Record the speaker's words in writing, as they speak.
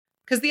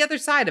Because the other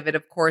side of it,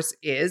 of course,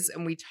 is,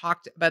 and we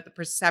talked about the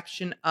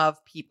perception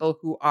of people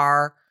who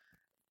are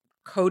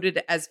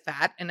coded as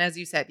fat. And as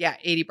you said, yeah,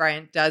 Aidy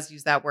Bryant does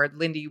use that word.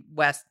 Lindy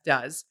West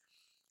does.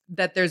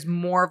 That there's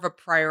more of a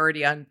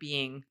priority on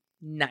being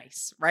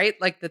nice, right?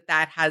 Like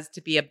that has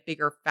to be a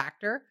bigger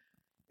factor.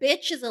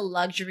 Bitch is a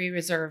luxury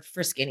reserved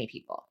for skinny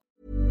people.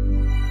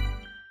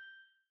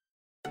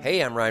 Hey,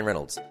 I'm Ryan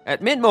Reynolds.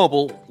 At Mint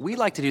Mobile, we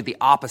like to do the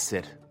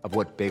opposite of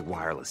what Big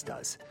Wireless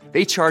does.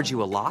 They charge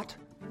you a lot,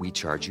 we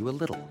charge you a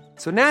little.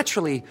 So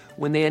naturally,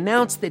 when they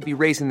announced they'd be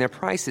raising their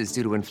prices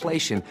due to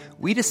inflation,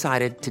 we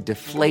decided to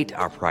deflate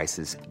our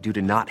prices due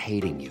to not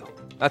hating you.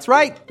 That's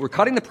right. We're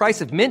cutting the price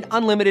of Mint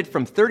Unlimited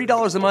from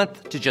 $30 a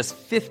month to just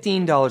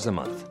 $15 a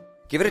month.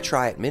 Give it a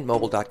try at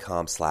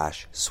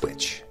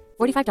mintmobile.com/switch.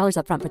 $45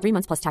 up front for 3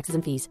 months plus taxes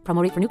and fees.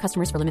 Promo rate for new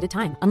customers for limited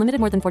time.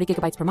 Unlimited more than 40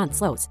 gigabytes per month.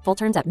 Slows full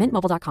terms at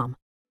mintmobile.com.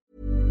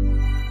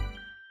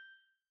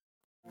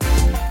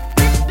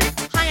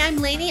 Hi, I'm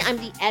Lainey. I'm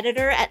the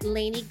editor at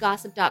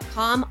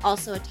LaineyGossip.com,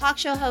 also a talk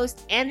show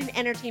host and an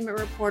entertainment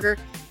reporter.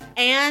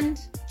 And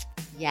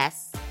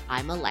yes,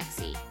 I'm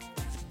Alexi.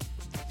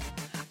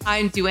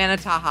 I'm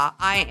Duana Taha.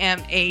 I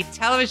am a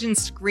television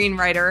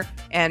screenwriter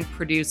and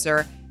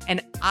producer.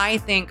 And I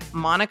think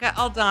Monica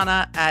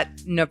Aldana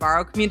at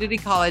Navarro Community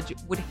College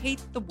would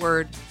hate the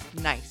word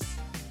nice.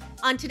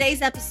 On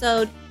today's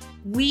episode,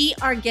 we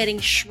are getting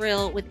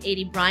shrill with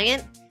Aidy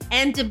Bryant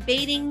and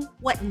debating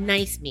what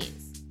nice means.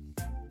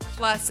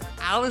 Plus,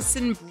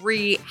 Alison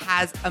Brie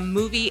has a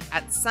movie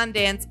at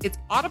Sundance. It's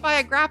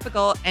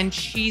autobiographical, and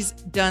she's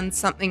done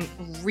something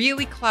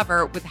really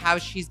clever with how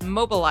she's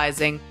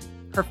mobilizing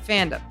her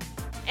fandom.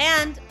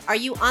 And are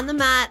you on the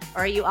mat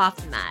or are you off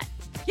the mat?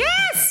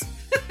 Yes!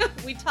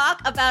 We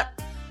talk about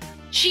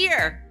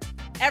Cheer,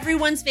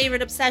 everyone's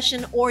favorite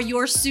obsession or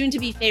your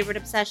soon-to-be favorite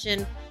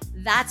obsession.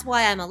 That's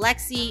why I'm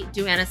Alexi.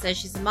 Duana says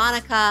she's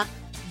Monica.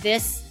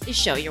 This is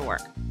Show Your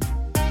Work.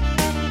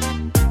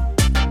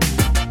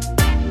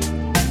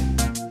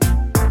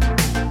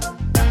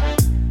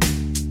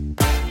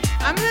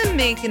 I'm going to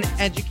make an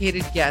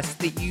educated guess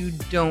that you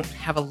don't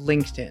have a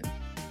LinkedIn.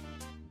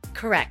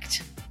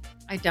 Correct.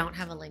 I don't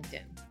have a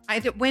LinkedIn. I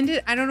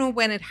don't know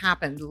when it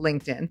happened,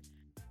 LinkedIn.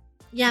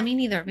 Yeah, me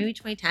neither. Maybe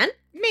 2010?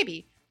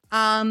 Maybe.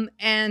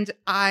 And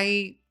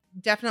I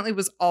definitely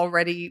was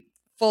already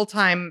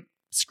full-time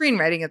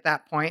screenwriting at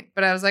that point.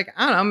 But I was like,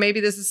 I don't know,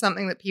 maybe this is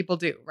something that people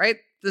do, right?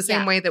 The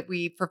same way that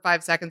we, for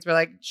 5 seconds, were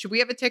like, should we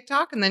have a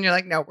TikTok? And then you're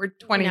like, no, we're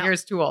 20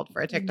 years too old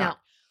for a TikTok. No.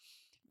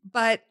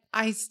 But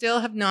I still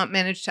have not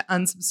managed to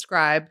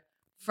unsubscribe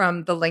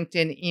from the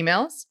LinkedIn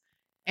emails.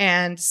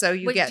 And so do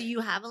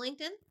you have a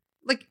LinkedIn?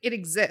 Like, it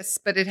exists,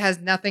 but it has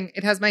nothing.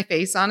 It has my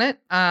face on it.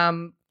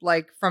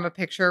 Like from a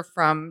picture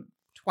from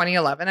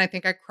 2011. I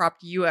think I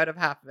cropped you out of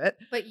half of it.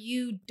 But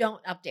you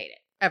don't update it.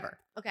 Ever.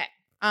 Okay.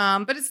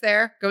 But it's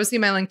there. Go see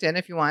my LinkedIn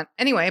if you want.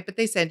 Anyway, but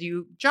they send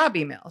you job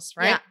emails,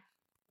 right? Yeah.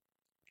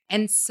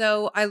 And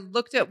so I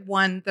looked at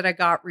one that I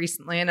got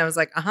recently and I was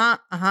like,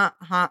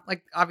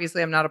 Like,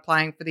 obviously I'm not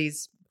applying for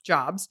these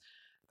jobs.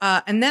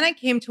 And then I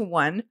came to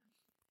one,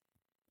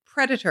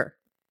 predator.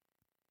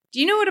 Do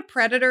you know what a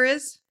predator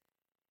is?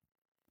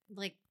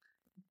 Like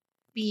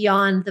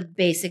beyond the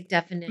basic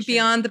definition.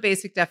 Beyond the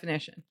basic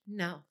definition.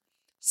 No.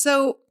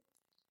 So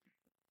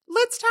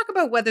let's talk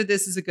about whether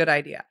this is a good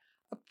idea.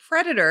 A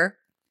predator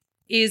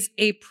is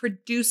a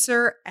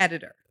producer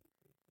editor.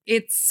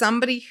 It's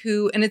somebody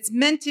who, and it's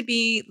meant to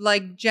be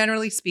like,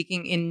 generally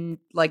speaking, in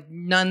like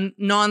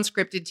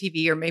non-scripted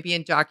TV or maybe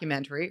in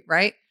documentary,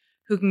 right?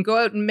 Who can go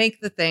out and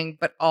make the thing,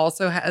 but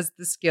also has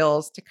the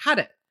skills to cut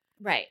it.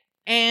 Right.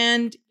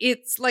 And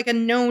it's like a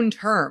known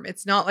term.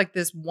 It's not like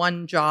this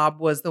one job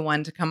was the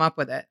one to come up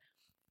with it.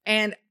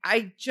 And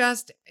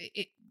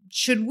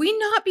should we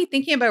not be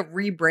thinking about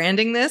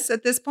rebranding this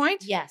at this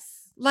point?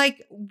 Yes.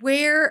 Like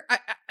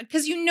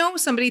because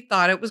somebody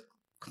thought it was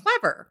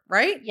clever,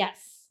 right?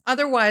 Yes.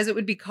 Otherwise, it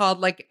would be called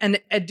like an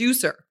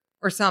educer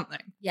or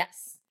something.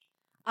 Yes.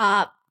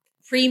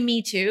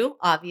 Pre-Me Too,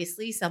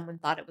 obviously, someone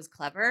thought it was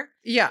clever.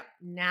 Yeah.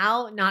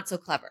 Now, not so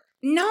clever.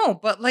 No,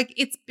 but like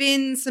it's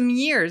been some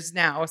years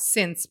now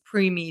since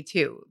pre-Me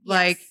Too.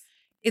 Like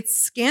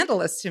it's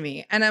scandalous to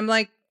me. And I'm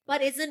like,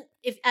 but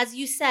as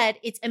you said,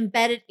 it's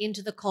embedded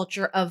into the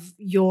culture of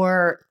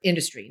your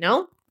industry,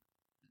 no?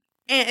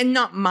 And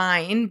not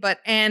mine,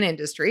 but an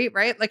industry,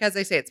 right? Like, as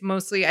I say, it's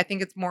mostly, I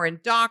think it's more in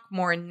doc,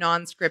 more in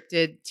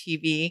non-scripted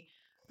TV,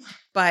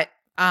 but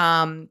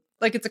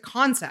like it's a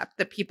concept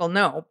that people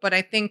know. But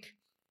I think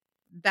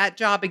that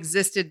job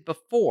existed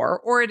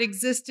before, or it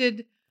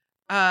existed,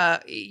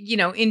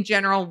 in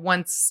general,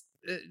 once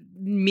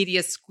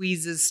media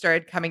squeezes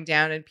started coming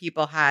down and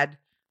people had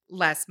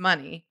less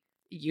money.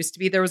 It used to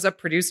be there was a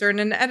producer and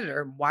an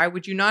editor. Why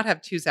would you not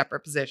have two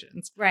separate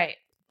positions? Right.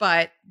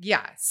 But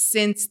yeah,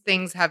 since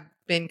things have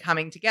been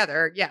coming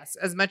together, yes,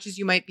 as much as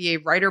you might be a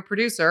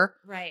writer-producer,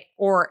 right,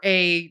 or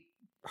a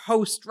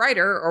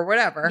host-writer or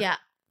whatever, yeah,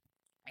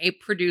 a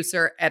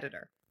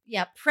producer-editor.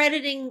 Yeah,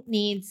 Predating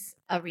needs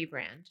a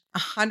rebrand.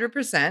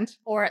 100%.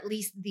 Or at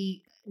least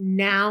the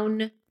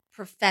noun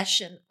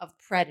profession of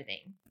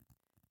predating.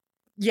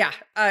 Yeah.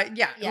 Yeah.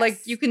 Yes.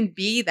 Like you can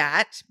be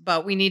that,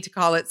 but we need to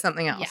call it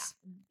something else.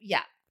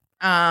 Yeah.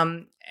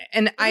 And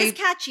It is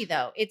catchy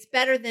though. It's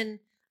better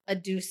than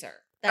adducer.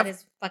 That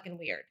is fucking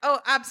weird.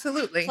 Oh,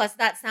 absolutely. Plus,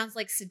 that sounds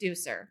like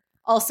seducer.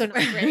 Also not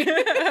great.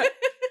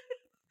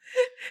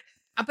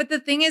 But the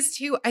thing is,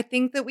 too, I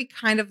think that we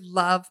kind of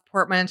love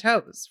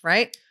portmanteaus,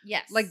 right?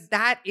 Yes. Like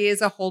that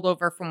is a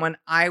holdover from when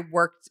I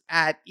worked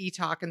at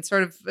eTalk and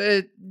sort of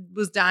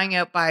was dying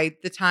out by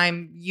the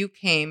time you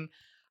came.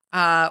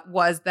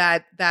 Was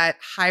that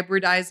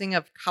hybridizing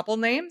of couple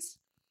names?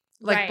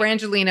 Like Right.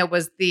 Brangelina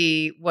was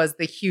the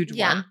huge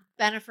one.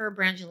 Bennifer,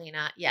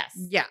 Brangelina. Yes.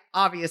 Yeah,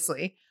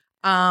 obviously.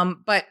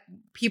 But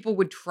people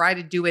would try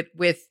to do it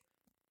with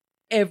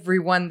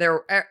everyone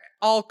there,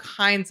 all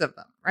kinds of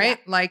them, right?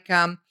 Yeah. Like,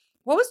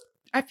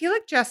 I feel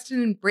like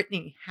Justin and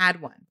Brittany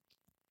had one,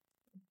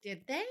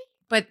 Did they?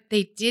 but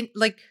they didn't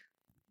like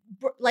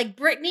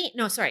Brittany?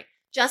 No, sorry.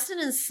 Justin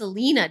and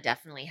Selena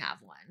definitely have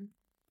one.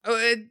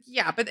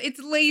 yeah, but it's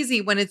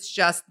lazy when it's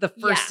just the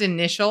first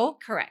initial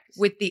Correct.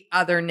 with the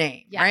other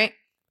name, right?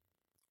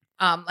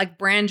 Like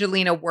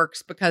Brangelina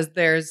works because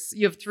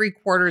you have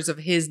 3/4 of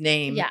his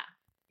name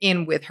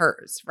in with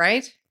hers,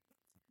 right?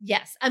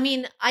 Yes. I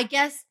mean, I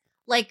guess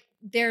like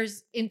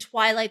in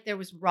Twilight, there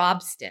was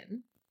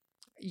Robston.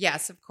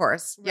 Yes, of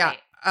course. Right.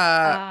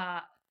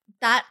 Yeah.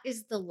 That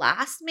is the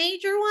last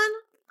major one,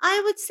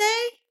 I would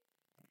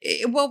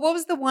say. Well, what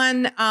was the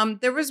one?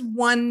 There was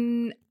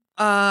one,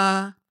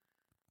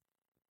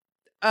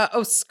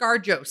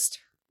 Scarjost.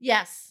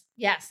 Yes.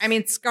 Yes. I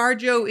mean,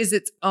 Scarjo is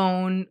its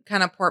own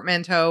kind of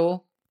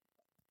portmanteau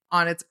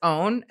on its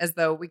own, as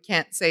though we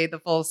can't say the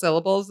full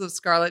syllables of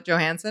Scarlett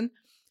Johansson.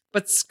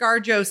 But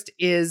Scarjost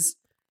is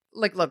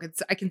like, look,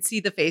 I can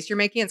see the face you're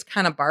making. It's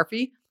kind of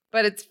barfy,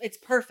 but it's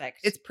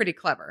perfect. It's pretty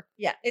clever.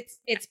 Yeah,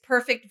 it's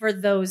perfect for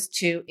those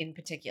two in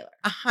particular.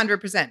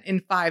 100% in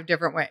 5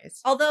 different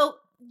ways. Although,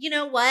 you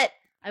know what?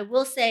 I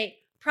will say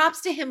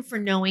props to him for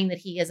knowing that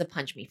he has a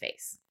punch me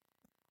face,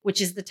 which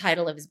is the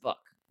title of his book.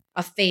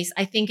 A face.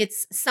 I think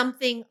it's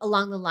something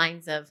along the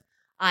lines of,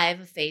 I have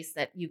a face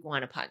that you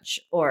want to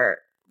punch, or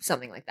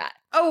something like that.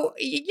 Oh,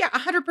 yeah,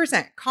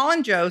 100%.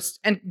 Colin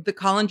Jost and the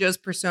Colin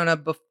Jost persona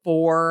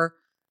before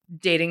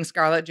dating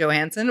Scarlett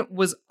Johansson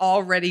was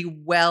already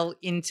well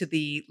into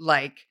the,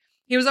 like,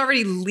 he was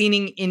already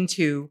leaning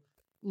into,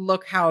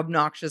 look how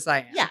obnoxious I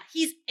am. Yeah,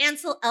 he's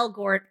Ansel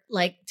Elgort,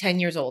 like 10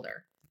 years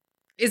older.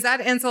 Is that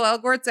Ansel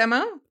Elgort's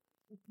MO?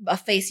 A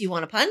face you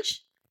want to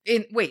punch?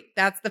 Wait,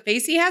 that's the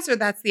face he has, or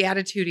that's the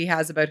attitude he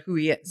has about who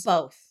he is?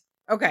 Both.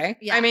 Okay.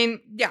 Yeah. I mean,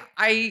 yeah,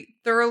 I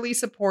thoroughly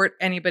support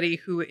anybody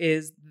who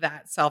is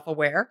that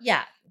self-aware.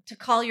 Yeah. To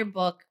call your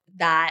book,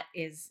 that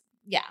is,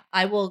 yeah,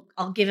 I'll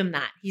give him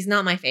that. He's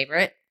not my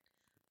favorite.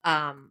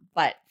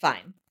 But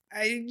fine.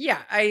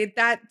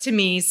 That to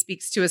me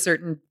speaks to a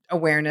certain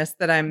awareness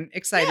that I'm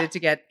excited to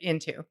get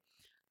into.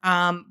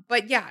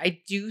 But yeah, I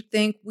do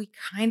think we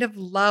kind of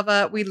love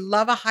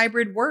a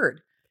hybrid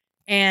word.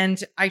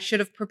 And I should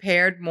have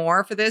prepared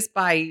more for this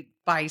by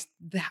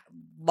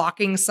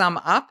locking some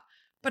up.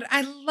 But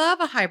I love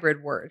a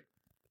hybrid word.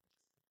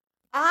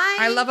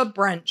 I love a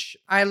brunch.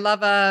 I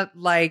love I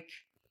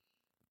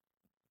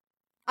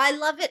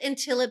love it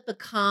until it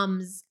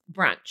becomes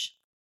brunch.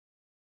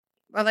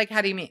 Well, like,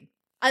 how do you mean?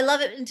 I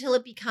love it until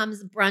it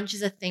becomes brunch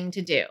is a thing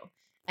to do.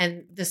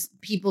 And this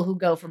people who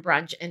go for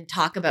brunch and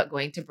talk about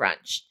going to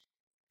brunch.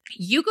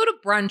 You go to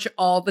brunch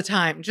all the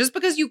time just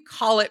because you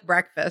call it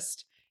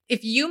breakfast.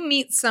 If you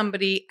meet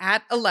somebody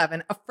at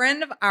 11, a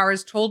friend of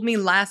ours told me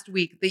last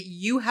week that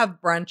you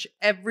have brunch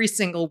every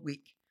single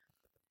week.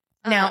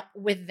 Now,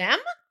 with them?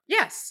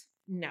 Yes.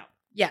 No.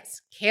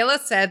 Yes. Kayla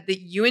said that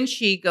you and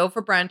she go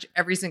for brunch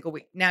every single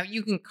week. Now,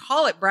 you can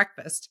call it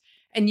breakfast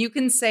and you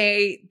can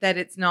say that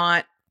it's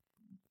not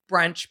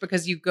brunch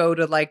because you go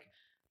to like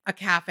a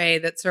cafe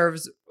that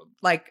serves,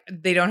 like,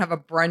 they don't have a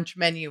brunch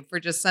menu for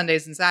just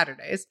Sundays and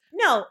Saturdays.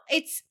 No,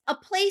 it's a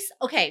place.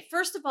 Okay,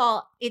 first of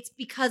all, it's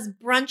because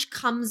brunch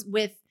comes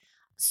with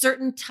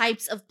certain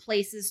types of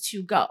places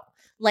to go.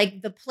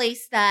 Like the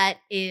place that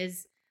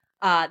is,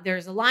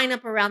 there's a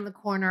lineup around the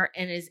corner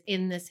and is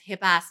in this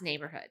hip ass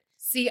neighborhood.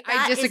 See,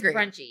 That I disagree. is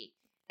brunchy.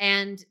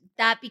 And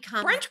that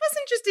becomes Brunch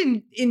wasn't just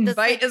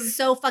invited. It's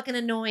so fucking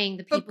annoying.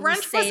 The people But brunch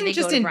who say wasn't they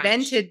just go to brunch.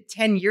 invented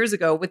 10 years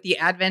ago with the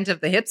advent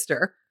of the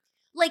hipster.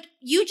 Like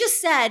you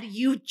just said,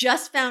 you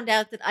just found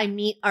out that I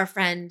meet our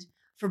friend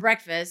for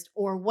breakfast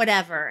or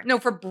whatever. No,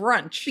 for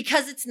brunch.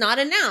 Because it's not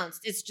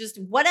announced. It's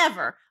just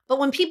whatever. But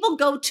when people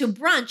go to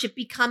brunch, it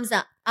becomes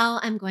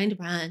I'm going to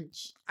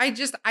brunch. I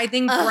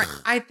think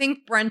I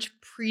think brunch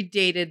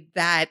predated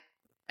that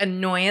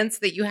annoyance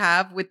that you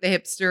have with the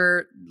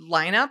hipster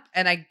lineup,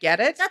 and I get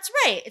it. That's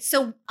right.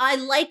 So I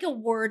like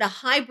a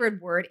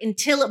hybrid word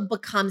until it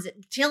becomes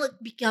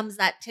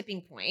that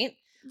tipping point.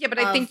 Yeah, but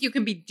I think you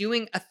can be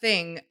doing a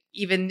thing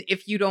even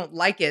if you don't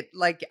like it.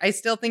 Like, I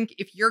still think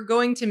if you're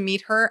going to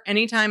meet her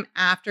anytime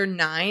after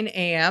 9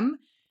 a.m.,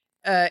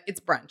 it's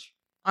brunch.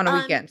 on a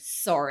weekend.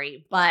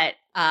 Sorry, but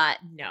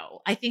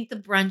no. I think the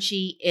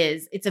brunchy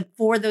it's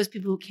for those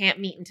people who can't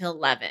meet until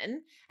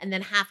 11 and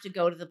then have to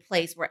go to the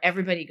place where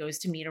everybody goes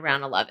to meet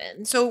around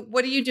 11. So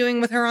what are you doing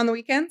with her on the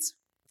weekends?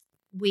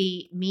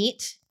 We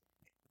meet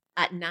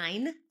at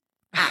 9,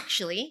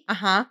 actually,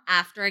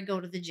 after I go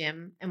to the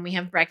gym, and we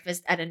have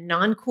breakfast at a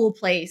non-cool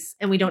place,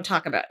 and we don't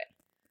talk about it.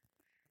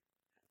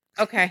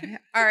 Okay.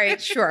 All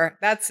right. Sure.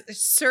 That's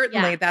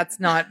certainly that's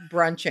not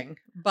brunching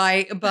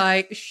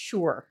by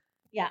sure.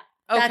 Yeah.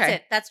 Okay. That's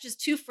it. That's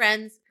just two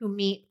friends who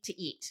meet to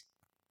eat.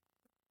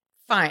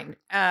 Fine.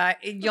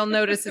 You'll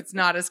notice it's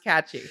not as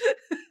catchy.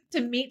 To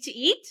meet to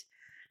eat?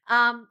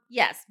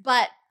 Yes.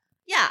 But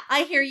yeah,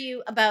 I hear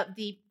you about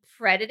the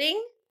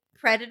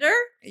predator.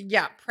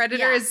 Yeah.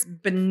 Predator Yeah. is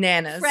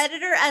bananas.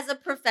 Predator as a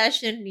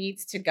profession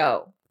needs to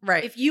go.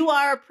 Right. If you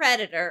are a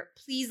predator,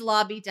 please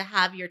lobby to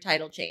have your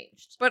title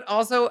changed. But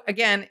also,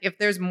 again, if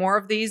there's more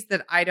of these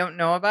that I don't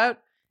know about,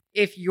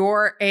 if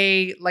you're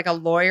a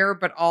lawyer,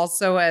 but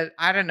also an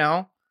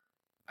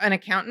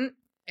accountant,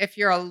 if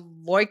you're a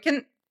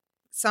loicant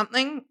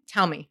something,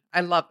 tell me.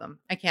 I love them.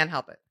 I can't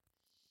help it.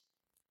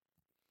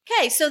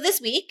 Okay, so this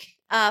week,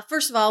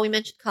 first of all, we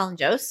mentioned Colin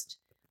Jost.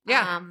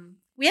 Yeah.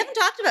 We haven't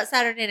talked about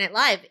Saturday Night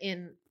Live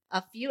in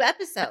a few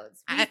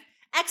episodes. We've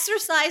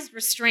exercised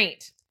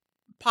restraint.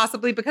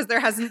 Possibly because there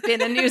hasn't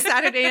been a new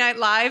Saturday Night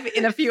Live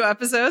in a few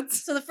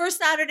episodes. So the first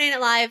Saturday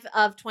Night Live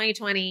of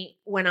 2020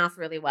 went off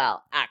really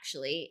well,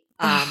 actually.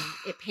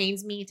 It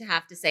pains me to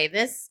have to say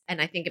this,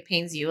 and I think it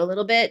pains you a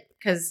little bit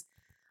because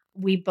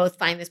we both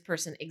find this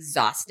person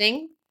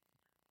exhausting.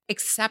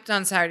 Except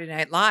on Saturday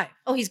Night Live.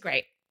 Oh, he's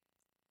great.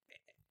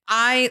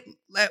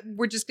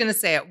 We're just going to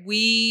say it.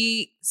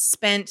 We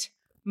spent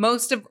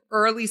most of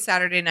early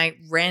Saturday night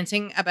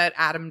ranting about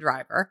Adam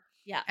Driver.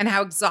 Yeah. And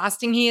how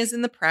exhausting he is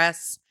in the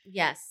press.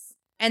 Yes.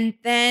 And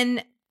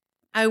then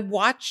I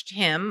watched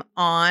him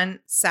on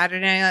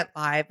Saturday Night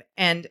Live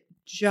and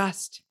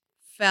just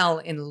fell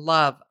in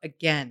love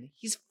again.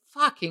 He's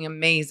fucking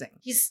amazing.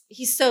 He's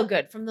so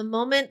good. From the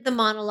moment the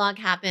monologue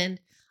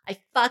happened, I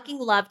fucking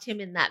loved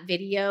him in that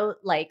video,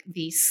 like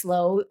the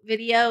slow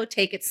video,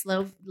 take it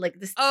slow, like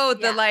this. Oh,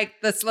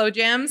 the slow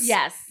jams?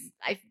 Yes.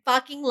 I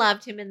fucking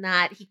loved him in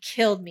that. He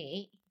killed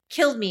me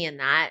in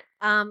that.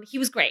 He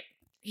was great.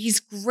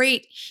 He's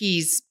great.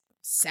 He's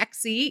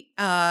sexy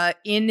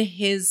in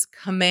his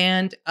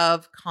command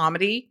of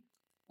comedy,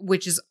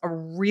 which is a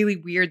really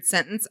weird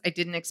sentence I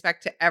didn't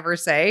expect to ever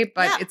say,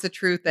 but it's a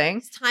true thing.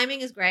 His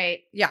timing is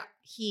great. Yeah.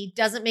 He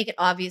doesn't make it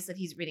obvious that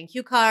he's reading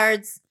cue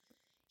cards.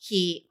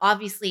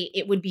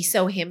 It would be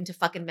so him to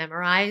fucking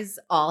memorize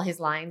all his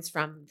lines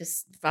from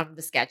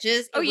the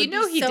sketches. Oh, he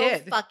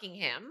did. Fucking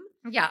him.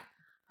 Yeah.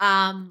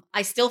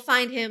 I still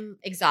find him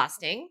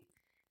exhausting.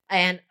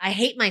 And I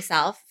hate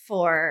myself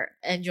for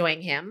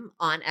enjoying him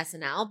on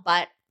SNL,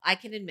 but I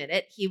can admit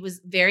it. He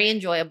was very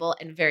enjoyable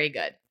and very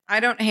good. I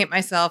don't hate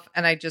myself,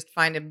 and I just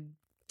find him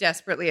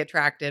desperately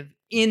attractive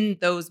in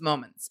those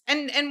moments.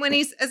 And when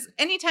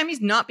anytime he's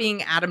not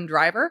being Adam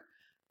Driver,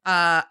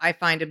 I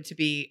find him to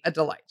be a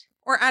delight.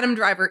 Or Adam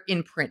Driver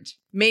in print.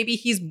 Maybe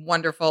he's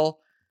wonderful,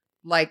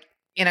 like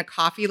in a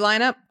coffee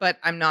lineup, but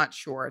I'm not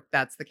sure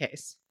that's the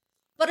case.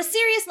 But a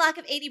serious lack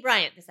of A.D.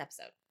 Bryant this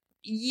episode.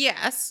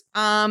 Yes,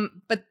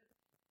 but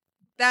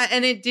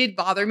and it did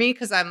bother me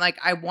because I'm like,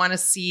 I want to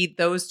see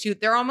those two.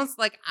 They're almost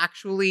like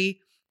actually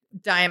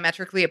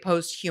diametrically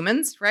opposed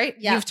humans, right?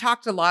 Yeah. You've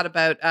talked a lot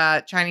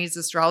about Chinese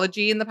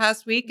astrology in the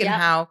past week and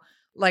how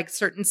like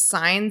certain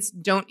signs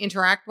don't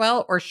interact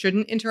well or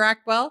shouldn't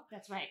interact well.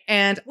 That's right.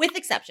 And with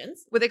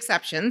exceptions,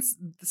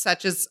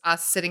 such as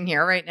us sitting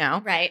here right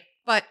now. Right.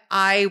 But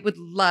I would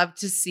love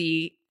to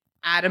see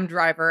Adam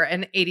Driver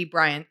and A.D.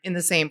 Bryant in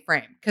the same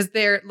frame because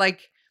they're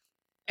like,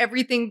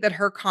 everything that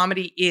her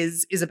comedy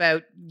is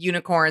about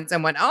unicorns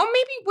and maybe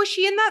was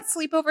she in that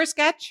sleepover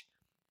sketch?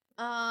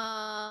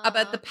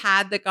 About the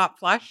pad that got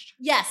flushed?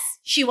 Yes,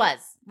 she was.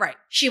 Right.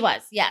 She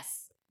was,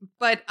 yes.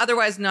 But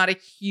otherwise not a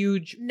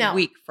huge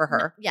week for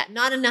her.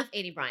 Not enough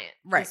A.D. Bryant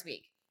this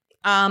week.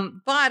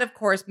 But of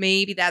course,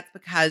 maybe that's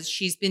because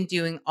she's been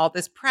doing all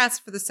this press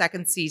for the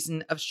second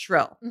season of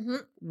Shrill,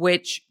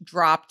 which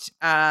dropped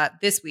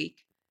this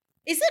week.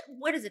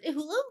 What is it,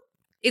 Hulu?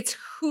 It's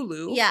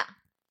Hulu. Yeah.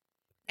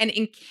 And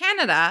in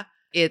Canada,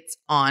 it's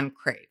on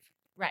Crave.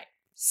 Right.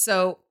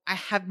 So I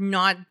have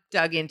not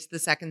dug into the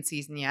second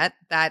season yet.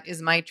 That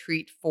is my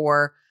treat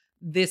for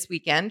this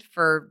weekend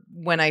for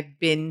when I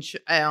binge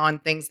on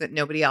things that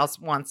nobody else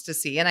wants to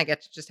see and I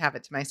get to just have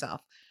it to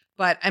myself.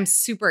 But I'm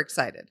super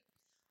excited.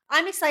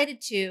 I'm excited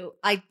too.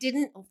 I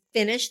didn't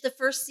finish the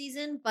first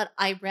season, but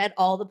I read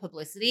all the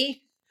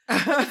publicity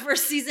for the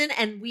first season,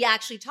 and we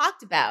actually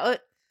talked about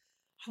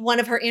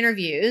one of her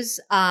interviews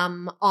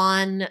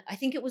on, I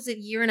think it was a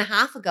year and a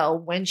half ago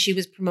when she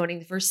was promoting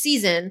the first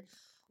season.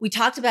 We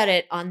talked about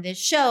it on this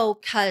show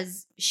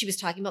because she was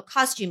talking about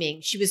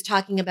costuming. She was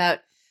talking about,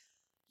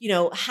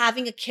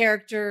 having a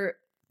character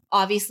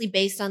obviously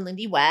based on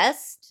Lindy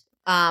West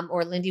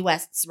or Lindy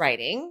West's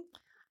writing.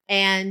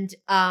 And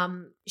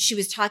she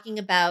was talking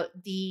about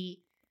the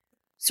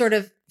sort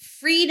of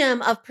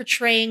freedom of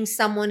portraying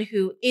someone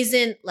who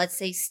isn't, let's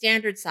say,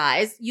 standard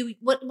size.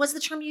 What was the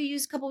term you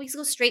used a couple weeks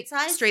ago? Straight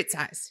size? Straight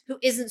size. Who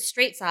isn't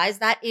straight size.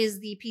 That is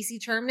the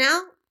PC term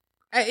now?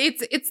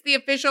 It's the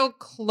official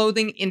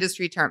clothing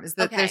industry term, is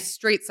that Okay. there's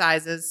straight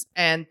sizes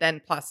and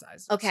then plus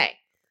sizes. Okay.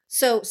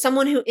 So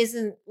someone who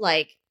isn't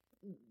like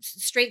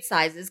straight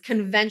sizes,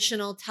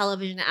 conventional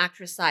television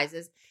actress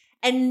sizes,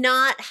 and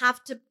not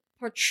have to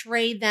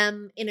portray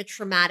them in a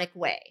traumatic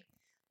way.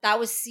 That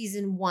was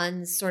season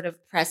 1's sort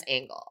of press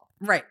angle.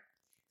 Right.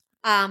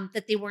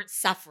 That they weren't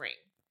suffering.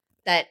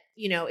 That,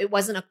 it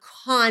wasn't a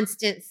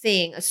constant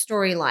thing, a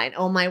storyline.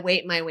 Oh, my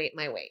weight, my weight,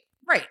 my weight.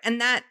 Right.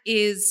 And that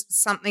is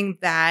something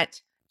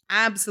that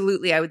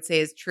absolutely I would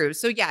say is true.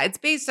 So yeah, it's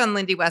based on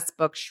Lindy West's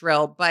book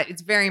Shrill, but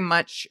it's very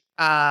much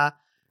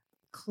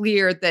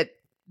clear that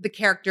the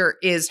character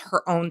is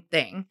her own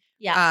thing.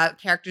 Yeah.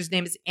 Character's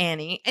name is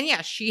Annie. And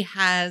yeah, she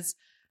has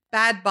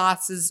bad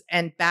bosses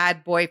and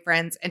bad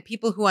boyfriends and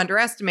people who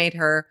underestimate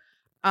her,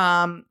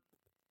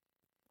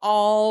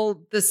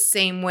 all the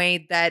same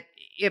way that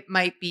it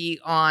might be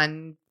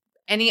on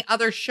any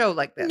other show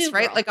like this, New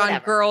right? Girl, like whatever.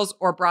 on Girls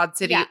or Broad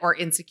City Yeah. or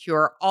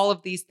Insecure. All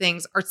of these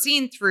things are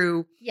seen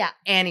through Yeah.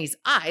 Annie's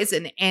eyes,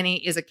 and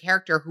Annie is a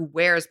character who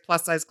wears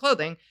plus size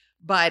clothing,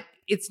 but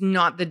it's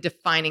not the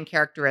defining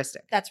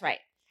characteristic. That's right.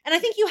 And I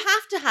think you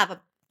have to have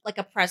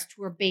a press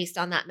tour based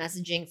on that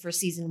messaging for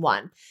season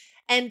 1.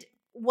 And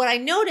what I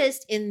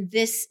noticed in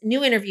this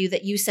new interview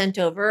that you sent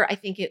over, I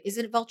think is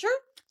it Vulture?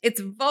 It's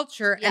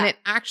Vulture, Yeah. and it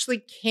actually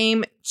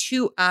came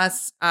to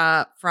us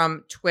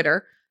from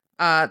Twitter.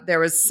 There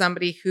was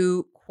somebody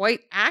who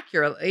quite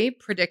accurately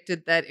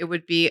predicted that it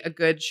would be a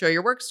good show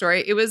your work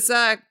story. It was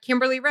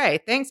Kimberly Ray.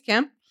 Thanks,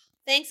 Kim.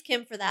 Thanks,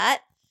 Kim, for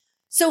that.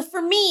 So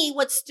for me,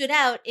 what stood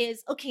out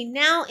is, okay,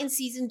 now in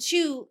season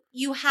 2,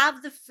 you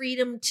have the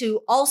freedom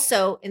to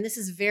also, and this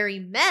is very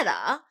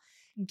meta,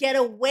 get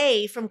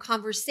away from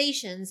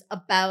conversations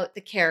about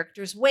the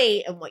character's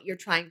weight and what you're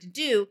trying to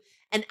do,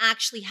 and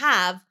actually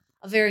have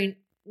a very,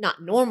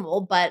 not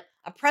normal, but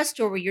a press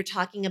tour where you're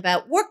talking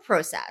about work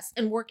process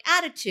and work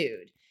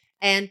attitude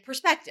and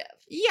perspective.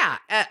 Yeah.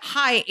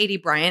 Hi, A.D.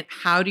 Bryant.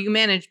 How do you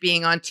manage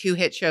being on 2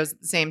 hit shows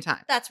at the same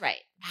time? That's right.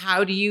 How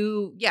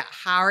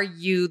are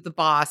you the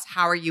boss?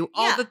 How are you?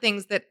 All Yeah. the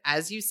things that,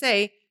 as you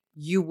say,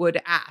 you would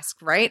ask,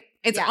 right?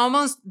 It's Yeah.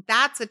 almost,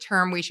 that's a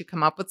term we should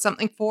come up with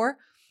something for,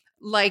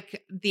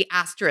 like the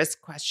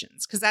asterisk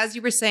questions. Because as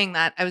you were saying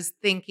that, I was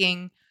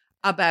thinking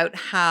about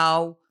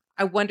how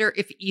I wonder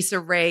if Issa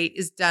Rae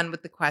is done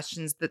with the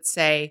questions that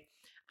say,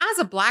 as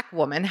a Black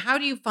woman, how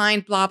do you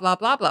find blah, blah,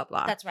 blah, blah,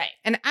 blah? That's right.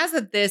 And as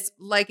of this,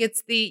 like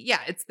it's the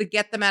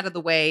get them out of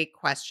the way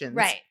questions.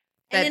 Right.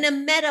 that- And in a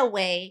meta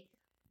way,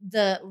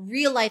 the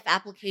real life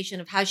application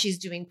of how she's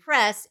doing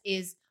press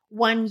is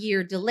 1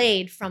 year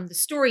delayed from the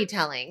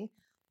storytelling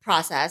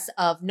process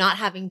of not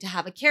having to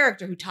have a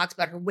character who talks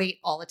about her weight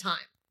all the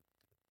time.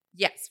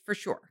 Yes, for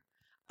sure.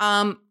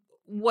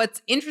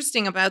 What's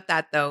interesting about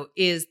that, though,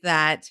 is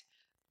that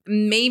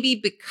maybe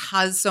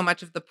because so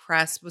much of the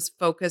press was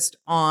focused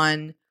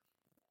on,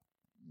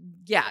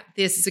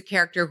 this is a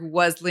character who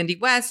was Lindy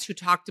West, who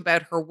talked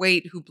about her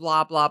weight, who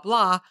blah, blah,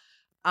 blah,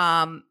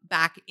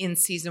 back in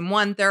season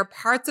 1, there are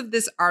parts of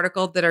this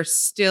article that are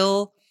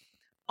still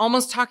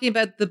almost talking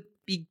about the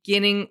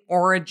beginning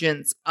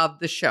origins of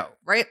the show,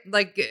 right?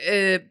 Like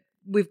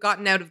we've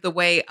gotten out of the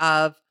way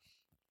of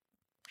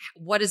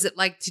what is it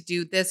like to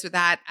do this or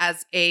that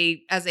as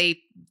a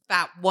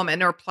fat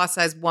woman or plus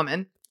size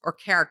woman or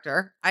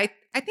character. I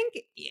think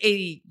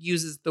A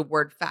uses the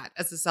word fat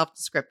as a self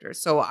descriptor,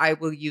 so I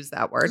will use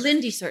that word.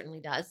 Lindy certainly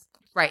does.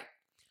 Right.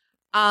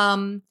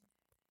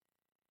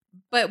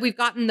 But we've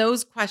gotten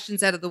those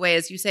questions out of the way,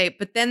 as you say.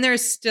 But then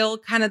there's still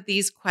kind of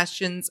these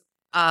questions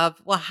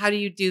of, well, how do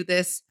you do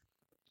this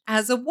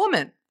as a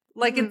woman?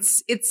 Like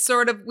it's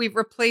sort of, we've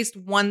replaced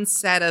one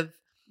set of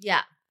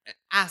Yeah.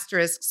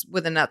 asterisks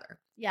with another.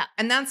 Yeah.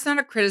 And that's not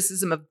a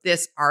criticism of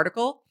this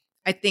article.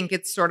 I think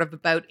it's sort of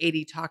about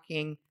A.D.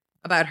 talking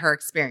about her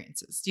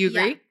experiences. Do you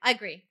agree? Yeah, I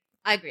agree.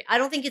 I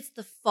don't think it's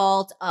the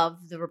fault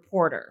of the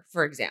reporter,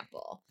 for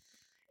example.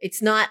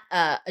 It's not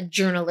a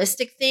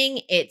journalistic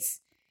thing. It's,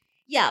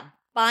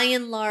 by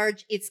and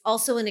large, it's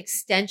also an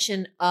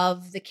extension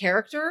of the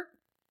character.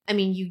 I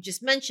mean, you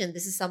just mentioned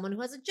this is someone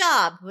who has a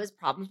job, who has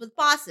problems with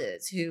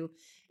bosses, who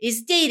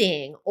is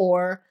dating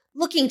or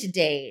looking to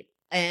date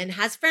and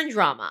has friend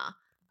drama.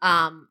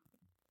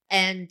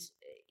 And,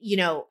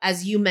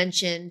 as you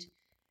mentioned,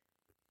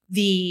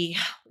 the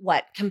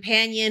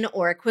companion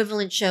or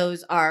equivalent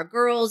shows are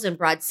Girls and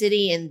Broad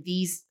City, and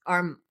these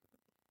are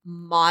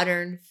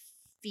modern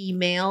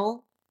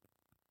female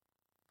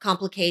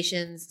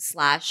complications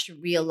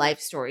 / real life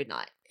story,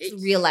 not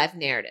real life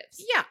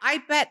narratives. Yeah, I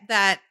bet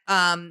that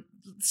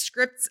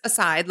scripts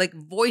aside, like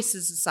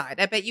voices aside,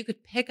 I bet you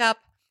could pick up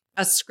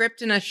a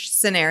script and a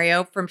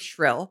scenario from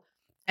Shrill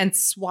and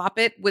swap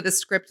it with a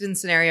script and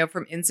scenario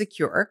from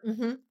Insecure,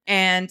 Mm-hmm.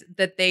 and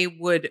that they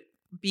would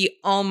be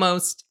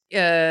almost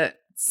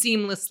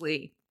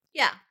seamlessly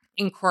Yeah.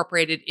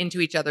 incorporated into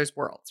each other's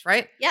worlds,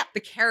 right? Yep. The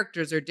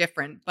characters are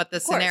different, but the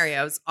Of course.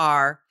 scenarios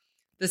are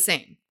the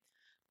same.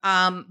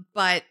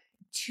 But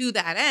to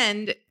that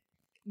end,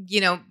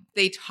 you know,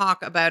 they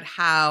talk about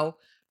how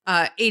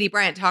Aidy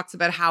Bryant talks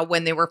about how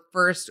when they were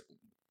first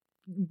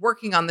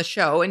working on the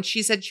show, and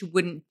she said she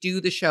wouldn't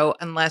do the show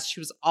unless she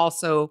was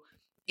also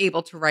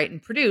able to write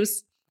and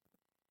produce.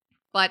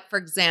 But for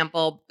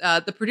example,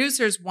 the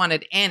producers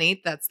wanted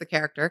Annie, that's the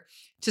character,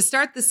 to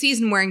start the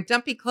season wearing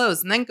dumpy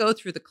clothes and then go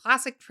through the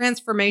classic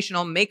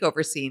transformational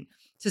makeover scene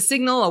to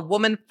signal a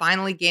woman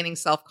finally gaining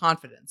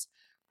self-confidence.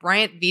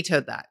 Bryant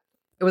vetoed that.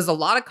 It was a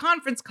lot of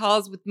conference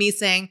calls with me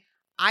saying,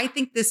 I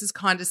think this is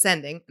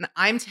condescending, and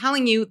I'm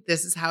telling you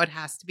this is how it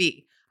has to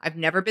be. I've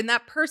never been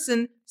that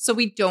person, so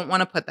we don't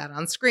want to put that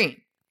on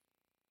screen.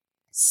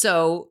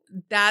 So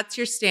that's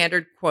your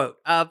standard quote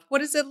of what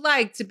is it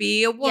like to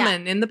be a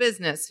woman in the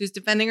business who's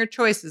defending her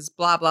choices,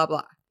 blah, blah,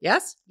 blah.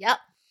 Yes? Yep.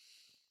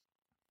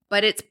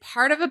 But it's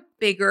part of a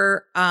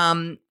bigger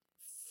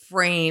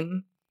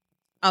frame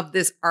of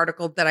this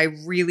article that I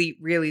really,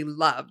 really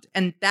loved.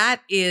 And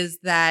that is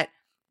that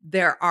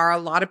there are a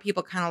lot of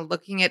people kind of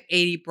looking at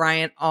Aidy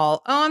Bryant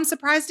I'm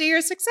surprised to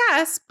hear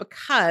success,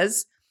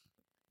 because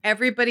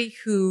everybody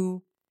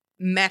who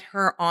met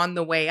her on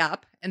the way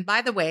up, and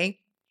by the way,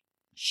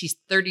 she's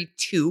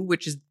 32,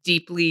 which is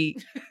deeply,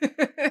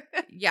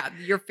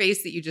 your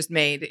face that you just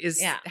made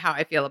is how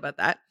I feel about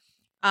that.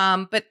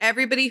 But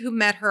everybody who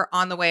met her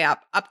on the way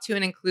up to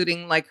and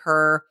including like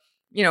her,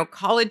 you know,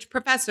 college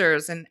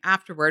professors and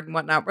afterward and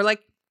whatnot, were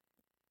like,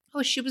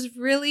 oh, she was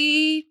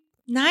really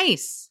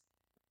nice.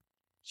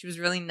 She was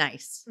really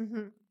nice.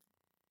 Mm-hmm.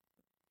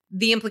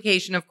 The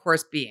implication, of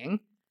course, being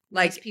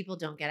like, nice people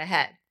don't get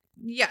ahead.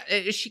 Yeah,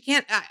 she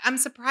can't. I'm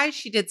surprised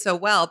she did so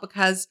well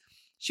because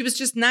she was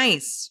just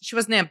nice. She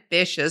wasn't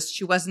ambitious.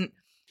 She wasn't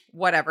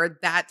whatever,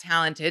 that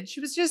talented. She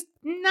was just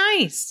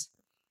nice.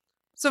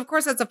 So, of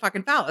course, that's a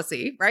fucking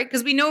fallacy, right?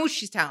 Because we know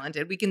she's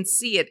talented. We can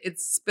see it.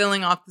 It's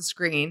spilling off the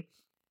screen.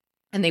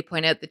 And they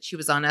point out that she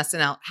was on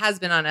SNL, has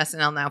been on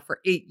SNL now for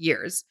 8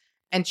 years.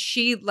 And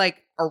she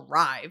like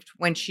arrived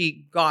when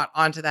she got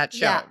onto that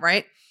show,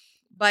 right?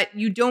 But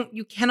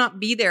you cannot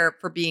be there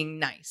for being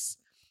nice.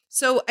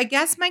 So I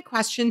guess my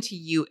question to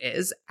you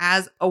is,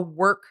 as a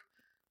work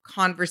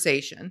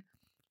conversation,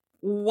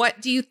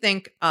 what do you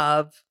think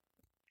of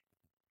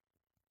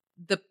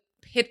the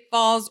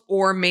pitfalls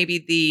or maybe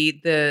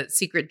the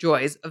secret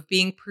joys of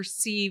being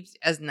perceived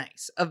as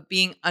nice, of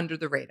being under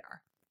the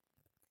radar?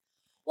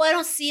 Well, I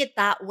don't see it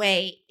that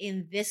way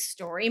in this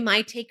story.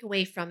 My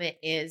takeaway from it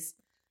is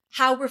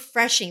how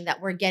refreshing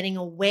that we're getting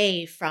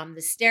away from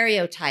the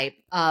stereotype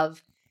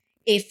of,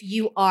 if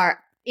you are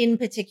in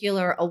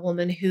particular a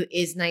woman who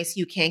is nice,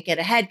 you can't get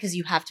ahead because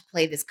you have to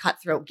play this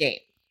cutthroat game.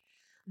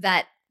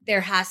 That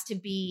there has to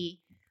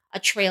be a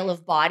trail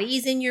of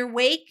bodies in your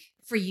wake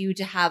for you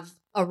to have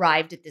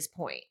arrived at this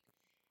point.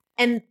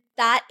 And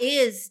that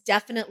is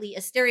definitely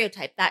a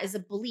stereotype. That is a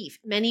belief.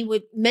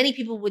 Many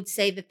people would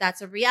say that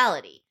that's a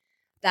reality.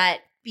 That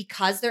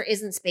because there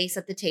isn't space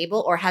at the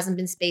table, or hasn't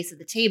been space at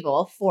the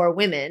table for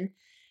women,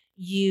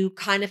 you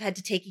kind of had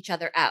to take each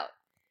other out.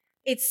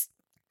 It's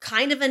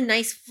kind of a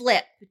nice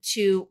flip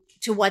to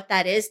what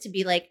that is, to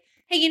be like,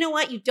 hey, you know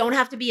what? You don't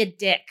have to be a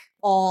dick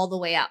all the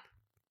way up.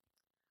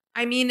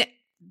 I mean,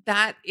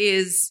 that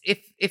is,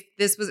 if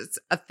this was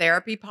a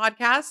therapy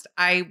podcast,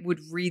 I would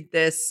read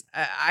this.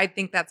 I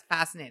think that's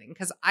fascinating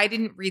because I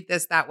didn't read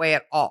this that way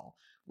at all,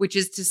 which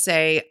is to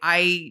say,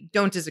 I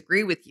don't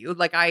disagree with you.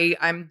 Like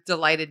I'm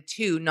delighted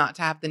too, not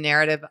to have the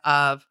narrative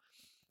of,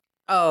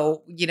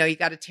 oh, you know, you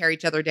got to tear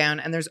each other down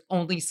and there's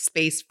only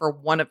space for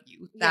one of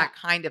you, that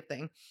kind of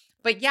thing.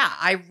 But yeah,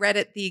 I read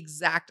it the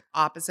exact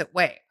opposite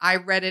way. I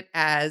read it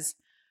as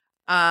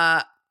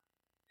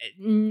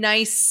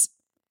nice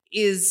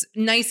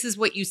is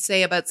what you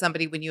say about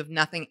somebody when you have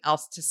nothing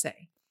else to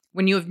say.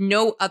 When you have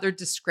no other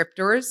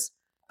descriptors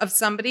of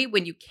somebody,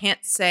 when you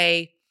can't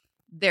say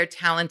they're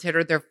talented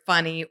or they're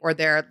funny or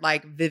they're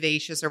like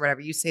vivacious or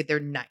whatever, you say they're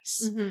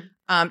nice.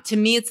 Mm-hmm. To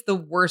me, it's the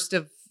worst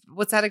of,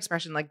 what's that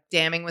expression? Like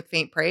damning with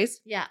faint praise.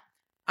 Yeah.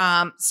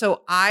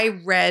 So I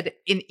read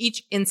in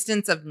each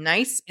instance of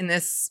nice in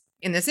this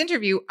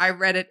interview, I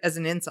read it as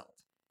an insult.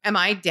 Am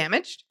I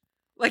damaged?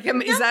 Like,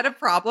 is that a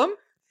problem?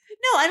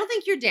 No, I don't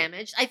think you're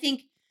damaged. I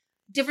think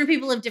different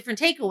people have different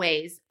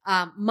takeaways.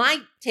 My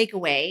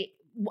takeaway,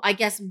 I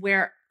guess,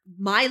 where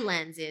my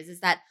lens is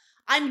that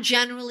I'm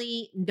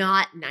generally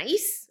not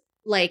nice.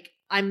 Like,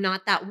 I'm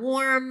not that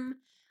warm.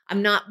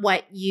 I'm not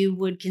what you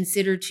would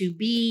consider to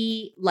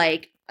be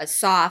like a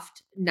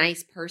soft,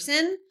 nice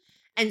person.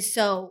 And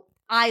so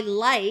I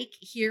like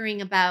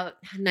hearing about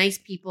nice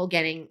people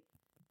getting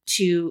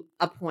to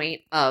a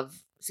point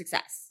of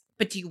success.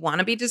 But do you want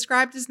to be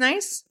described as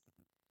nice?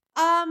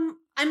 I'm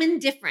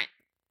indifferent.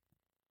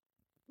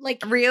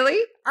 Like, really?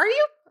 Are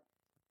you?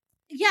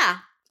 Yeah.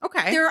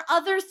 Okay. There are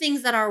other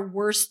things that are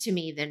worse to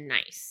me than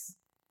nice.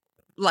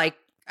 Like,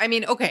 I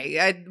mean,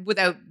 okay,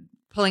 without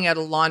pulling out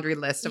a laundry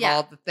list of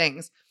all the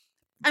things.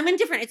 I'm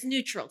indifferent. It's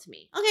neutral to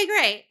me. Okay,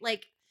 great.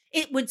 Like,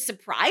 It would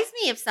surprise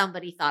me if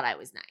somebody thought I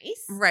was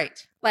nice.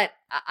 Right. But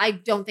I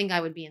don't think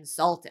I would be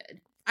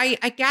insulted.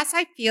 I guess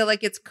I feel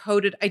like it's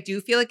coded. I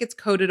do feel like it's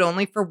coded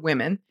only for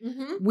women.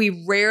 Mm-hmm.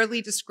 We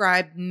rarely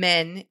describe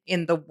men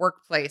in the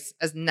workplace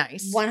as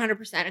nice.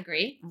 100%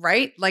 agree.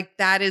 Right? Like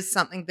that is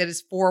something that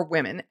is for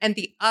women. And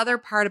the other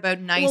part about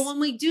nice. Well, when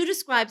we do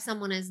describe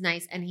someone as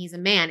nice and he's a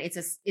man, it's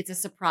a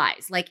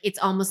surprise. Like it's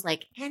almost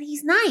like, and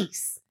he's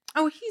nice.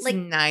 Oh, he's like,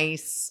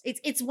 nice.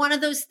 It's one of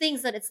those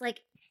things that it's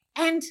like,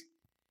 and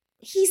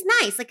he's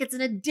nice. Like it's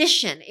an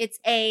addition. It's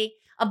a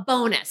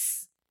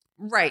bonus.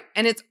 Right.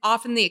 And it's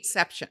often the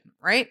exception,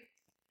 right?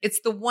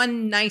 It's the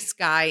one nice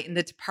guy in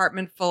the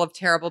department full of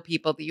terrible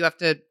people that you have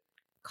to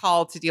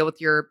call to deal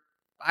with your,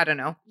 I don't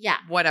know. Yeah.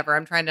 Whatever.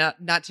 I'm trying to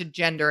not to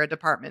gender a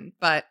department,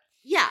 but.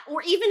 Yeah.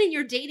 Or even in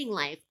your dating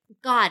life,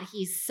 God,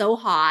 he's so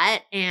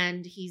hot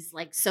and he's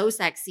like so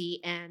sexy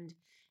and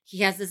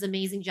he has this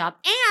amazing job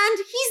and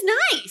he's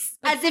nice.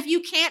 As if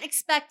you can't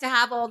expect to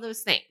have all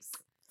those things.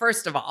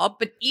 First of all,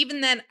 but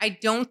even then, I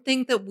don't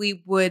think that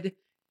we would.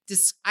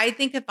 I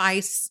think if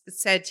I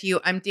said to you,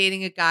 I'm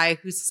dating a guy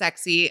who's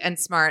sexy and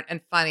smart and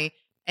funny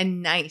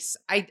and nice,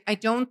 I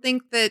don't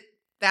think that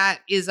that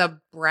is a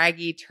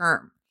braggy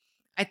term.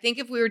 I think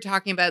if we were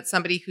talking about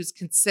somebody who's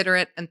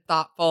considerate and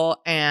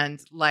thoughtful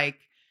and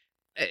like,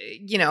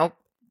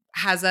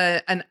 has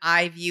an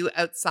eye view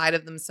outside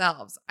of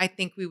themselves, I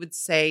think we would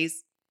say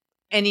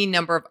any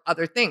number of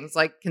other things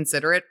like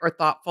considerate or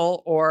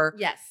thoughtful or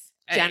yes,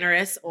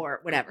 generous or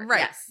whatever.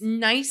 Right. Yes.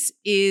 Nice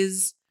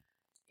is.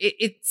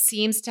 It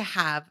seems to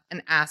have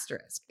an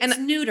asterisk. And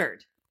it's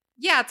neutered.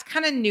 Yeah, it's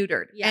kind of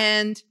neutered. Yeah.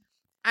 And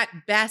at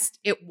best,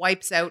 it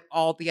wipes out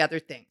all the other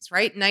things,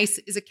 right? Nice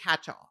is a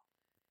catch-all.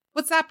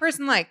 What's that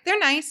person like? They're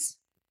nice.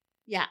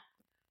 Yeah.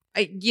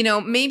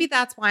 Maybe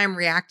that's why I'm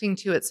reacting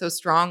to it so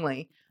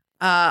strongly.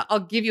 I'll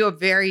give you a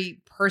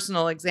very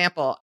personal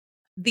example.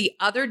 The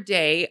other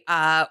day,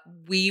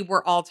 we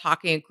were all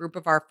talking, a group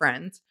of our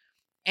friends,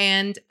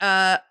 and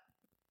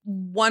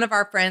one of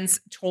our friends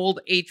told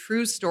a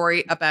true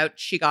story about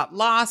she got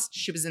lost.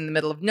 She was in the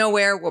middle of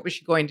nowhere. What was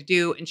she going to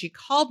do? And she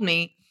called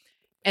me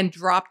and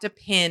dropped a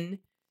pin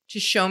to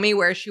show me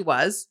where she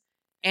was.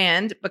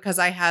 And because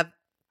I have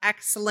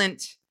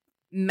excellent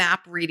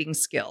map reading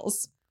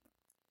skills,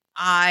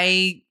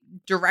 I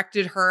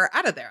directed her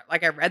out of there.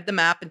 Like I read the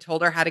map and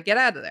told her how to get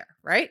out of there.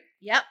 Right?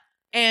 Yep.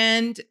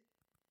 And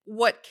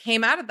what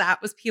came out of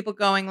that was people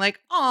going like,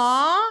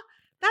 aw,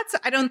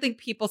 I don't think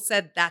people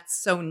said that's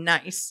so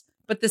nice.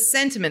 But the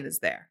sentiment is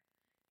there.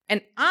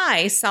 And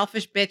I,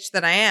 selfish bitch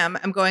that I am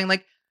going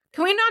like,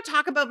 can we not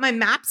talk about my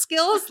map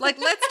skills? Like,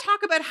 let's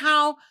talk about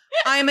how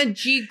I'm a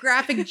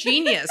geographic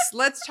genius.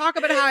 Let's talk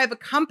about how I have a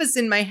compass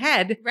in my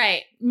head.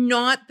 Right.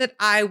 Not that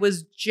I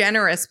was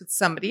generous with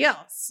somebody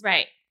else.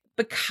 Right.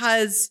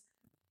 Because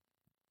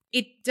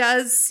it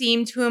does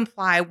seem to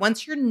imply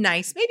once you're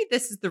nice, maybe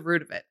this is the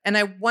root of it. And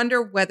I wonder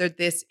whether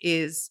this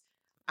is,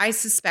 I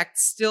suspect,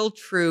 still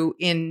true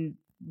in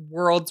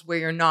worlds where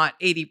you're not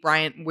Aidy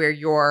Bryant, where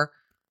your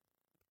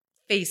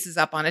face is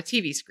up on a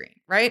TV screen,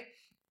 right?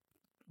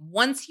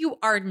 Once you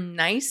are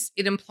nice,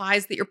 it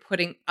implies that you're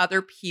putting other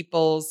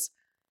people's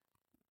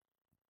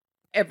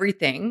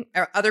everything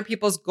or other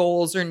people's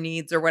goals or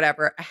needs or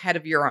whatever ahead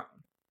of your own.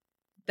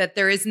 That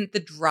there isn't the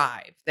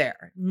drive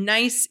there.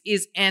 Nice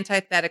is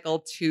antithetical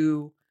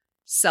to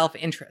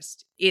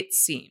self-interest, it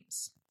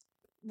seems.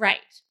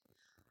 Right.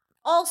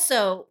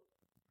 Also,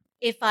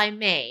 if I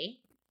may,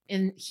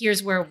 and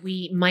here's where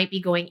we might be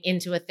going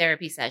into a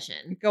therapy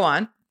session. Go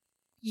on.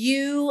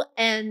 You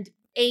and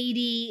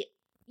Aidy,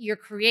 your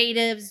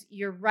creatives,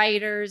 your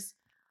writers,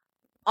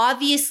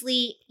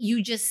 obviously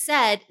you just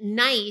said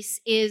nice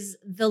is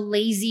the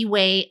lazy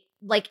way,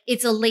 like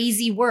it's a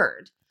lazy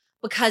word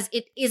because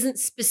it isn't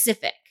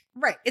specific.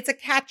 Right. It's a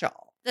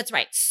catch-all. That's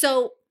right.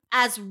 So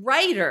as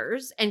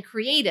writers and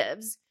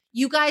creatives,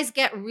 you guys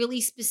get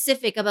really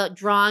specific about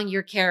drawing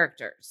your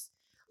characters.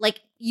 Like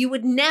you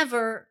would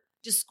never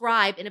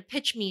describe in a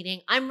pitch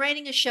meeting, I'm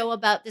writing a show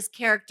about this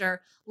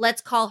character.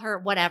 Let's call her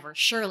whatever,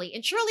 Shirley.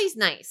 And Shirley's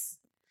nice.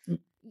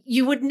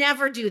 You would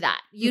never do that.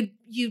 You'd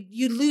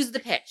lose the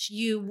pitch.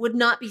 You would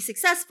not be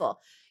successful.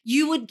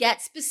 You would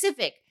get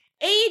specific.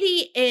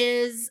 Aidy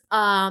is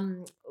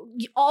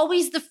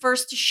always the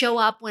first to show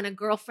up when a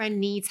girlfriend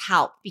needs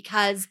help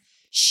because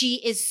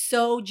she is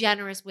so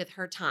generous with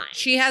her time.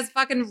 She has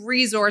fucking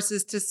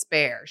resources to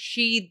spare.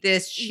 She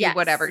Yes.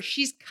 whatever.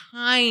 She's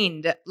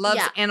kind,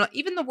 loves animals.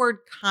 Even the word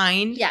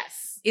kind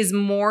is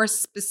more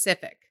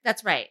specific.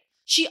 That's right.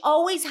 She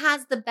always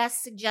has the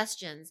best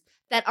suggestions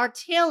that are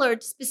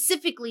tailored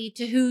specifically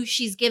to who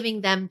she's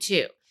giving them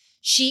to.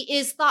 She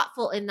is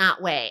thoughtful in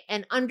that way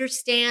and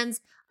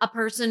understands a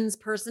person's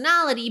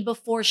personality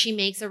before she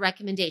makes a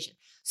recommendation.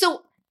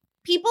 So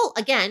people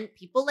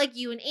like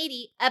you and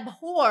Aidy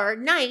abhor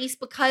nice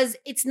because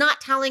it's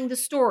not telling the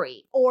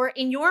story. Or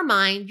in your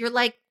mind, you're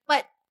like,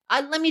 but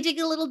let me dig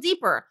a little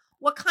deeper.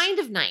 What kind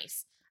of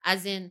nice?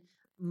 As in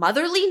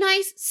motherly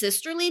nice,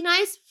 sisterly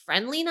nice,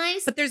 friendly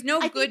nice. But there's no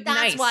I good think that's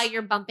nice. why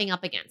you're bumping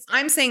up against it.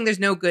 I'm saying there's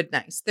no good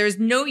nice. There's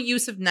no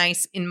use of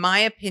nice, in my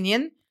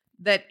opinion,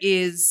 that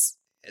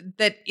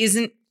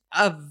isn't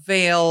a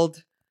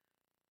veiled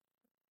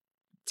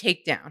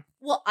takedown.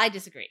 Well, I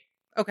disagree.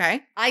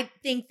 Okay. I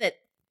think that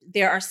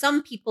there are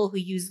some people who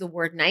use the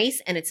word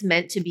nice and it's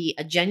meant to be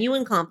a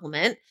genuine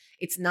compliment.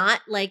 It's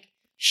not like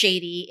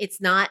shady.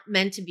 It's not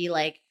meant to be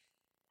like,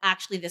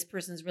 actually, this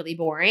person's really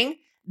boring.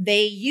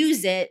 They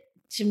use it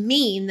to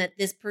mean that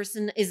this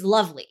person is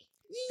lovely,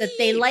 that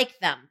they like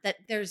them, that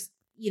there's,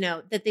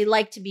 that they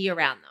like to be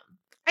around them.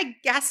 I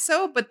guess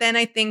so, but then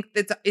I think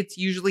that it's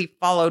usually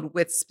followed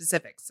with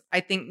specifics.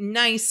 I think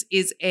nice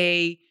is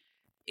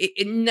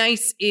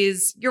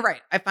you're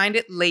right. I find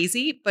it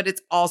lazy, but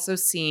it's also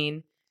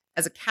seen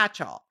as a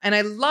catch-all. And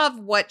I love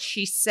what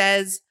she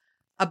says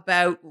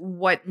about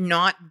what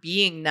not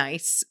being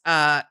nice,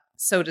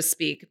 so to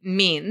speak,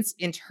 means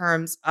in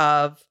terms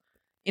of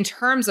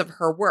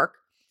her work.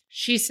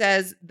 She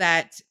says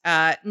that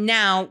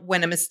now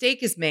when a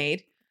mistake is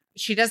made,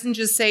 she doesn't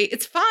just say,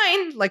 it's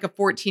fine, like a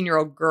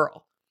 14-year-old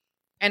girl.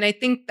 And I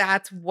think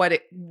that's what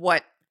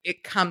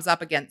it comes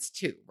up against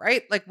too,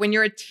 right? Like when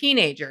you're a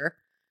teenager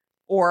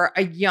or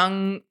a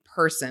young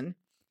person,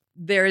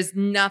 there is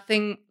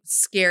nothing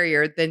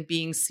scarier than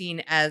being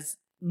seen as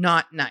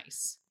not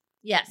nice.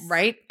 Yes.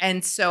 Right?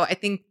 And so I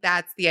think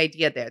that's the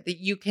idea there, that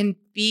you can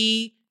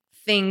be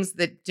things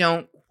that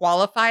don't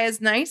qualify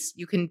as nice.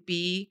 You can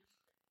be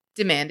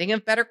demanding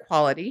of better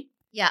quality.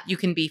 Yeah. You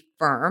can be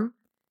firm.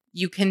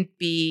 You can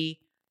be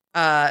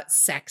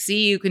sexy.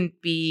 You can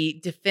be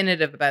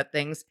definitive about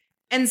things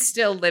and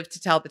still live to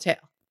tell the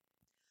tale.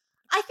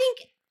 I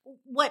think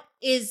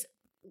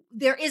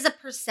there is a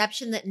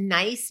perception that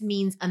nice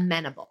means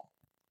amenable.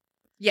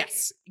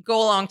 Yes.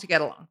 Go along to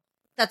get along.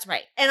 That's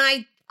right. And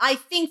I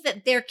think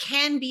that there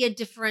can be a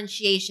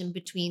differentiation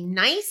between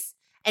nice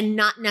and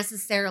not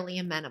necessarily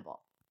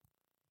amenable.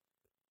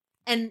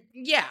 And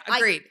yeah,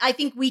 agreed. I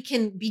think we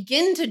can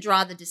begin to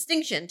draw the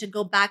distinction, to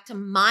go back to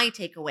my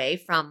takeaway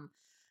from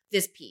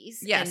this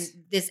piece. Yes.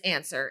 And this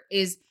answer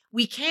is,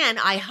 we can,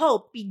 I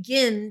hope,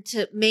 begin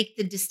to make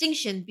the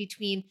distinction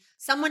between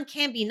someone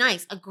can be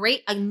nice,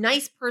 a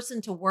nice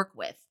person to work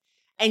with,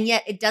 and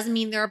yet it doesn't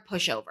mean they're a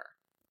pushover.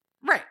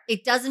 Right.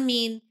 It doesn't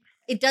mean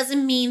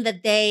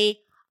that they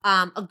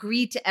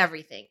agree to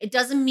everything. It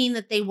doesn't mean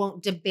that they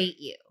won't debate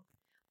you,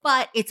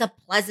 but it's a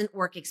pleasant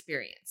work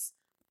experience.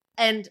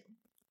 And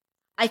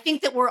I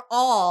think that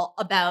all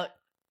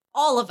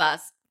of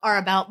us are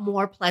about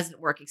more pleasant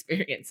work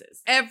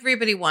experiences.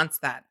 Everybody wants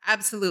that.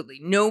 Absolutely.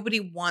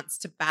 Nobody wants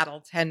to battle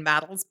 10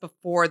 battles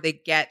before they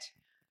get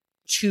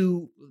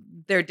to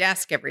their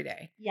desk every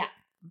day. Yeah.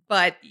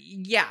 But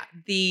yeah,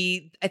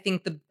 I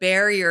think the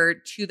barrier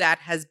to that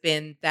has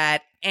been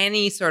that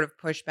any sort of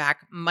pushback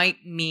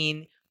might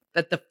mean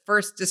that the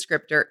first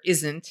descriptor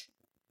isn't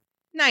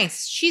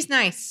nice. She's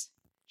nice.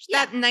 She's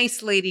that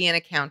nice lady in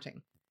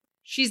accounting.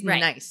 She's right.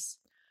 Nice.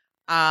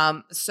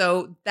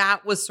 So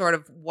that was sort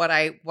of what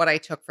I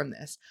took from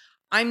this.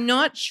 I'm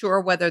not sure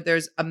whether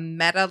there's a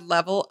meta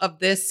level of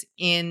this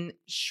in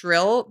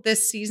Shrill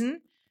this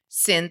season,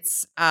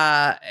 since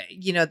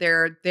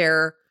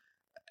they're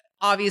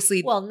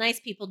obviously, well, nice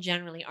people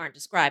generally aren't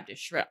described as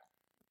shrill.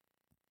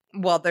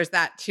 Well, there's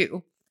that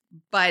too.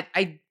 But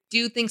I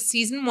do think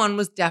season 1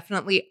 was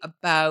definitely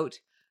about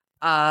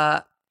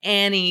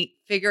Annie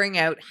figuring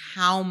out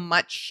how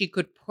much she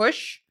could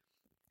push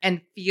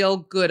and feel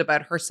good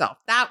about herself.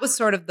 That was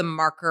sort of the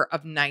marker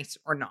of nice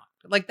or not.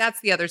 Like,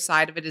 that's the other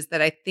side of it, is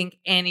that I think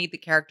Annie, the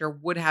character,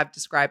 would have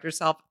described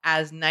herself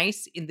as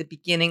nice in the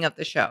beginning of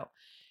the show.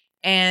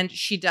 And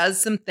she does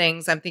some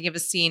things. I'm thinking of a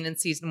scene in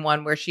season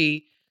 1 where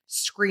she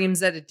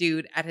screams at a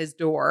dude at his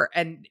door,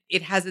 and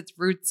it has its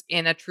roots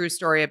in a true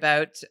story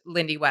about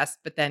Lindy West,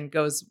 but then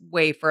goes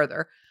way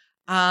further.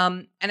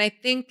 And I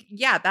think,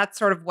 yeah, that's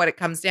sort of what it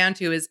comes down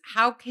to, is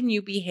how can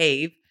you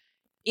behave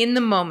in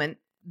the moment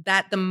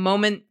that the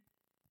moment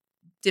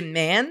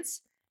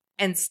demands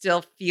and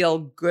still feel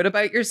good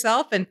about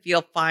yourself and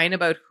feel fine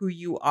about who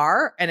you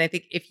are. And I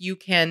think if you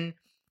can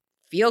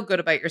feel good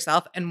about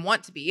yourself and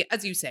want to be,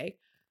 as you say,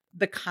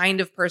 the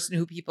kind of person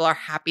who people are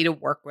happy to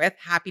work with,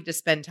 happy to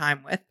spend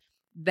time with,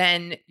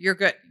 then you're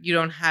good. You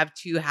don't have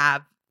to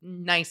have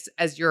nice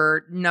as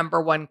your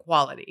number one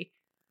quality.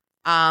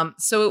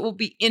 So it will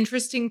be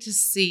interesting to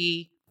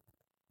see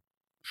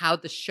how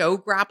the show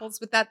grapples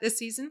with that this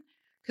season.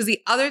 Because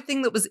the other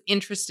thing that was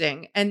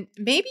interesting, and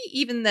maybe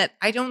even that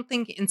I don't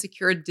think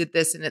Insecure did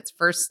this in its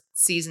first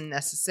season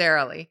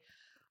necessarily,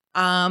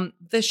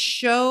 the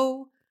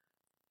show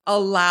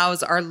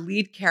allows our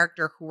lead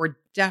character, who we're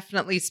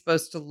definitely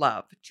supposed to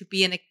love, to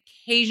be an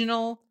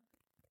occasional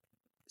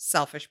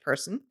selfish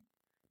person,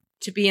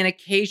 to be an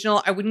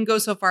occasional, I wouldn't go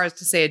so far as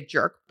to say a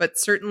jerk, but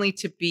certainly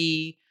to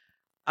be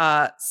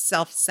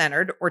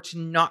self-centered, or to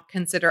not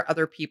consider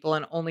other people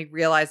and only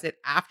realize it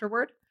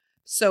afterward.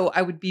 So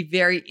I would be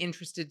very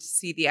interested to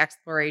see the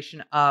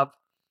exploration of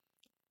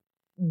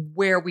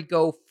where we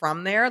go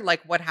from there.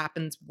 Like, what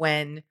happens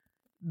when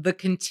the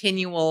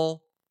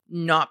continual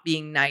not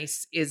being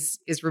nice is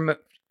removed.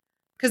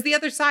 Because the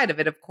other side of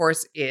it, of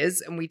course, is,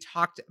 and we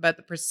talked about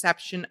the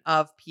perception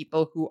of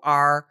people who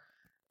are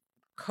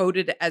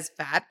coded as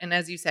fat. And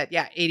as you said,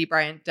 yeah, Aidy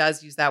Bryant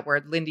does use that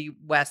word. Lindy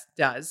West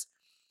does.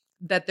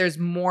 That there's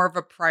more of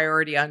a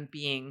priority on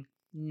being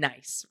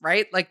nice,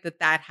 right? Like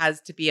that has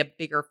to be a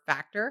bigger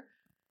factor.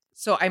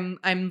 So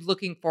I'm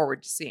looking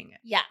forward to seeing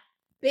it. Yeah.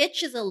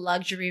 Bitch is a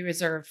luxury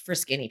reserved for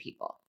skinny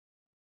people.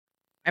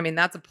 I mean,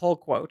 that's a pull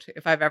quote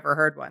if I've ever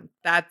heard one.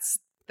 That's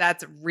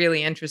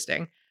really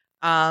interesting.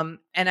 And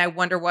I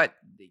wonder what,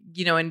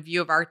 in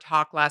view of our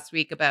talk last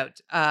week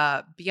about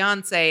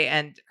Beyonce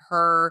and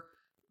her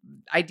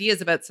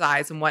ideas about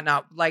size and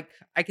whatnot, like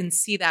I can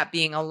see that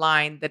being a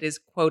line that is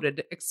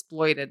quoted,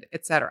 exploited,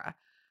 etc.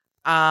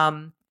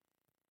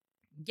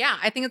 Yeah,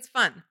 I think it's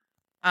fun.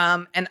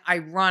 And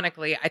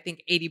ironically, I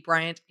think Aidy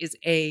Bryant is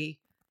a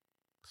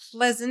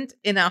pleasant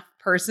enough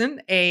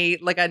person,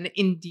 an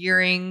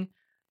endearing,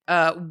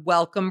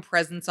 welcome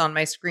presence on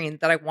my screen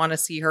that I want to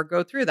see her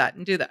go through that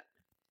and do that.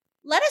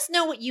 Let us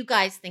know what you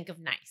guys think of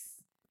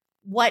nice.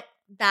 What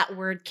that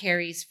word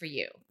carries for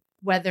you.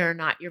 Whether or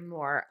not you're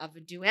more of a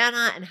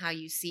Duana and how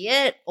you see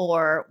it,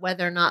 or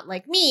whether or not,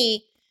 like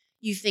me,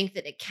 you think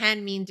that it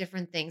can mean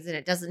different things and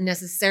it doesn't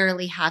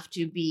necessarily have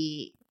to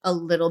be a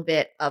little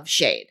bit of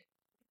shade.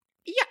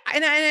 Yeah,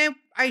 and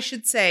I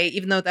should say,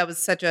 even though that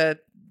was let's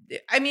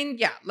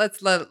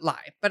let it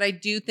lie. But I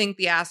do think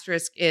the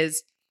asterisk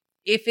is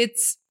if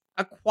it's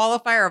a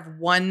qualifier of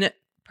one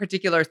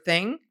particular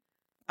thing,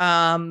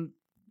 there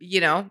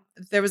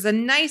was a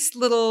nice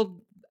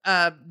little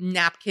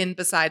napkin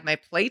beside my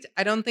plate.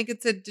 I don't think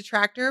it's a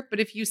detractor, but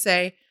if you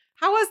say,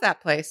 how was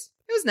that place?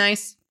 It was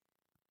nice.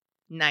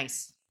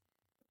 Nice.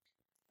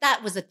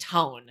 That was a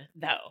tone,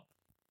 though.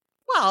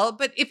 Well,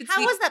 but if it's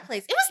how was that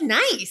place? It was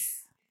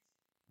nice.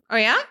 Oh,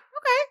 yeah?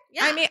 Okay.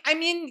 Yeah. I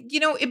mean,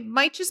 it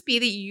might just be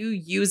that you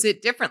use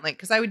it differently,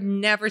 because I would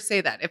never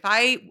say that. If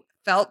I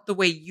felt the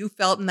way you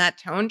felt in that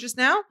tone just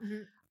now,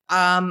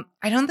 I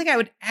don't think I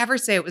would ever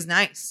say it was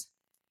nice.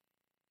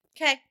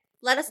 Okay.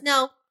 Let us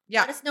know.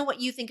 Yeah. Let us know what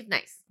you think of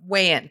nice.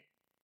 Weigh in.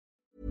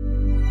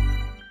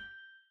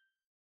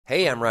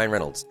 Hey, I'm Ryan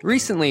Reynolds.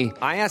 Recently,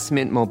 I asked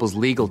Mint Mobile's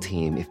legal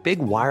team if big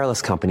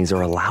wireless companies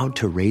are allowed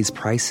to raise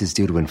prices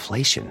due to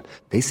inflation.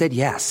 They said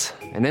yes.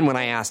 And then when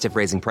I asked if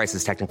raising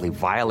prices technically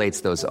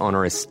violates those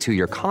onerous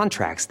 2-year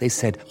contracts, they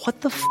said,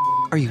 what the f***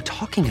 are you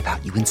talking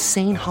about, you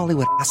insane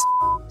Hollywood ass f-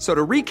 So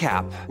to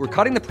recap, we're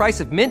cutting the price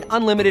of Mint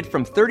Unlimited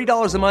from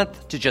 $30 a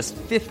month to just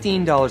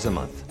 $15 a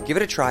month. Give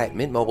it a try at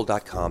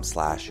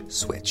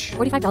mintmobile.com/switch.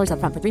 $45 up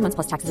front for 3 months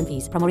plus taxes and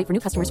fees. Promo rate for new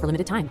customers for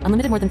limited time.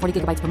 Unlimited more than 40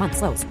 gigabytes per month.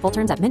 Slows full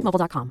terms at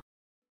mintmobile.com.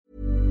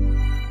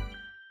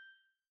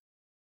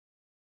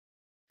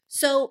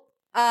 So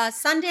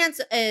Sundance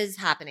is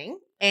happening.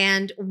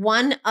 And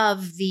one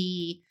of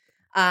the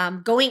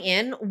on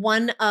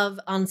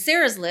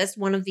Sarah's list,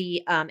 one of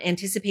the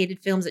anticipated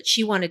films that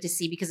she wanted to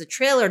see because a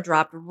trailer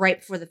dropped right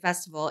before the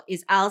festival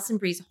is Alison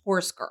Brie's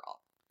Horse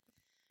Girl.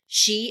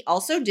 She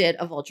also did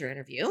a Vulture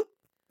interview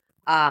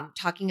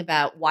talking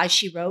about why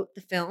she wrote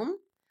the film,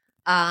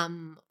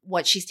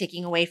 what she's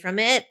taking away from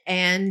it,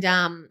 and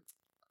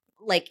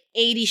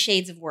 80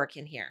 shades of work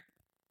in here.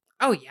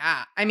 Oh,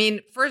 yeah. I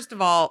mean, first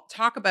of all,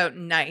 talk about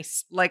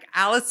nice. Like,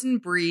 Alison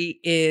Brie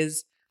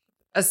is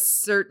a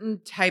certain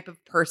type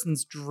of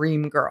person's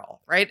dream girl,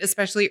 right?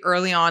 Especially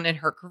early on in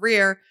her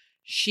career.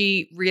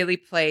 She really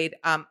played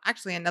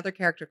actually another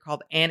character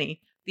called Annie,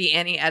 the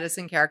Annie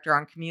Edison character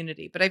on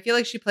Community. But I feel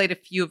like she played a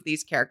few of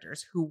these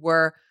characters who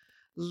were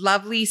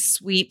lovely,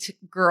 sweet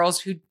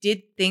girls who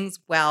did things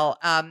well.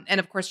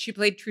 And of course, she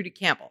played Trudy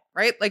Campbell,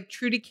 right? Like,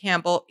 Trudy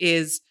Campbell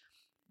is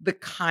the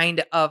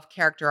kind of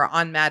character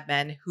on Mad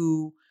Men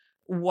who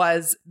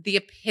was the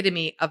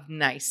epitome of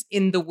nice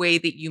in the way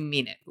that you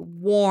mean it.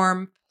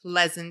 Warm,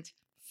 pleasant,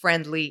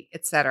 friendly,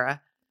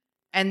 etc.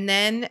 And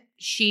then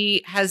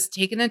she has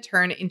taken a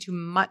turn into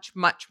much,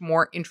 much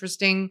more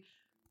interesting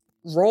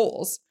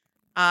roles.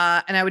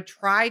 And I would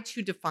try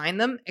to define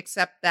them,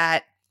 except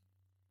that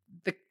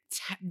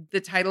the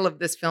title of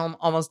this film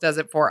almost does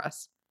it for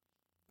us.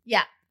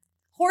 Yeah.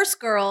 Horse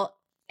Girl.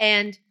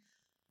 And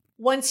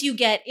once you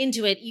get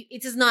into it,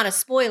 it is not a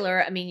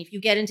spoiler. I mean, if you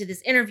get into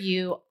this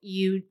interview,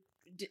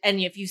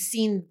 if you've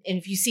seen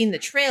the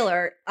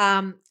trailer,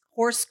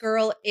 Horse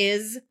Girl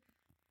is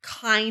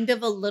kind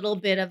of a little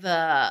bit of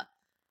a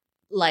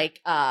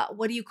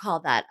what do you call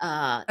that?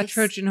 A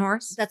Trojan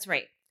horse? That's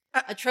right.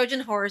 A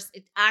Trojan horse.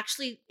 It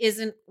actually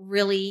isn't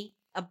really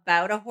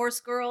about a horse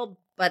girl,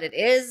 but it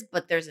is.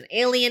 But there's an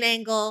alien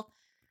angle.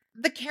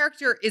 The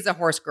character is a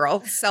horse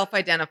girl,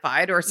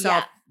 self-identified or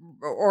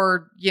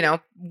or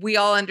we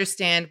all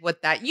understand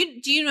what that.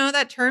 Do you know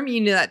that term?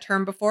 You knew that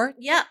term before?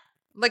 Yeah.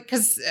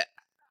 Because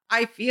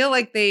I feel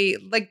like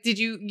did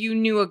you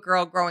knew a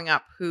girl growing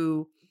up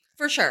who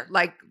for sure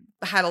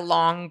had a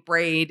long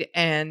braid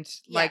and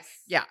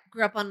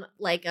grew up on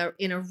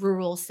in a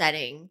rural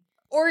setting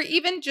Or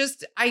even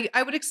just,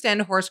 I would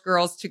extend horse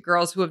girls to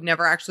girls who have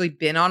never actually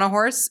been on a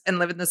horse and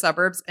live in the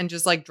suburbs and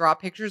just like draw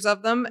pictures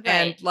of them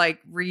and like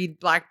read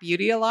Black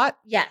Beauty a lot.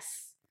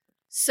 Yes.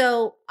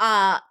 So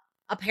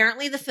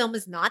apparently the film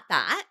is not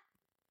that.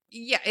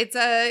 Yeah,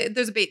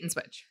 there's a bait and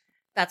switch.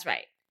 That's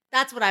right.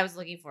 That's what I was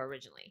looking for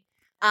originally.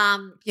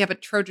 Yeah,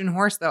 but Trojan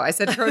horse though. I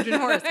said Trojan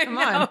horse. Come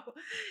on.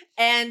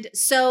 And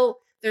so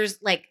there's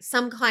like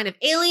some kind of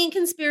alien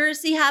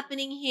conspiracy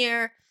happening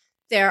here.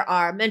 There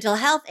are mental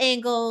health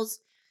angles.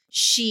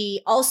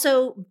 She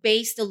also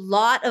based a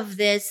lot of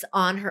this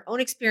on her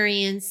own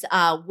experience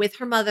with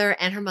her mother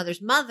and her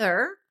mother's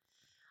mother.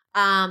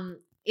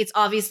 It's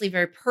obviously a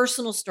very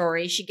personal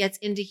story. She gets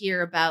into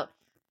here about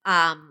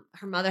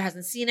her mother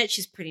hasn't seen it.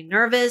 She's pretty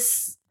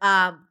nervous.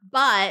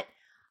 But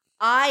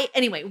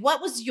anyway,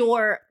 what was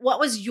your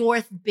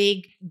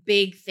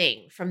big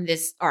thing from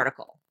this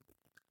article?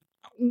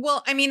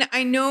 Well, I mean,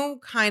 I know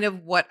kind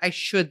of what I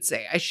should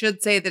say. I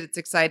should say that it's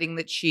exciting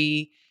that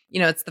she,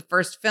 it's the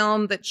first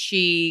film that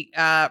she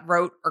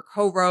wrote or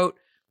co-wrote.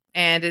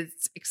 And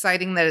it's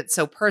exciting that it's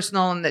so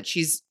personal and that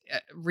she's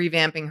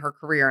revamping her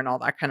career and all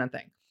that kind of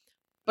thing.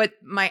 But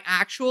my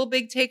actual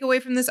big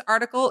takeaway from this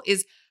article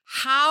is,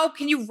 how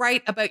can you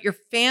write about your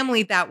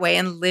family that way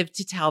and live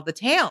to tell the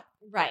tale?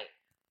 Right.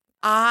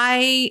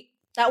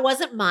 That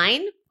wasn't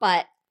mine,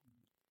 but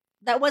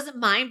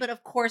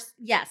of course,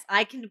 yes,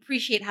 I can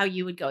appreciate how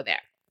you would go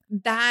there.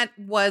 That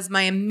was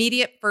my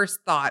immediate first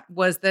thought,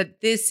 was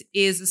that this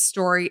is a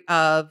story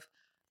of,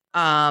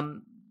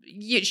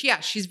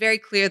 she's very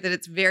clear that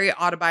it's very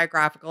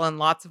autobiographical in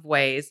lots of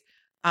ways,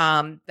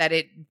 that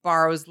it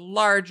borrows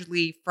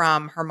largely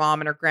from her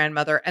mom and her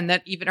grandmother, and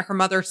that even her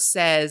mother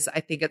says, I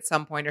think at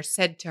some point, or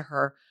said to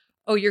her,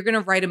 "Oh, you're going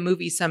to write a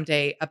movie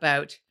someday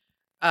about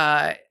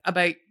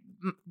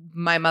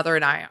my mother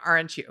and I,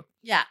 aren't you?"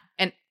 Yeah.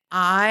 And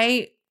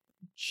I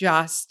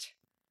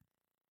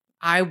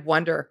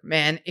wonder,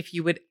 man, if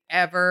you would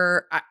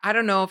ever, I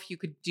don't know if you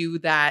could do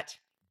that.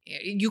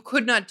 You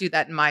could not do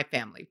that in my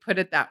family, put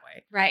it that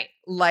way. Right.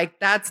 Like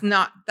that's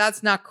not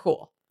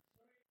cool.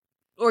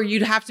 Or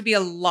you'd have to be a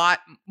lot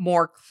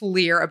more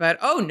clear about,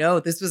 oh no,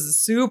 this was a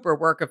super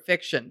work of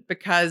fiction,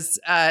 because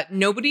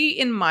nobody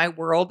in my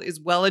world is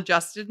well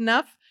adjusted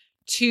enough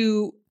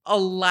to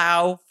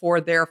allow for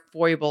their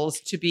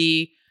foibles to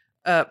be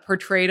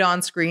portrayed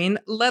on screen,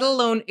 let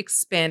alone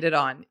expanded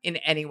on in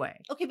any way.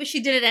 Okay, but she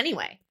did it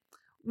anyway.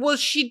 Well,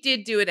 she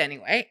did do it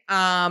anyway,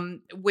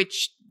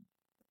 which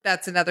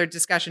that's another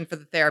discussion for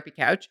the therapy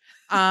couch.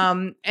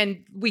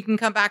 And we can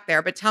come back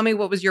there, but tell me,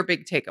 what was your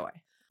big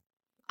takeaway?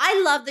 I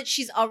love that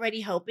she's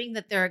already hoping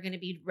that there are going to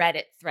be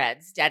Reddit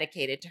threads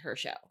dedicated to her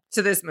show.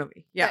 To this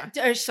movie. Yeah.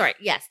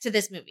 To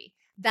this movie.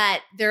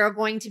 That there are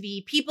going to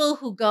be people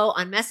who go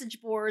on message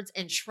boards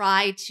and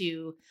try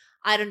to,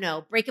 I don't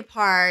know, break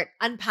apart,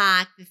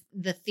 unpack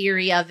the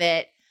theory of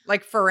it.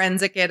 Like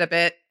forensic it a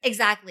bit.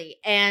 Exactly.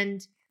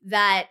 And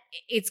that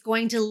it's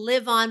going to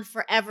live on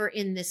forever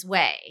in this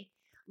way.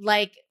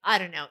 Like, I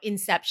don't know,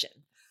 Inception.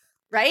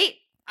 Right?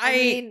 I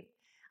mean,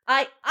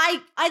 I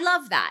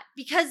love that,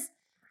 because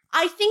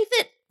I think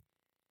that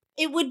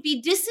it would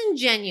be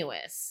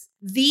disingenuous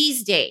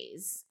these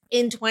days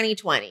in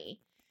 2020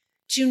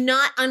 to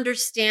not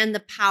understand the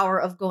power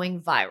of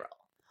going viral,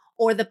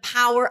 or the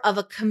power of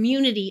a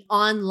community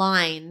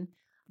online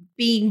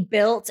being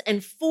built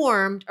and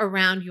formed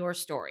around your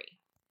story.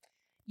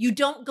 You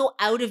don't go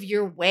out of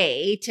your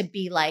way to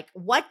be like,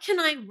 what can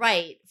I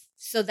write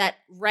so that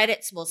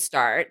Reddits will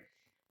start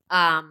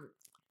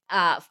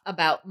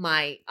about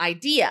my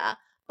idea?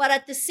 But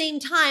at the same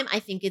time, I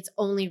think it's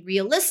only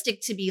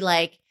realistic to be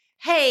like,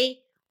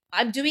 hey,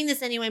 I'm doing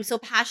this anyway. I'm so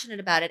passionate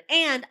about it.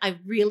 And I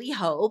really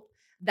hope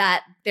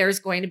that there's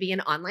going to be an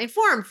online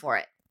forum for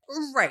it.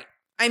 Right.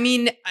 I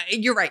mean,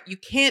 you're right. You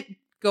can't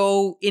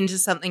go into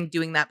something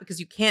doing that because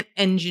you can't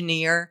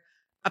engineer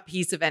a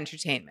piece of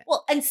entertainment.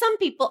 Well, and some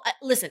people,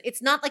 listen,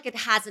 it's not like it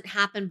hasn't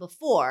happened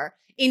before.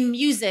 In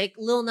music,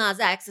 Lil Nas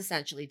X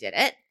essentially did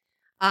it.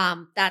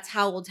 That's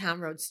how Old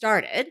Town Road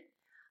started.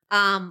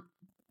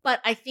 But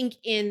I think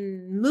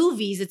in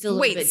movies, it's a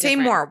little bit different. Say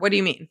more. What do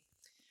you mean?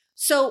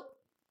 So,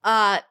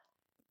 to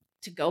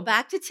go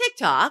back to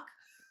TikTok.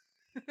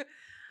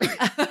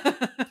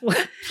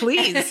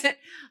 Please.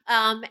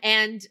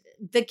 And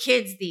the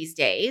kids these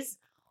days,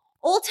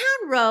 Old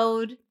Town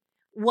Road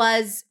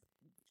was,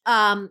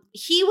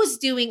 he was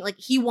doing, like,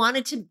 he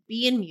wanted to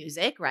be in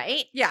music,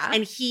 right? Yeah.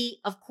 And he,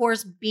 of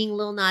course, being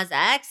Lil Nas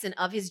X and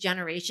of his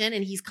generation,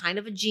 and he's kind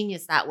of a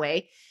genius that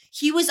way.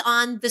 He was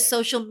on the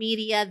social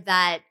media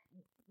that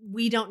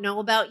we don't know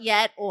about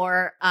yet,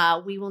 or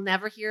we will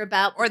never hear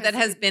about. Or that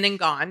has been and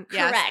gone.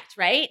 Correct, yes.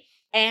 Right?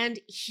 And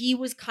he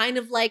was kind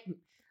of like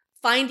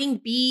finding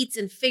beats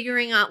and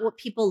figuring out what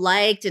people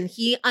liked. And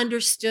he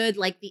understood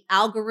like the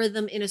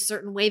algorithm in a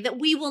certain way that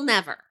we will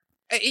never.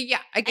 Yeah,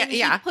 I get. And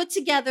yeah. He put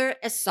together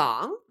a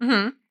song,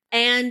 mm-hmm.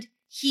 and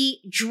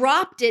he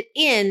dropped it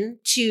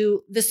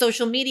into the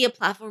social media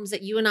platforms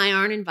that you and I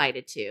aren't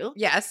invited to.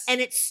 Yes.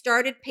 And it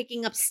started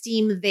picking up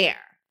steam there.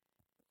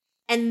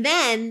 And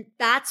then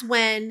that's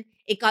when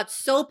it got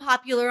so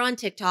popular on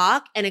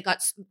TikTok, and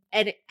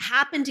it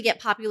happened to get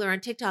popular on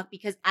TikTok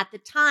because at the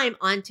time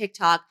on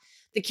TikTok,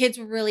 the kids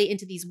were really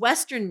into these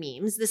Western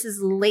memes. This is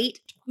late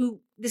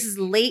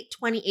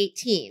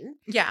 2018.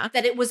 Yeah.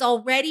 That it was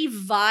already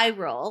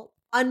viral,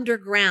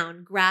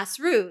 underground,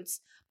 grassroots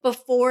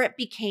before it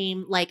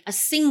became like a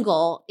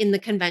single in the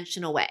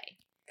conventional way.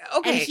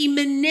 Okay. And he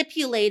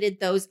manipulated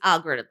those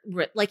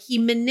algorithms. Like he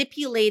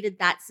manipulated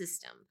that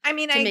system. I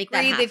mean, to I make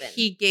agree that that happen.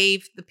 he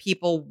gave the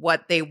people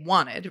what they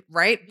wanted,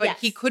 right? But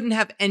Yes. he couldn't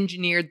have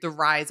engineered the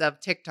rise of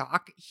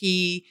TikTok.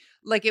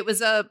 It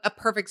was a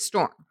perfect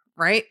storm,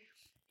 right?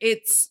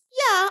 It's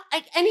Yeah,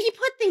 and he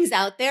put things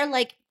out there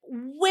like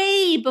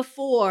way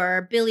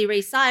before Billy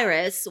Ray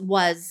Cyrus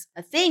was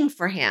a thing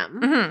for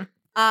him.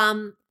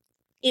 mhm.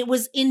 It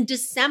was in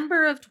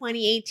December of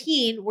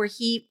 2018 where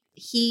he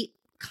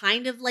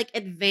kind of like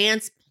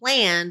advanced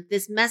planned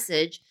this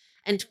message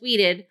and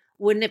tweeted,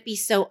 "Wouldn't it be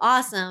so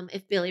awesome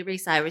if Billy Ray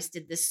Cyrus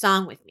did this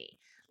song with me?"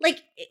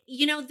 Like,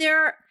 you know,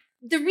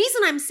 the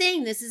reason I'm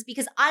saying this is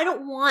because I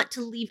don't want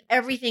to leave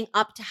everything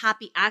up to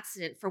happy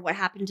accident for what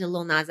happened to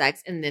Lil Nas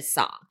X in this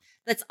song.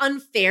 That's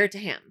unfair to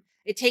him.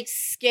 It takes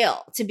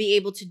skill to be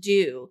able to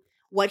do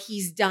what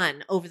he's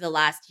done over the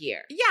last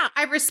year. Yeah,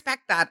 I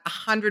respect that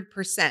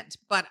 100%.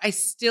 But I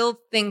still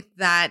think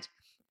that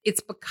it's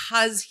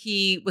because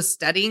he was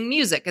studying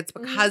music. It's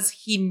because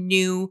he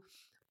knew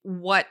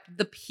what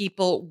the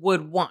people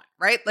would want,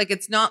 right? Like,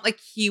 it's not like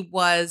he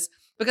was,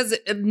 because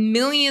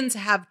millions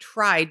have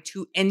tried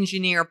to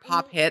engineer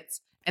pop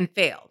hits and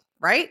failed,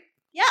 right?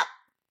 Yeah.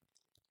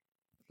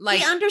 Like,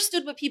 He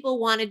understood what people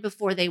wanted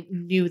before they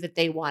knew that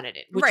they wanted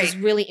it, which is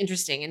Right. really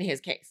interesting in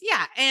his case.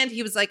 yeah. And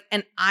he was like,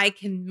 and I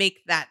can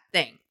make that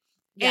thing.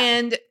 Yeah.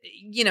 And,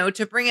 you know,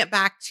 to bring it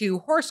back to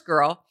Horse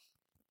Girl,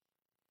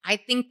 I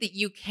think that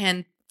you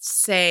can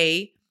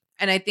say,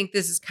 and I think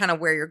this is kind of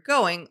where you're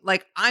going,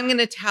 like, I'm going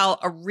to tell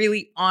a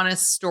really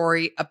honest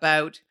story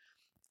about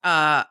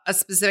a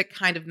specific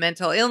kind of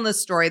mental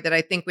illness story that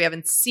I think we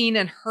haven't seen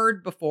and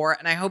heard before.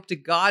 And I hope to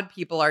God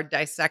people are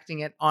dissecting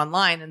it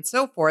online and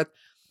so forth.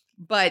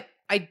 But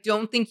I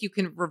don't think you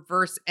can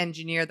reverse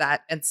engineer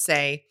that and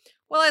say,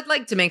 well, I'd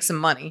like to make some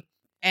money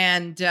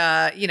and,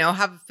 you know,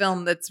 have a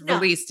film that's No.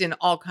 released in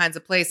all kinds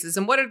of places.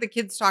 And what are the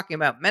kids talking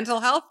about? Mental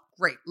health?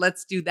 Great.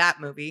 Let's do that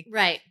movie,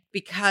 Right.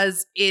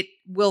 because it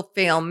will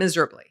fail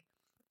miserably.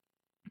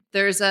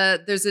 There's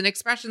an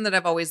expression that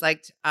I've always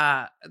liked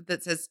that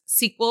says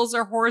sequels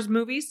are horror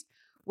movies,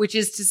 which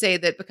is to say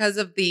that because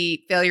of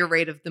the failure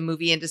rate of the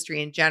movie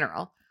industry in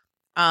general,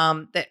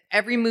 that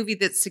every movie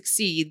that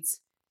succeeds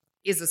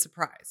is a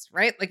surprise,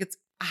 right? Like, it's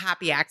a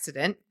happy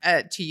accident,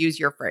 to use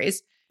your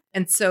phrase.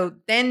 And so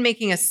then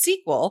making a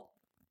sequel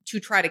to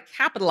try to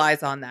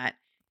capitalize on that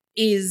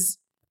is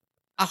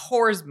a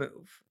horror's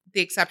move.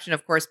 The exception,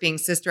 of course, being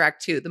Sister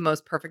Act 2, the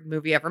most perfect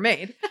movie ever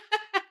made.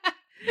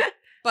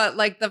 But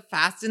like the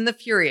Fast and the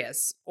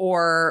Furious,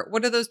 or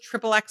what are those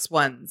XXX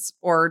ones?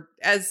 Or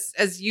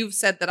as you've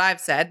said that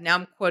I've said, now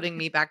I'm quoting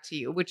me back to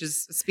you, which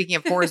is, speaking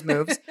of horror's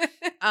moves.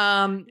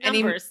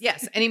 Numbers.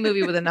 Any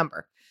movie with a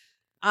number.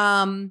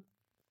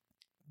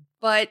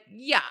 But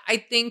yeah,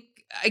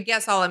 I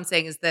guess all I'm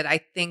saying is that I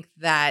think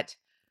that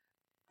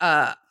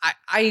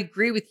I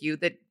agree with you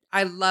that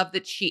I love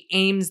that she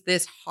aims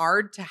this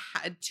hard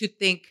to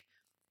think,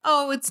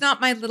 oh, it's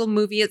not my little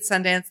movie at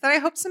Sundance, that I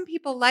hope some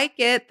people like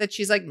it. That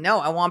she's like, no,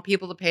 I want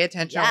people to pay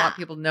attention. I Yeah. want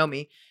people to know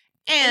me.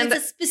 And And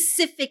it's a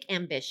specific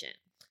ambition.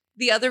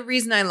 the other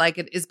reason I like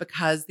it is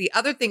because the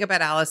other thing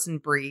about Alison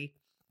Brie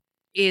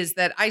is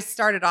that I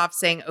started off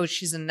saying, oh,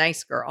 she's a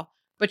nice girl,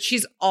 but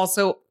she's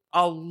also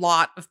a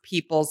lot of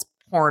people's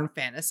porn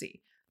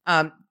fantasy.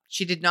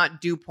 She did not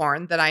do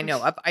porn that I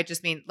know of. I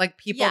just mean, like,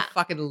 people Yeah.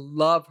 fucking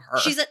love her.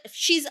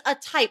 She's a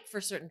type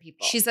for certain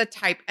people. She's a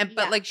type, but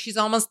Yeah. like, she's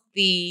almost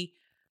the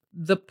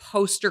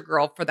poster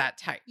girl for that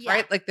type, Yeah.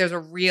 right? Like, there's a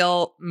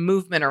real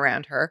movement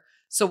around her.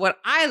 So what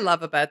I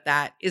love about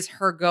that is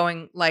her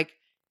going like,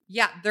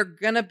 yeah, they're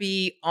gonna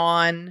be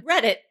on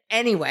Reddit.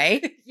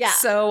 anyway. Yeah.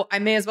 So I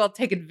may as well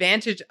take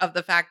advantage of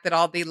the fact that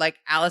all the like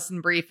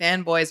Alison Brie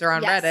fanboys are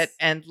on Yes. Reddit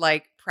and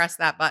like press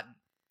that button.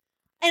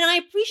 And I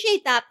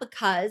appreciate that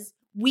because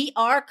we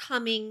are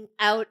coming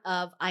out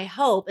of, I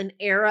hope, an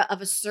era of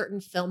a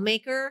certain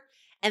filmmaker.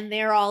 And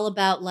they're all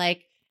about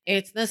like,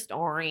 it's the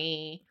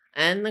story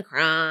and the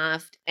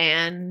craft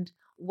and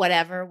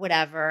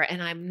whatever.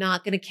 And I'm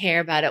not going to care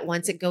about it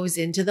once it goes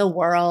into the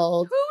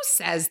world. Who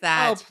says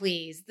that? Oh,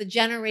 please. The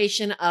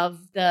generation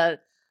of the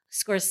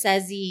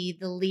Scorsese,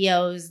 the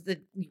Leos,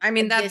 I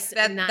mean, this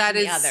and that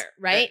and the other,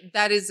 right?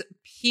 That is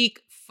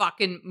peak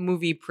fucking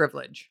movie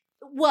privilege.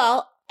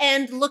 Well,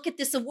 and look at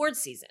this award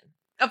season.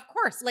 Of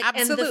course, Like,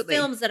 absolutely. and the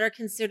films that are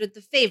considered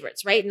the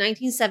favorites, right?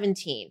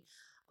 1917,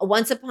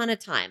 Once Upon a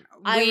Time,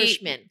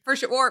 Irishman, for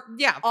sure. Or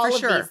yeah, all for of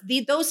sure.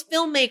 these. Those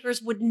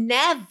filmmakers would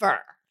never,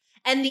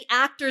 and the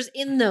actors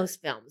in those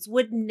films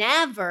would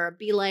never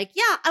be like,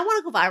 yeah, I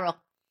want to go viral.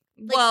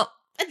 Like, well,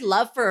 I'd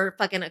love for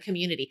fucking a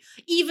community,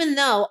 even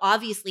though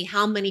obviously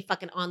how many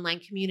fucking online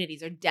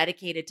communities are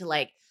dedicated to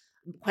like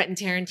Quentin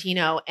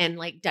Tarantino and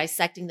like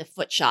dissecting the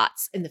foot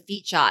shots and the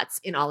feet shots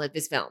in all of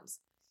his films.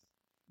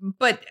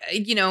 But,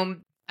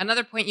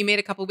 another point you made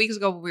a couple of weeks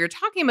ago when we were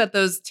talking about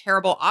those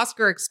terrible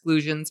Oscar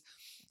exclusions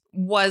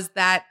was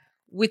that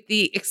with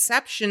the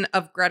exception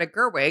of Greta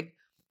Gerwig,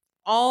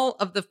 all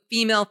of the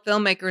female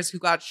filmmakers who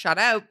got shut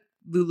out,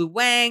 Lulu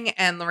Wang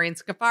and Lorraine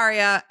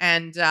Scafaria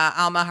and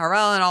Alma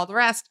Harrell and all the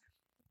rest,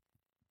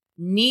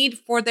 need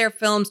for their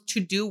films to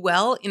do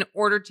well in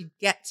order to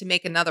get to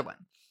make another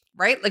one,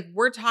 right? Like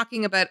we're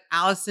talking about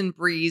Alison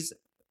Brie's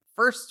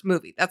first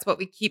movie. That's what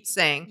we keep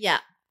saying. Yeah.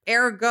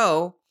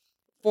 Ergo,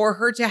 for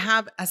her to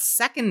have a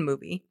second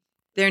movie,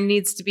 this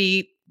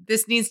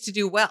needs to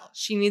do well.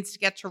 She needs to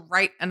get to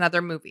write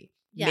another movie.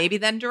 Yeah. Maybe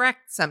then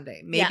direct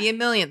someday. Maybe Yeah. a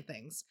million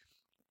things.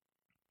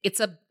 It's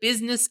a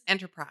business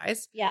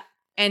enterprise. Yeah.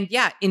 And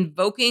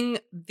invoking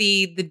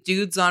the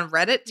dudes on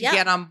Reddit to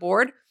get on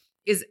board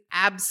is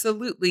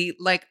absolutely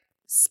like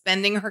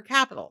spending her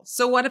capital.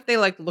 So what if they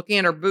like looking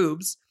at her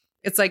boobs?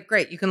 It's like,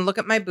 great, you can look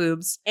at my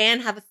boobs.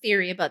 And have a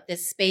theory about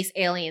this space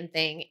alien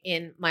thing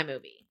in my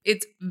movie.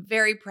 It's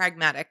very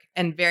pragmatic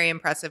and very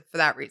impressive for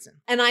that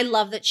reason. And I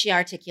love that she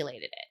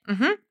articulated it.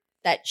 Mm-hmm.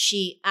 That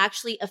she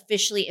actually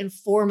officially and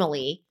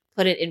formally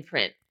put it in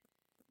print.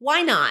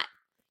 Why not?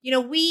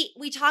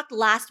 We talked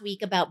last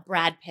week about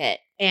Brad Pitt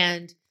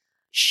and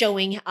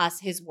showing us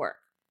his work.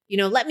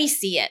 Let me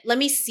see it. Let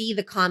me see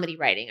the comedy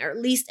writing, or at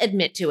least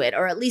admit to it,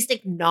 or at least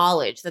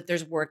acknowledge that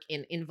there's work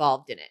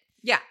involved in it.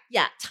 Yeah.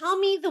 Yeah. Tell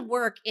me the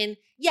work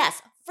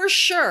yes, for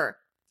sure.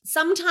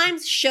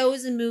 Sometimes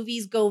shows and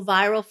movies go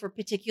viral for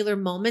particular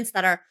moments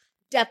that are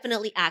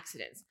definitely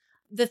accidents.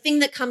 The thing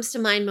that comes to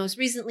mind most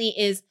recently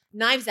is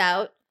Knives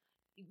Out.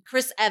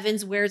 Chris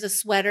Evans wears a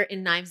sweater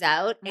in Knives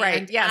Out. Right.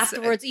 And yes.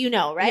 afterwards,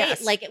 right?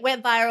 Yes. Like it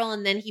went viral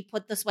and then he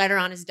put the sweater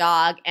on his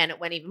dog and it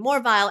went even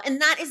more viral.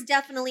 And that is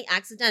definitely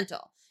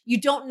accidental. You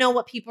don't know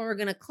what people are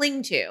going to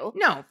cling to.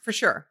 No, for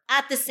sure.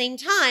 At the same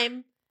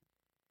time,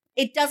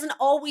 it doesn't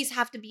always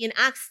have to be an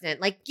accident.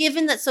 Like,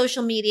 given that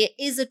social media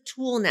is a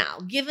tool now,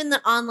 given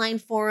that online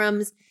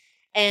forums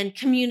and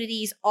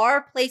communities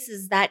are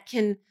places that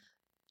can,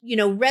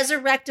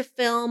 resurrect a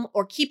film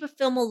or keep a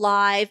film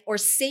alive or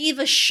save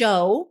a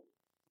show.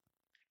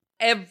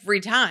 Every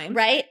time.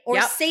 Right? Or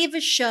Yep. save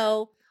a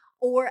show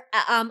or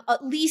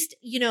at least,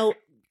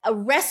 a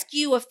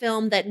rescue a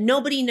film that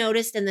nobody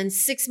noticed and then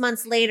 6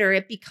 months later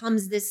it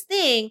becomes this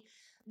thing.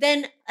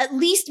 Then at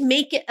least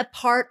make it a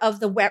part of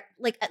the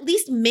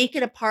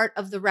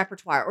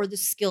repertoire or the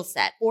skill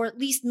set, or at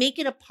least make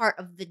it a part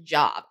of the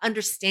job,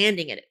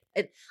 understanding it,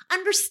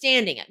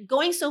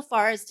 going so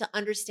far as to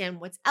understand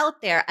what's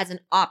out there as an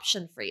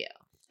option for you.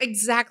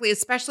 Exactly,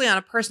 especially on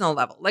a personal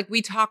level. Like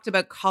we talked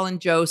about Colin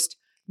Jost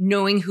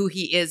knowing who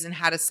he is and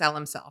how to sell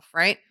himself,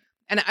 right?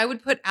 And I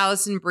would put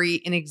Alison Brie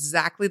in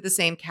exactly the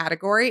same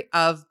category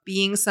of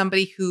being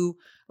somebody who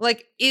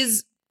like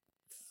is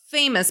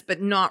famous, but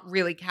not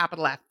really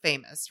capital F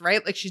famous,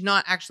 right? Like she's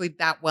not actually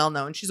that well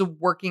known. She's a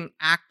working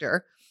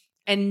actor,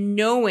 and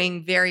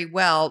knowing very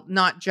well,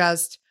 not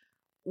just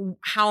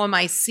how am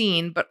I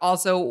seen, but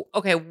also,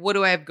 okay, what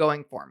do I have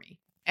going for me?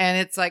 And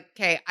it's like,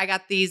 okay, I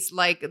got these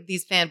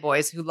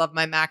fanboys who love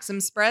my Maxim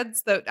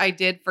spreads that I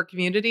did for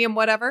Community and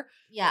whatever.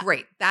 Yeah.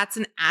 Great. That's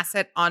an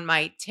asset on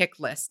my tick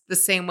list. The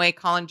same way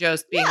Colin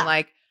Jost being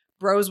like,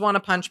 bros want to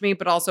punch me,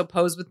 but also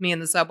pose with me in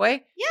the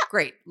subway. Yeah.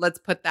 Great. Let's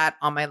put that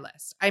on my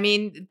list. I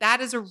mean,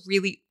 that is a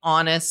really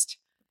honest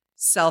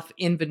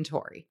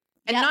self-inventory,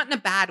 and not in a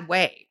bad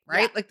way,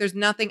 right? Yeah. Like there's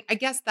nothing, I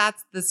guess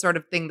that's the sort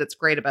of thing that's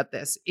great about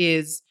this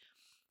is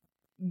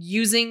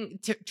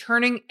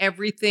turning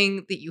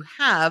everything that you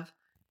have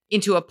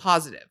into a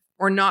positive,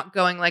 or not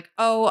going like,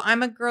 oh,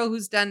 I'm a girl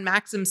who's done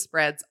Maxim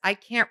spreads. I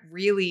can't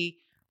really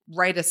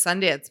write a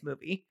Sundance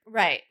movie.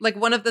 Right. Like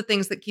one of the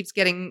things that keeps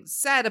getting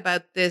said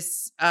about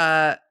this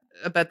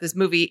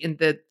movie in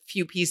the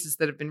few pieces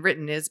that have been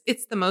written is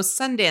it's the most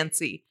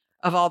Sundancey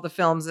of all the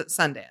films at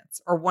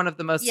Sundance, or one of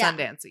the most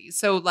Sundancey.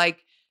 So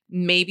like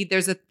maybe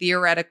there's a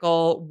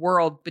theoretical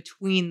world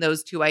between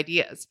those two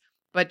ideas.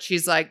 But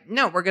she's like,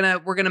 no, we're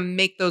gonna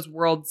make those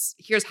worlds.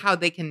 Here's how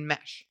they can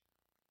mesh.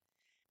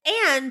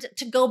 And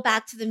to go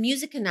back to the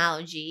music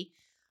analogy,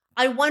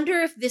 I wonder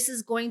if this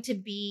is going to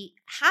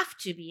have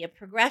to be a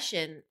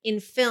progression in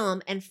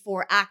film and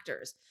for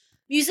actors.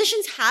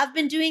 Musicians have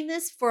been doing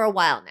this for a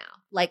while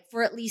now, like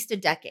for at least a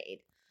decade.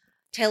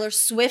 Taylor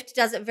Swift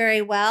does it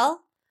very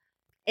well,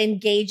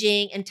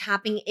 engaging and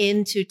tapping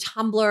into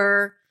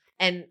Tumblr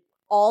and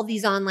all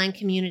these online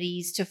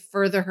communities to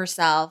further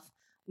herself.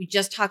 We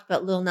just talked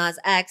about Lil Nas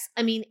X.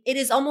 I mean, it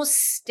is almost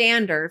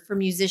standard for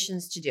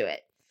musicians to do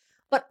it.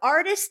 But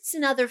artists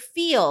in other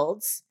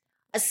fields,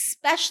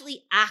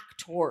 especially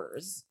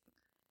actors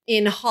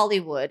in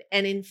Hollywood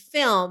and in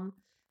film,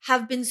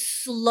 have been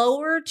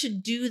slower to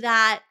do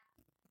that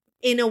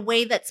in a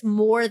way that's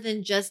more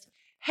than just,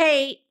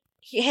 hey,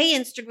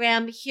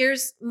 Instagram,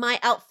 here's my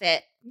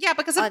outfit. Yeah,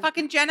 because of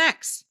fucking Gen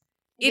X.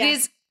 It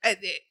is,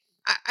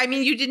 I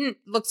mean, you didn't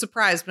look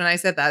surprised when I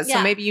said that,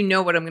 so maybe you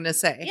know what I'm going to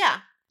say. Yeah.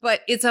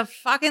 But it's a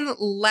fucking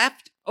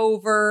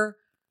leftover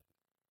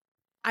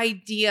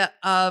idea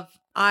of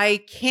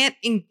I can't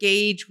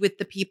engage with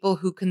the people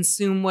who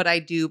consume what I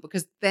do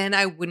because then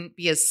I wouldn't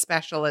be as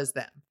special as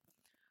them.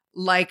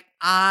 Like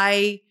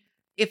the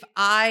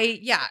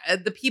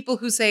people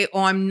who say,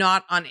 oh, I'm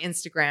not on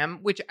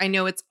Instagram, which I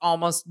know it's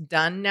almost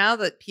done now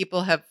that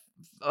people have,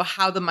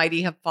 how the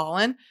mighty have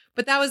fallen.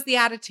 But that was the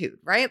attitude,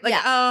 right? Like,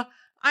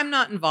 I'm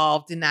not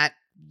involved in that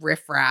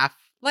riffraff.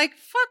 Like,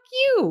 fuck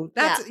you.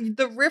 That's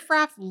the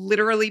riffraff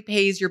literally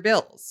pays your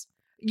bills.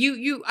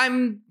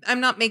 I'm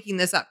not making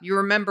this up. You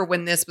remember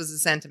when this was a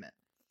sentiment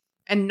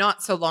and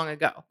not so long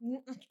ago.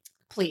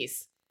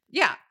 Please.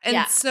 Yeah.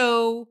 And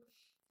so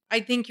I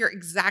think you're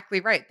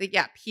exactly right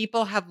that,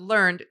 people have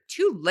learned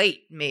too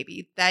late,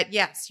 maybe, that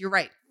yes, you're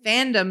right.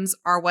 Fandoms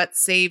are what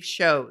save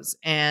shows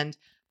and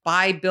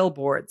buy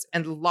billboards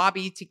and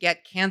lobby to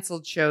get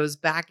canceled shows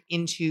back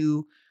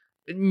into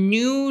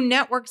new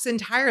networks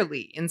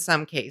entirely in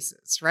some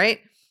cases,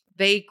 right?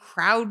 They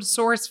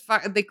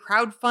they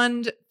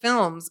crowdfund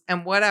films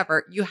and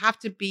whatever. You have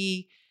to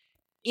be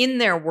in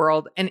their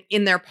world and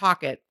in their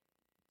pocket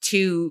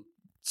to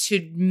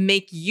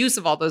make use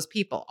of all those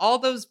people. All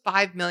those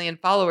 5 million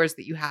followers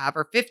that you have,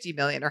 or 50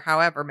 million, or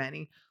however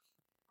many,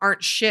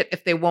 aren't shit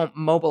if they won't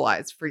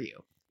mobilize for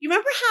you. You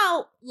remember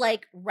how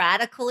like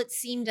radical it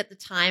seemed at the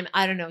time?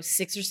 I don't know,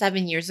 6 or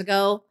 7 years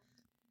ago.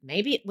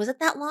 Maybe was it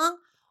that long?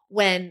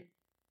 When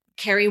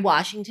Kerry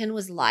Washington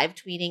was live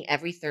tweeting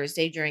every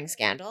Thursday during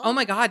Scandal. Oh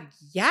my God,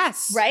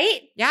 yes.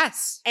 Right?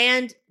 Yes.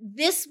 And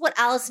what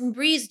Alison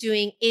Brie is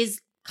doing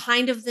is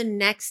kind of the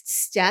next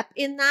step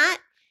in that.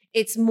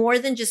 It's more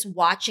than just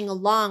watching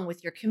along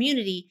with your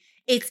community.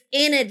 It's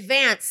in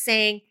advance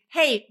saying,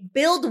 hey,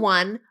 build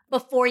one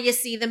before you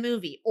see the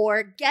movie,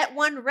 or get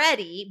one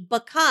ready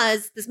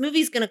because this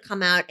movie's going to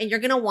come out and you're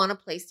going to want a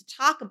place to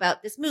talk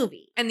about this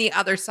movie. And the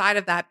other side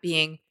of that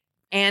being,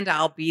 and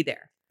I'll be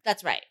there.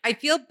 That's right. I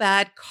feel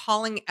bad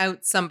calling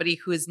out somebody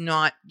who is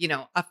not,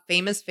 a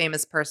famous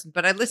person,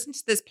 but I listened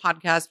to this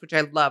podcast, which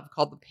I love,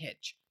 called The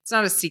Pitch. It's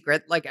not a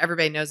secret. Like,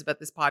 everybody knows about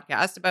this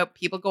podcast about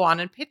people go on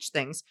and pitch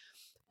things.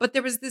 But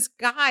there was this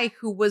guy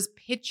who was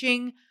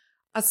pitching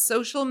a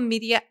social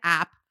media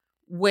app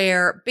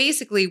where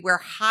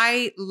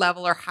high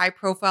level or high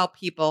profile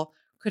people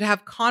could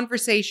have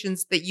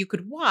conversations that you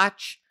could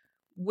watch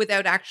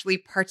without actually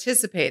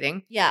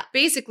participating. Yeah.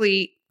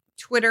 Basically,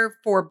 Twitter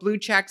for blue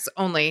checks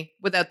only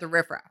without the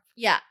riffraff.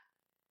 Yeah.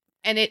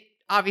 And it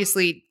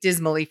obviously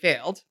dismally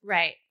failed.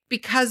 Right.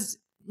 Because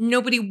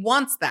nobody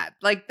wants that.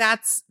 Like,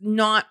 that's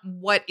not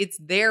what it's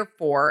there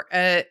for.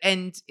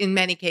 And in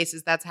many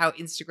cases, that's how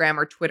Instagram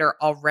or Twitter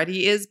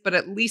already is. But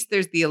at least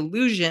there's the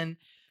illusion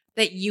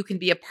that you can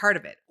be a part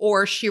of it.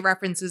 Or she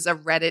references a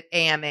Reddit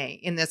AMA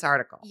in this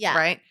article. Yeah.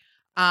 Right.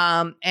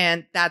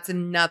 And that's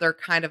another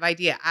kind of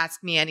idea.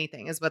 Ask me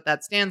anything is what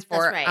that stands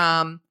for. That's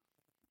right.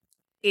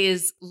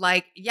 Is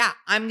like,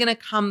 I'm going to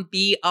come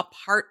be a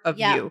part of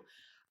you.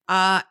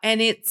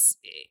 And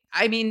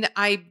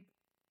I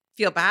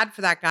feel bad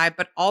for that guy,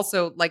 but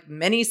also like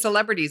many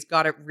celebrities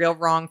got it real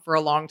wrong for a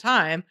long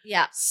time.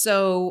 Yeah.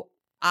 So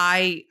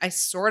I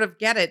sort of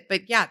get it.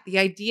 But the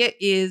idea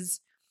is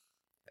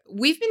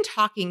we've been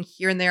talking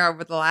here and there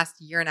over the last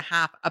year and a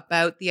half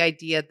about the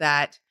idea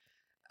that,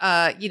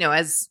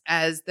 as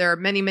there are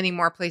many, many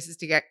more places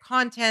to get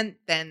content,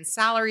 then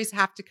salaries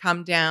have to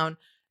come down.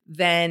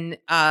 Then,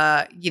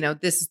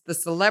 this is the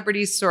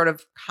celebrities sort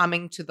of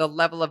coming to the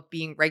level of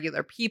being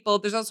regular people.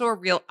 There's also a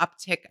real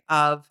uptick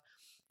of,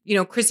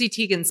 Chrissy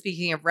Teigen,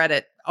 speaking of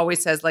Reddit,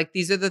 always says, like,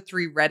 these are the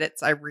 3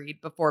 Reddits I read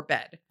before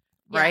bed,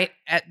 right?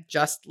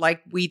 Just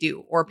like we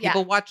do. Or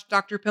people watch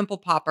Dr. Pimple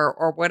Popper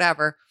or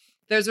whatever.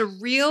 There's a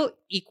real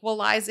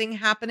equalizing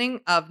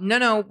happening of,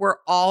 no, we're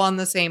all on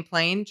the same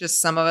plane.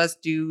 Just some of us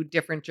do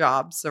different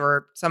jobs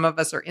or some of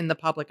us are in the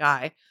public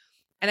eye.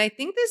 And I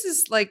think this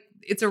is like,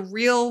 it's a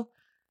real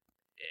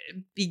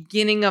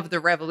beginning of the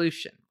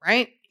revolution,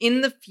 right?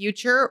 In the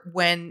future,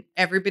 when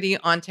everybody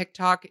on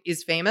TikTok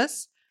is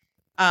famous,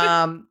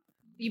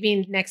 you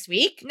mean next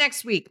week?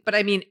 Next week, but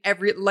I mean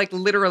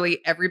literally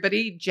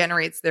everybody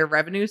generates their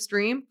revenue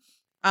stream.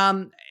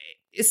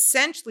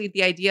 Essentially,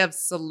 the idea of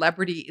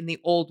celebrity in the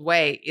old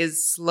way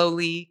is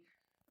slowly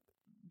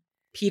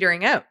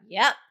petering out.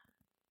 Yep.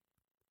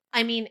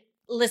 I mean,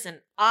 listen,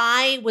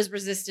 I was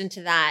resistant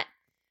to that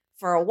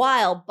for a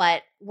while,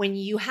 but when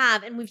you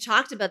have, and we've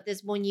talked about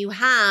this, when you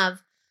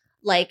have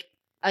like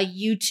a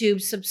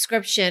YouTube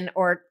subscription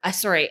or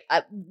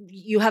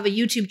you have a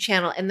YouTube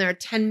channel and there are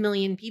 10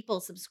 million people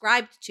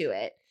subscribed to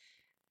it,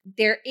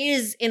 there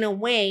is in a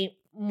way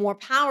more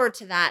power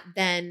to that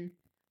than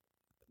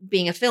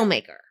being a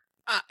filmmaker.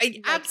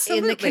 Absolutely.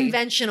 In the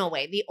conventional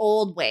way, the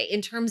old way,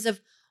 in terms of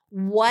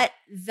what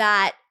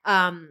that,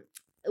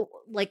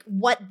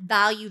 what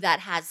value that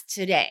has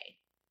today.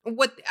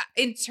 What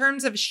in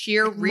terms of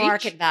sheer reach,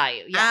 market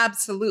value? Yeah,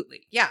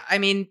 absolutely. Yeah, I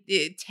mean,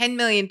 10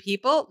 million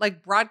people,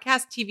 like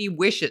broadcast TV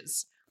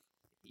wishes,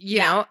 you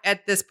know,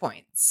 at this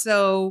point.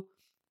 So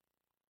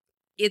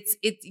it's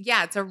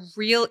a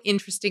real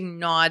interesting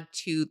nod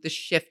to the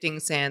shifting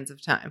sands of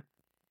time.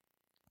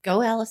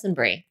 Go Alison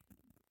Brie.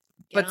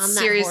 Get But on that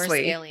seriously- horse,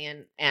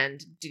 alien,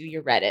 and do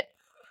your Reddit.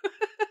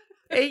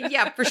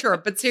 Yeah, for sure.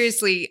 But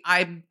seriously,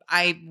 I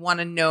want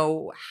to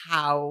know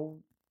how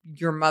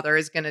your mother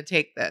is going to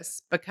take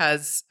this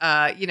because,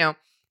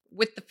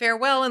 with the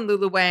farewell and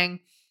Lulu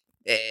Wang,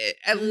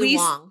 at Lulu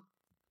least Wong.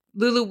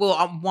 Lulu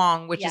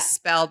Wong, which Yeah. is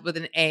spelled with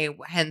an A,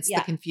 hence Yeah.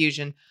 the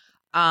confusion.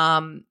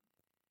 I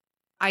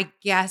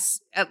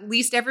guess at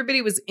least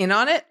everybody was in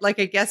on it. Like,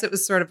 I guess it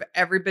was sort of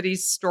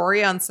everybody's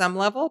story on some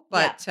level,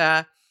 but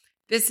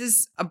this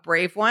is a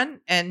brave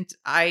one. And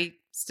I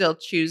still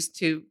choose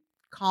to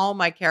call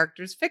my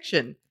characters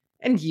fiction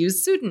and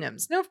use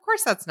pseudonyms. No, of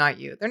course that's not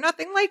you. They're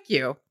nothing like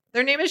you.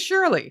 Their name is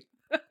Shirley.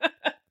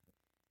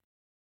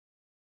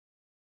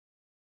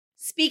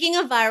 Speaking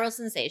of viral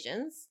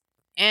sensations,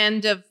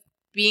 And of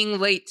being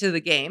late to the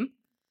game.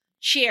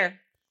 Cheer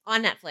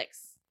on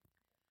Netflix.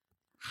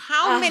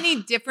 How Ugh.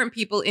 many different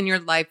people in your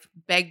life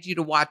begged you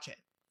to watch it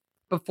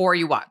before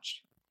you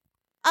watched?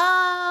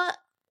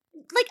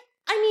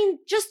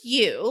 Just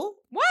you.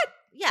 What?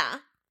 Yeah.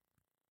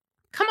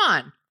 Come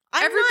on.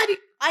 I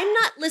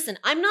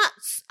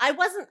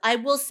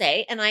will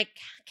say, and I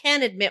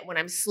can admit when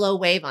I'm slow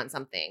wave on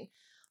something,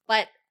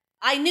 but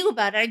I knew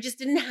about it. I just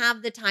didn't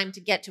have the time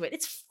to get to it.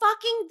 It's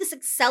fucking this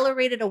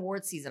accelerated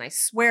award season. I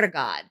swear to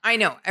God. I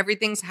know.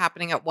 Everything's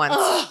happening at once.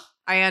 Ugh.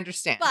 I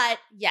understand. But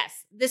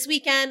yes, this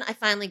weekend I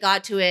finally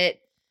got to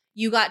it.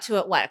 You got to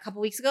it, what, a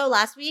couple weeks ago,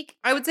 last week?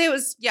 I would say it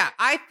was,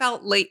 I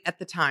felt late at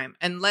the time.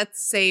 And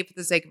let's say for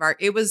the sake of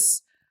it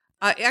was,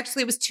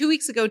 actually, it was 2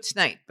 weeks ago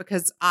tonight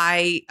because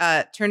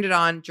I turned it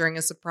on during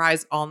a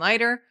surprise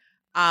all-nighter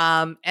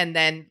and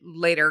then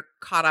later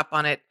caught up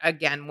on it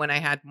again when I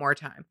had more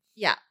time.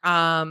 Yeah.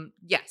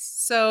 Yes.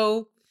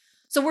 So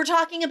we're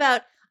talking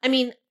about,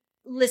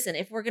 listen,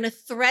 if we're going to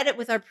thread it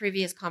with our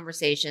previous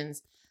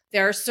conversations,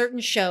 there are certain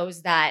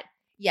shows that,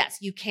 yes,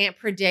 you can't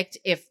predict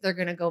if they're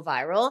going to go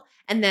viral.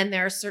 And then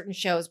there are certain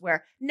shows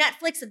where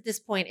Netflix at this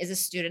point is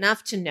astute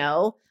enough to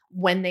know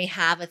when they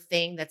have a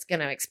thing that's going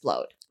to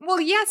explode. Well,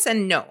 yes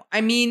and no.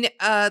 I mean,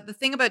 the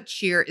thing about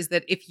Cheer is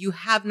that if you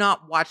have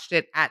not watched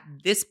it at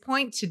this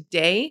point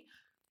today,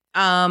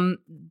 then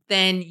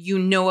you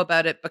know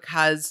about it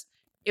because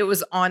it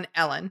was on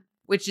Ellen,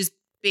 which is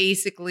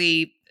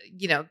basically,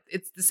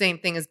 it's the same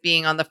thing as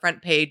being on the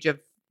front page of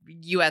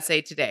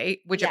USA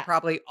Today, which it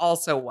probably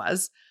also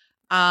was.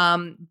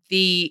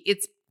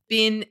 It's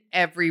been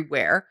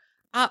everywhere.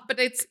 But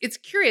it's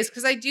curious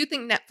because I do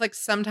think Netflix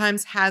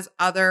sometimes has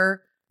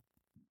other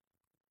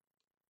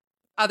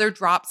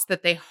drops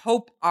that they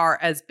hope are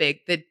as big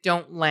that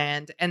don't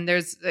land. And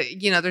there's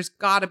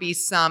got to be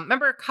some.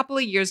 Remember a couple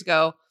of years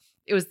ago,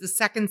 it was the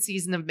second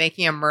season of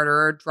Making a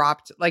Murderer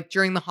dropped like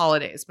during the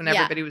holidays when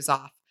everybody was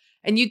off.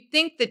 And you'd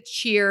think that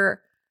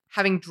Cheer,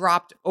 having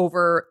dropped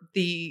over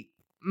the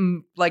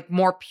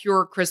more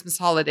pure Christmas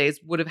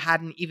holidays, would have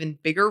had an even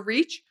bigger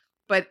reach.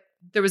 But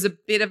there was a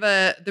bit of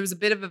a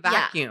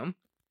vacuum.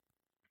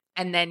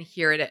 And then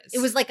here it is. It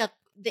was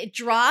it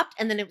dropped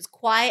and then it was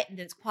quiet and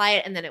then it's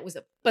quiet and then it was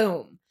a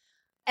boom.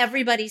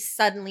 Everybody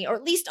suddenly, or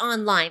at least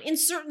online, in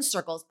certain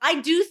circles, I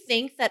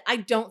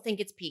don't think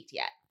it's peaked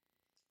yet.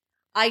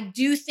 I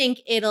do think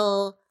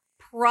it'll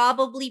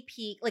probably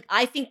peak.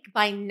 I think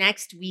by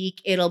next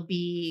week, it'll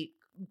be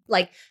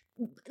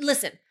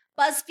listen,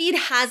 BuzzFeed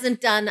hasn't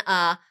done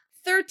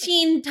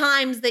 13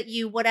 times that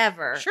you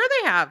whatever. Sure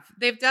they have.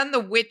 They've done the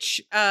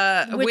which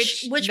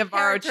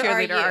Navarro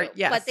cheerleader.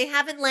 Yes. But they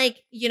haven't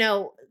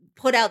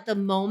put out the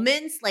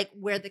moments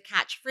where the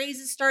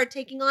catchphrases started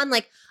taking on.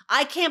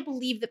 I can't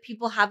believe that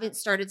people haven't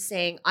started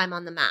saying I'm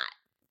on the mat.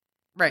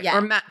 Right. Yeah.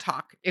 Or mat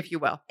talk, if you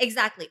will.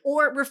 Exactly.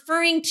 Or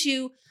referring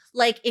to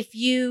if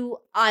you,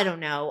 I don't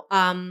know,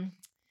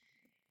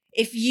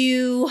 if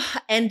you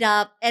ended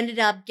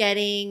up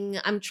getting,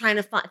 I'm trying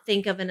to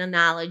think of an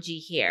analogy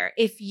here.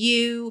 If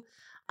you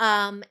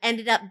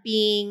ended up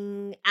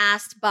being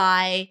asked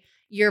by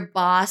your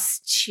boss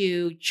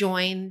to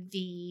join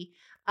the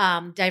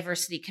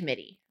diversity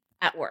committee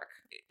at work.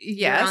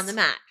 Yes. You're on the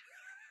mat.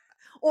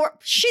 Or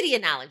shitty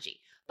analogy.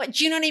 But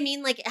do you know what I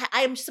mean?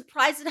 I'm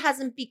surprised it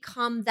hasn't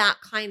become that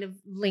kind of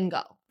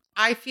lingo.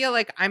 I feel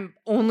like I'm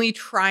only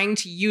trying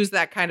to use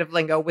that kind of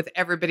lingo with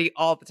everybody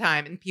all the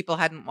time, and people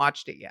hadn't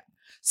watched it yet.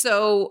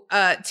 So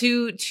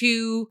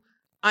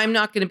I'm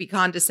not going to be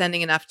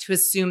condescending enough to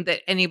assume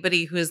that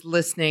anybody who is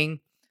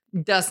listening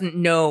doesn't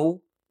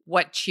know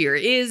what Cheer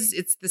is.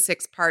 It's the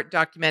 6-part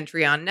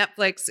documentary on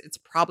Netflix. It's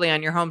probably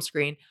on your home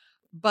screen.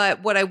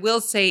 But what I will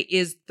say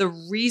is the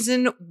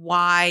reason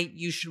why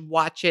you should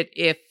watch it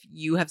if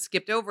you have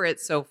skipped over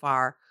it so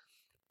far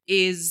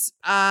is,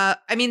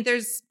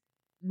 there's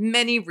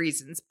many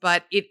reasons,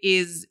 but it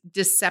is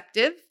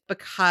deceptive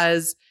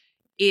because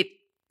it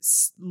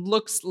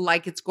looks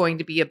like it's going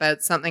to be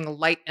about something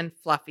light and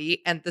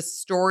fluffy, and the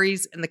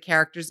stories and the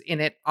characters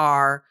in it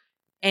are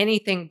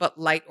anything but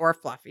light or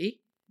fluffy,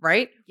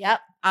 right? Yep.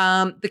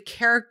 The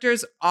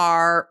characters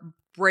are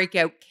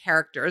breakout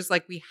characters.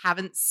 We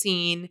haven't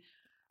seen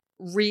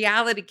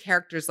reality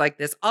characters like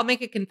this. I'll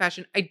make a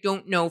confession. I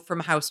don't know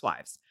from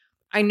Housewives.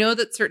 I know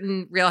that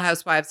certain Real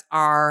Housewives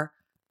are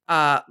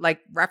like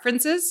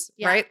references,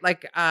 Yeah. right?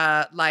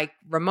 Like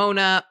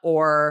Ramona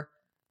or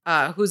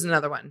who's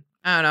another one?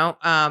 I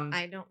don't know.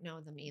 I don't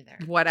know them either.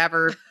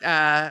 Whatever.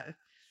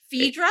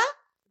 Phaedra?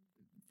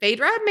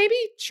 Phaedra, maybe?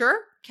 Sure.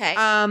 Okay.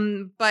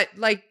 But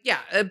like, yeah,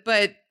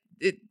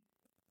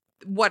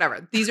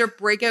 whatever. These are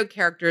breakout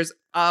characters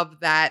of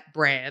that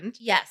brand.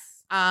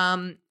 Yes.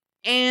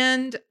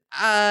 And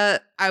I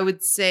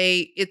would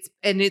say it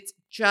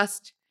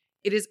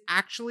is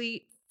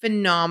actually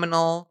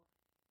phenomenal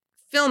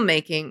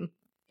filmmaking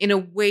in a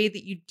way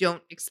that you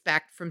don't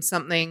expect from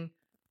something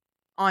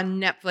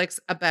on Netflix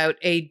about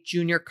a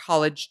junior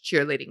college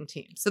cheerleading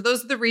team. So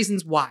those are the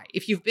reasons why.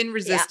 If you've been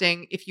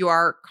resisting, if you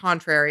are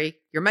contrary,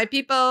 you're my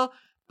people,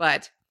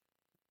 but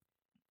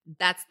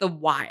that's the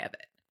why of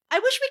it. I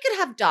wish we could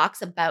have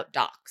docs about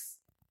docs.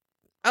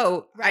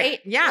 Oh, Right?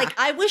 yeah. Like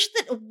I wish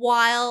that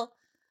while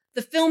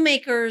the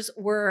filmmakers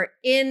were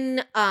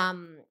in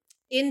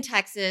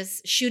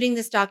Texas shooting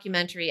this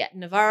documentary at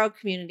Navarro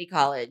Community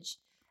College,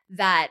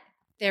 that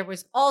there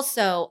was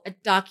also a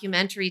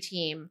documentary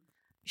team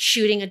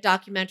shooting a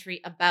documentary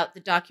about the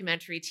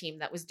documentary team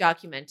that was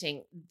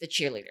documenting the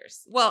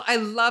cheerleaders. Well, I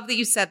love that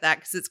you said that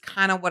because it's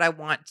kind of what I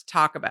want to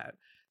talk about.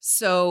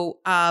 So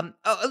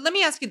let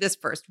me ask you this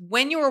first.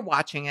 When you were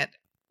watching it,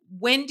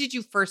 when did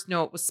you first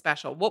know it was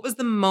special? What was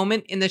the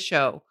moment in the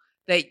show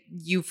that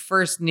you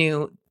first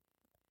knew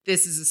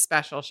this is a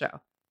special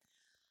show?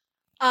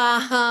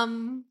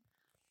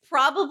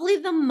 Probably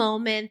the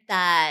moment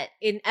that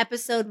in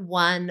episode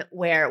 1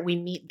 where we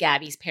meet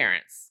Gabby's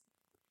parents.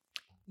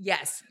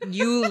 Yes,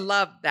 you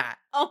loved that.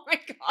 Oh my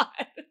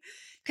God.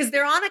 Because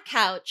they're on a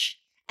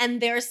couch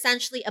and they're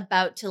essentially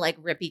about to like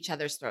rip each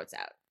other's throats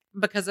out.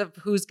 Because of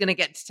who's going to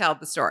get to tell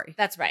the story.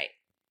 That's right.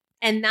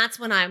 And that's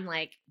when I'm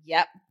like,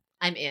 yep,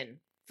 I'm in.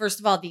 First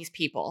of all, these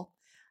people.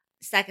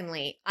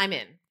 Secondly, I'm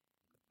in.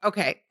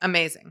 Okay,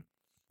 amazing.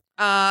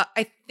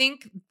 I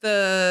think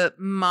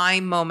my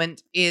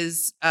moment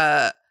is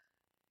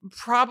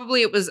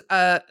probably it was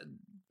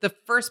the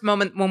first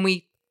moment when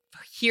we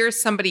hear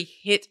somebody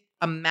hit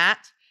a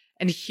mat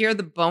and hear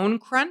the bone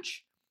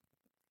crunch.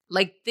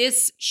 Like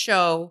this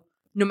show,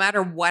 no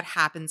matter what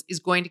happens, is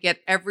going to get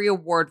every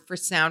award for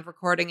sound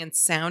recording and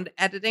sound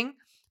editing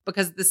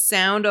because the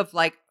sound of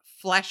like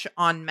flesh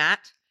on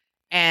mat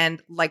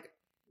and like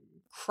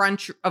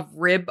crunch of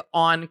rib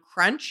on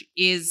crunch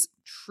is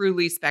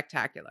truly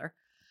spectacular.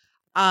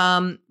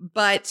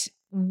 But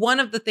one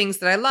of the things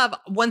that I love,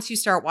 once you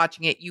start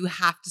watching it, you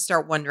have to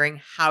start wondering,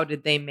 how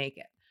did they make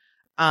it?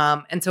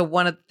 And so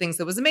one of the things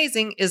that was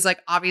amazing is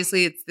like,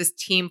 obviously it's this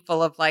team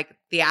full of like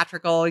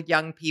theatrical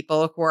young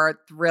people who are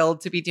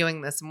thrilled to be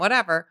doing this and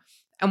whatever.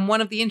 And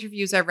one of the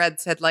interviews I read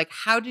said like,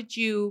 how did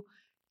you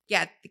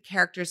get the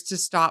characters to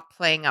stop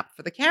playing up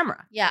for the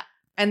camera? Yeah.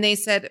 And they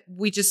said,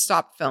 we just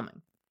stopped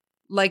filming.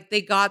 Like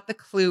they got the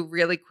clue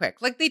really quick.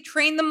 Like they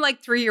trained them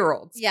like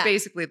 3-year-olds. Yeah.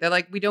 Basically. They're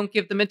like, we don't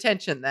give them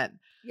attention then.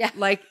 Yeah.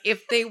 Like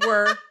if they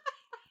were...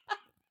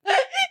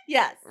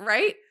 Yes.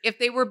 Right? If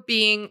they were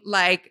being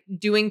like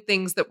doing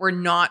things that were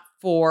not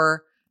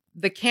for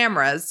the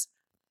cameras,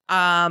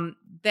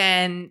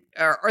 then,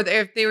 or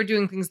if they were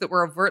doing things that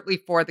were overtly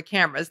for the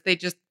cameras, they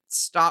just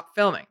stopped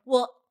filming.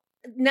 Well,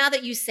 now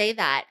that you say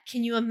that,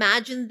 can you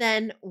imagine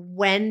then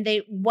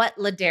what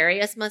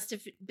Ladarius must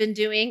have been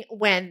doing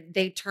when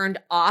they turned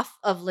off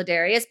of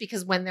Ladarius?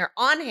 Because when they're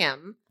on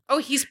him. Oh,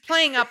 he's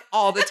playing up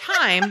all the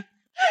time.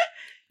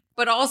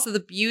 But also the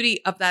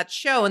beauty of that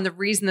show and the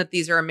reason that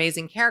these are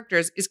amazing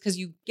characters is because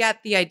you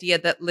get the idea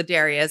that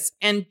Ladarius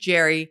and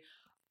Jerry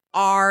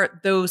are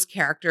those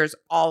characters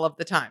all of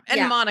the time. And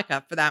Yeah.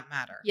 Monica, for that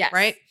matter. Yes.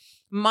 Right?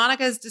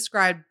 Monica is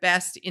described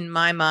best in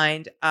my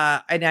mind,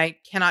 and I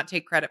cannot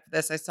take credit for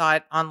this. I saw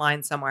it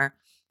online somewhere,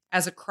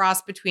 as a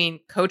cross between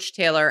Coach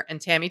Taylor and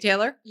Tammy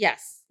Taylor,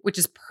 Yes. which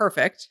is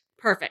perfect.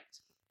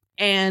 Perfect.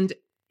 And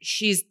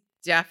she's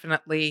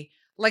definitely...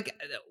 Like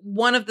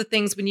one of the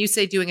things when you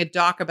say doing a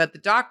doc about the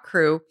doc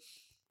crew,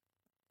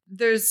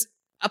 there's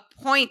a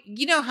point,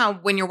 you know how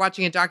when you're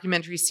watching a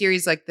documentary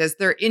series like this,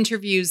 there are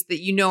interviews that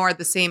you know are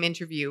the same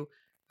interview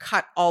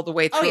cut all the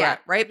way through yeah. it,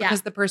 right? Yeah.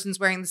 Because the person's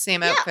wearing the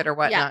same Yeah. outfit or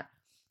whatnot.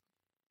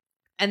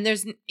 And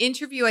there's an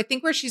interview, I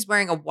think, where she's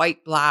wearing a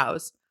white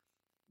blouse,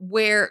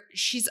 where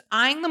she's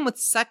eyeing them with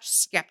such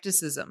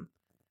skepticism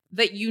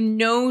that you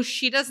know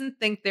she doesn't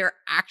think they're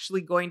actually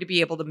going to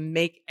be able to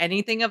make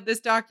anything of this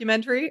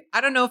documentary.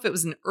 I don't know if it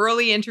was an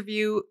early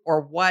interview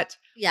or what.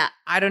 Yeah.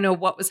 I don't know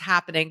what was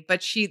happening, but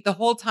the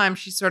whole time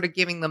she's sort of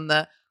giving them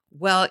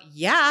well,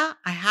 yeah,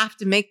 I have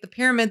to make the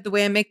pyramid the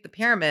way I make the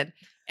pyramid.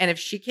 And if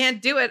she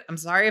can't do it, I'm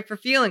sorry if her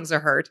feelings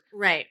are hurt.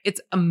 Right.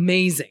 It's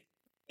amazing.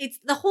 It's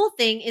the whole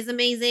thing is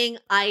amazing.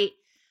 I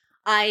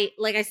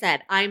like I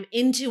said, I'm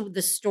into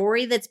the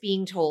story that's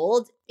being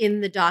told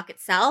in the doc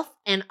itself,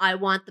 and I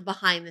want the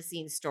behind the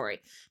scenes story.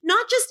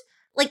 Not just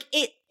like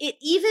it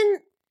even,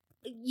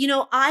 you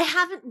know, I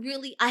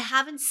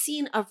haven't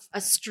seen a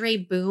stray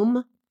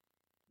boom.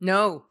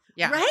 No.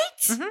 Yeah. Right?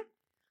 Mhm.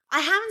 I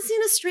haven't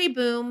seen a stray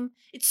boom.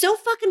 It's so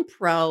fucking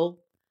pro.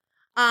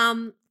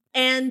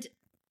 And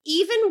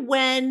even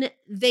when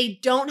they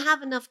don't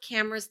have enough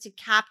cameras to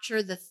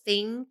capture the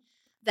thing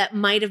that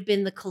might have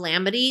been the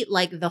calamity,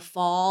 like the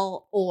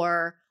fall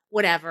or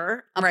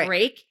whatever, a Right.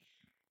 break,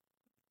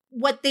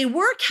 what they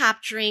were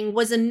capturing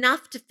was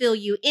enough to fill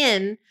you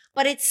in,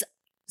 but it's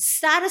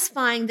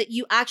satisfying that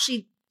you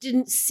actually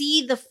didn't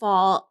see the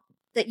fall,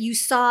 that you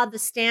saw the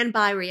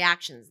standby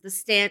reactions, the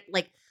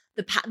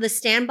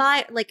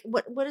standby, like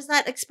what is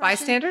that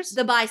expression? Bystanders?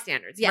 The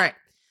bystanders, yeah. Right.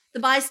 The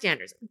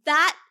bystanders.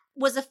 That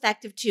was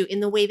effective too in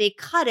the way they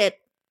cut it,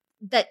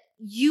 that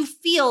you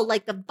feel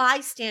like the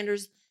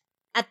bystanders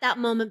at that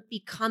moment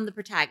become the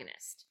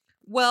protagonist.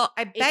 Well,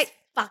 It's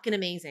fucking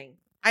amazing.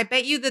 I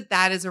bet you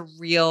that is a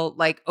real,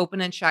 like,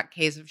 open and shut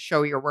case of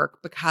show your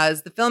work,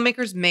 because the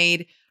filmmakers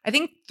made, I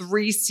think,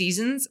 3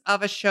 seasons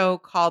of a show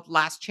called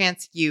Last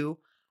Chance U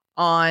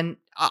on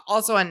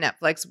also on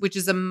Netflix, which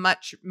is a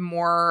much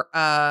more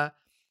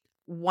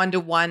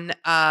one-to-one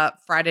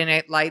Friday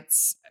Night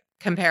Lights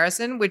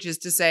comparison, which is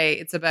to say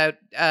it's about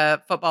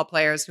football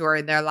players who are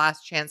in their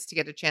last chance to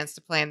get a chance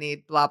to play in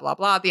the blah, blah,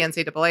 blah, the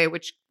NCAA,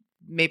 which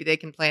maybe they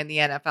can play in the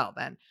NFL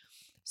then.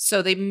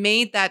 So they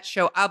made that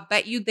show. I'll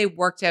bet you they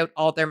worked out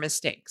all their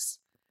mistakes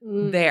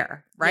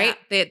there, right?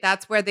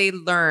 That's where they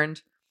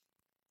learned,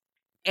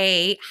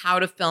 how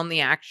to film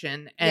the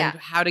action and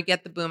how to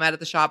get the boom out of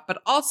the shot,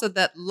 but also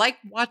that, like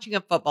watching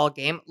a football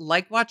game,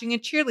 like watching a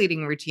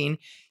cheerleading routine,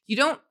 you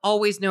don't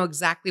always know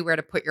exactly where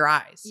to put your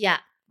eyes. Yeah.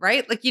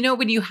 Right? Like, you know,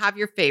 when you have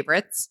your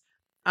favorites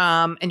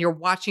and you're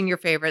watching your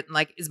favorite and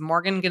like, is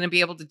Morgan going to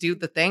be able to do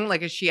the thing?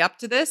 Like, is she up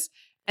to this?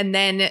 And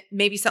then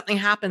maybe something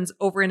happens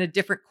over in a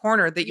different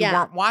corner that you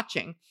weren't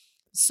watching.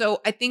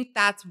 So I think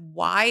that's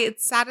why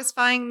it's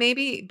satisfying,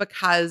 maybe,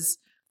 because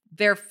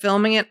they're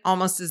filming it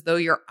almost as though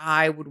your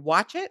eye would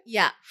watch it.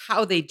 Yeah.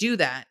 How they do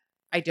that,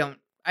 I don't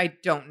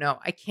know.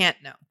 I can't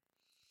know.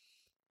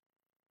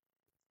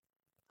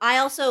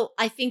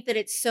 I think that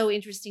it's so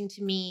interesting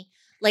to me.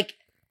 Like,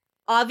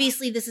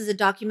 obviously this is a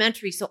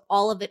documentary, so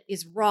all of it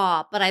is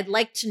raw, but I'd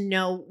like to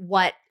know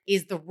what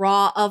is the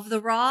raw of the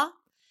raw.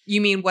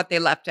 You mean what they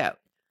left out?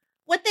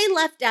 What they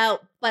left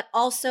out, but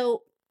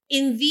also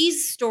in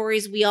these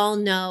stories, we all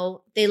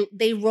know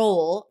they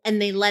roll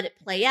and they let it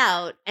play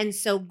out. And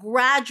so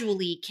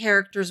gradually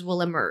characters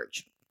will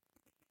emerge.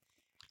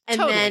 And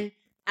then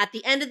at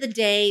the end of the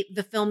day,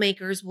 the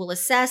filmmakers will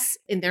assess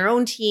in their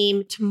own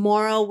team,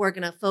 tomorrow we're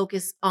going to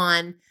focus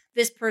on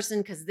this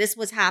person because this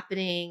was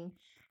happening,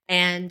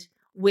 and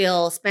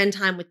we'll spend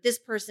time with this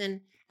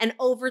person. And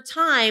over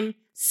time,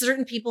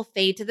 certain people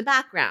fade to the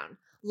background.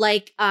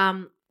 Like,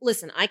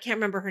 listen, I can't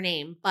remember her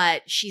name,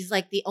 but she's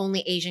like the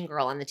only Asian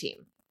girl on the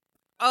team.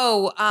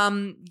 Oh,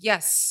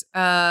 yes.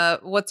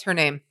 What's her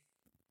name?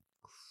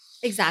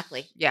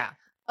 Exactly. Yeah.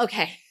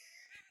 Okay.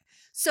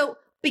 So,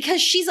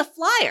 because she's a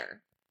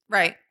flyer.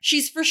 Right.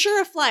 She's for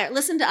sure a flyer.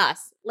 Listen to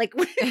us. Like,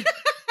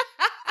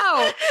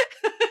 oh,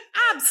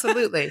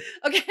 absolutely.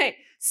 Okay.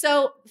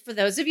 So, for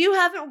those of you who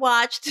haven't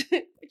watched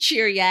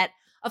Cheer yet,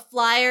 a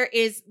flyer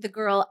is the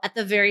girl at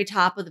the very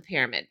top of the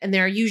pyramid. And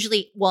there are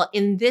usually, well,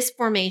 in this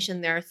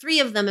formation, there are 3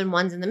 of them, and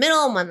one's in the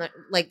middle, and one,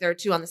 like, there are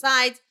 2 on the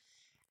sides.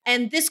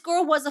 And this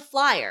girl was a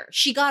flyer.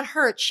 She got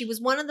hurt. She was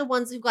one of the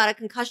ones who got a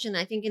concussion,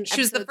 I think. She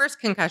was the first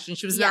concussion.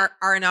 She was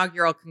our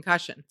inaugural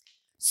concussion.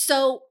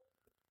 So,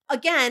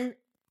 again,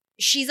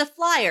 she's a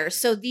flyer.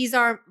 So these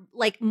are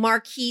like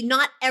marquee.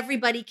 Not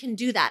everybody can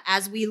do that,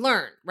 as we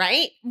learn,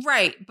 right?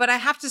 Right. But I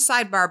have to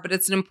sidebar, but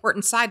it's an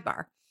important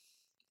sidebar.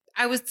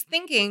 I was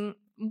thinking,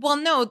 well,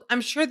 no,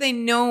 I'm sure they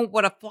know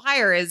what a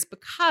flyer is,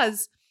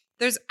 because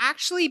there's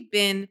actually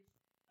been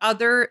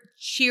other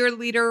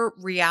cheerleader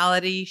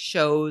reality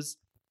shows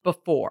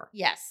before.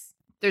 Yes.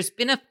 There's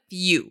been a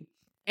few,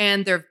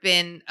 and there've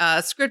been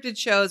scripted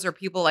shows or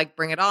people like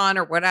Bring It On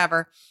or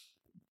whatever,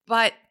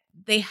 but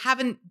they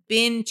haven't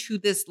been to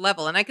this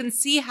level. And I can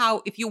see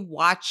how, if you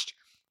watched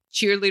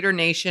Cheerleader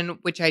Nation,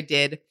 which I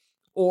did,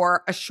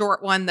 or a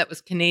short one that was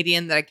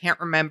Canadian that I can't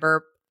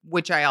remember,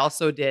 which I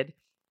also did,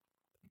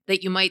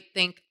 that you might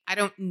think, I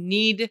don't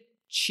need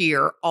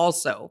cheer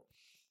also.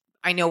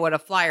 I know what a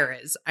flyer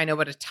is. I know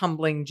what a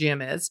tumbling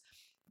gym is,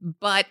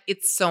 but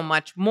it's so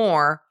much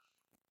more,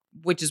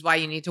 which is why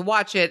you need to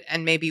watch it,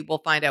 and maybe we'll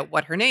find out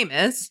what her name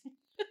is.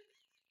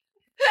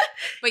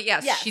 But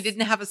yes, she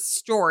didn't have a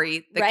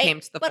story that came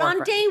to the forefront. But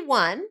on day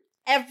 1,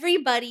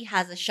 everybody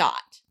has a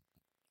shot.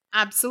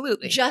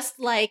 Absolutely. Just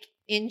like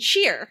in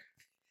Cheer.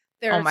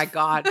 Oh my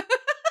God.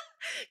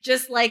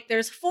 Just like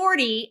there's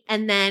 40,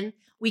 and then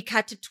we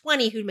cut to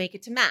 20 who make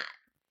it to Matt.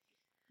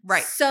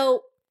 Right.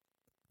 So,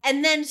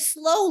 and then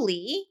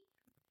slowly,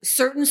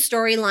 certain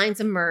storylines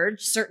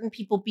emerge, certain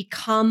people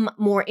become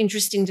more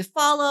interesting to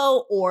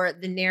follow, or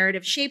the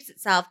narrative shapes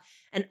itself,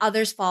 and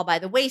others fall by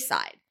the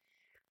wayside.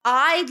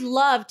 I'd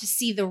love to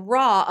see the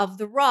raw of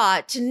the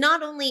raw, to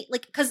not only,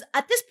 like, because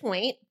at this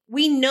point,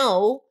 we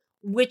know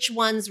which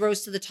ones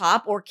rose to the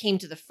top or came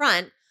to the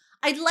front.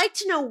 I'd like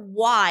to know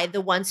why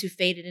the ones who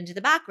faded into the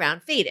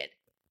background faded.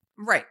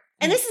 Right.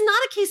 And this is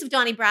not a case of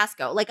Donnie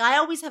Brasco. Like, I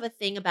always have a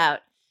thing about,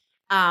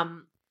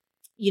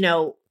 you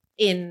know,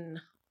 in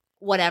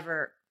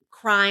whatever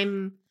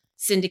crime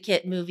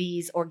syndicate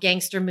movies or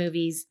gangster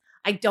movies,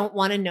 I don't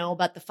want to know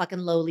about the fucking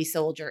lowly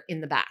soldier in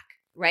the back,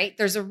 right?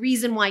 There's a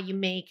reason why you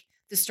make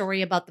the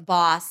story about the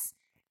boss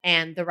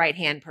and the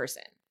right-hand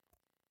person.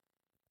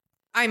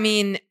 I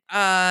mean,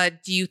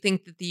 do you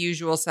think that The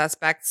Usual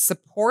Suspects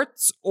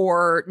supports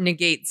or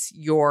negates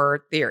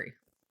your theory?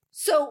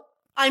 So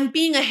I'm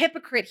being a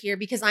hypocrite here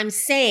because I'm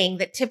saying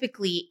that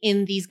typically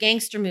in these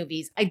gangster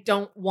movies, I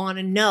don't want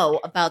to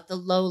know about the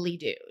lowly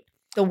dude,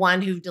 the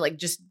one who like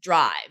just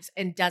drives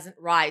and doesn't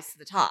rise to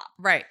the top.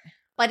 Right.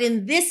 But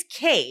in this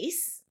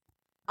case,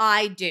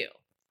 I do.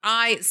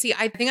 I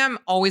think I'm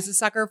always a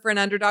sucker for an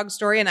underdog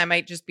story, and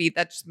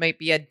that just might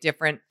be a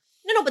different.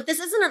 No, but this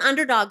isn't an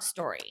underdog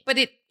story. But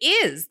it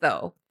is,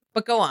 though.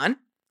 But go on.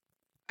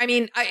 I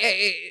mean,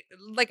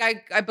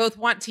 I both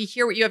want to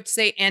hear what you have to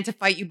say and to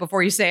fight you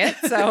before you say it.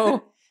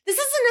 So this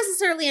isn't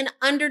necessarily an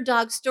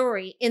underdog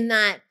story in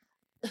that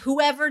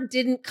whoever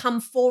didn't come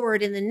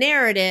forward in the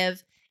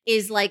narrative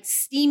is like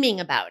steaming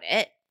about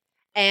it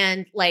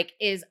and like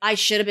I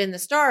should have been the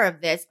star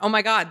of this. Oh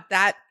my God,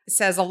 that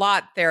says a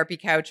lot, Therapy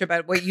Couch,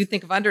 about what you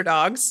think of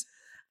underdogs.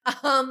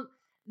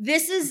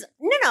 This is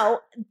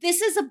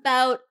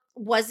about,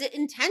 was it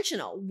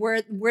intentional?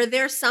 Were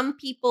there some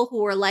people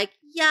who were like,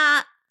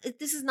 yeah,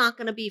 this is not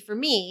going to be for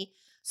me,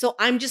 so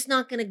I'm just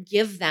not going to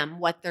give them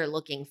what they're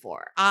looking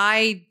for?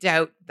 I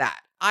doubt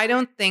that. I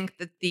don't think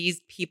that these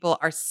people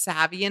are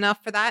savvy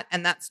enough for that,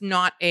 and that's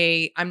not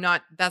a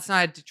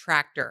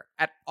detractor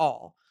at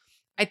all.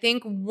 I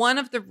think one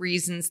of the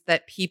reasons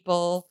that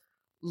people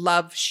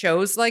love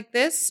shows like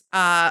this,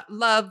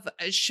 love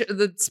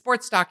the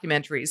sports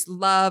documentaries,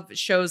 love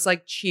shows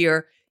like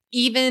Cheer,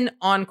 even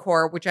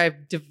Encore, which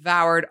I've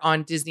devoured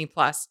on Disney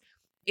Plus,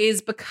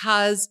 is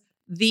because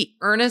the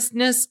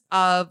earnestness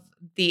of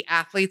the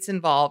athletes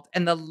involved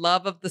and the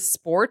love of the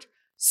sport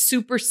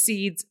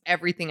supersedes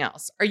everything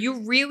else. Are you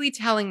really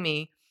telling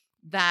me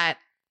that,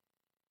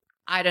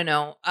 I don't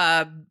know,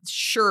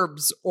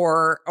 Sherbs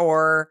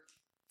or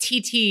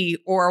TT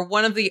or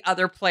one of the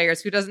other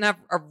players who doesn't have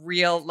a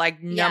real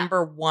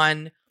number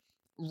one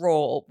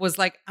role was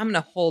like, I'm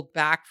going to hold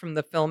back from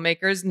the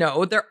filmmakers?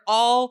 No, they're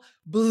all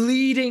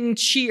bleeding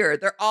cheer.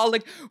 They're all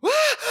like,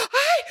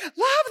 I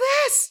love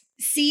this.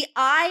 See,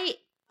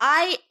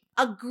 I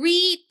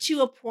agree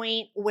to a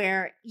point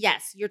where,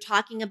 yes, you're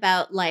talking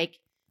about like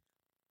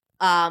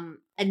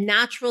a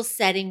natural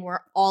setting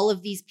where all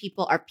of these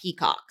people are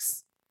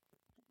peacocks.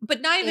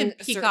 But not even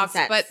peacocks,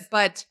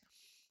 but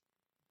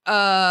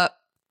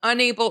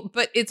unable,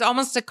 but it's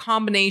almost a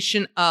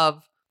combination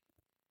of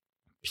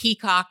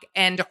peacock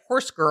and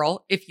horse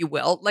girl, if you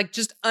will, like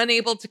just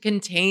unable to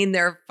contain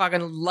their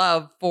fucking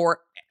love for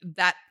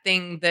that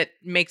thing that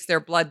makes their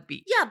blood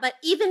beat. Yeah, but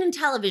even in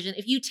television,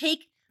 if you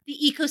take the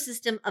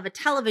ecosystem of a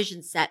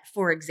television set,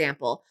 for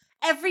example,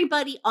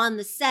 everybody on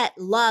the set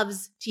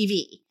loves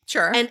TV.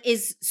 Sure. And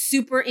is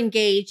super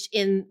engaged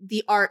in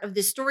the art of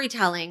this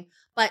storytelling.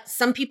 But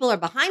some people are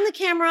behind the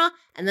camera,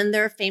 and then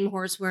there are fame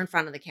whores who are in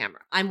front of the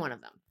camera. I'm one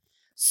of them.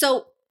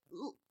 So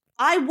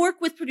I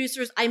work with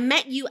producers. I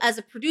met you as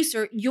a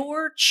producer.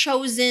 Your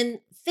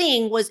chosen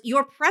thing was,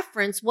 your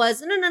preference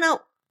was,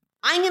 no.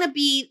 I'm going to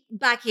be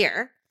back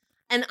here,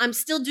 and I'm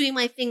still doing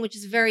my thing, which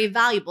is very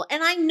valuable.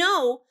 And I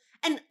know,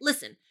 and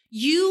listen,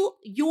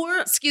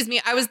 excuse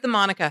me, I was the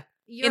Monica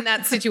in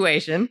that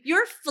situation.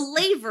 Your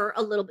flavor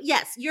a little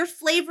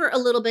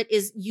bit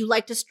is you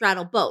like to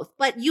straddle both.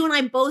 But you and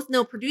I both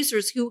know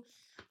producers who,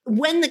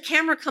 when the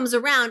camera comes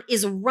around,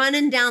 is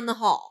running down the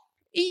hall.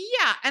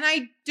 Yeah, and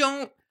I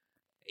don't.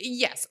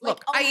 Yes,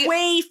 look,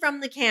 away from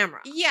the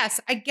camera. Yes,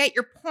 I get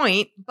your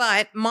point,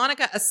 but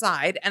Monica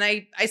aside, and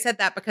I said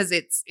that because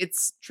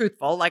it's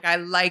truthful. Like I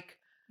like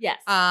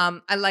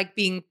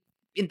being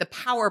in the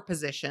power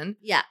position.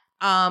 Yeah.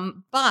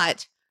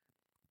 But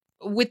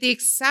with the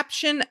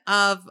exception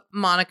of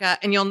Monica,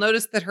 and you'll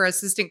notice that her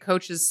assistant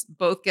coaches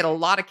both get a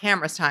lot of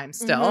camera time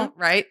still,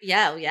 right?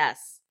 Yeah,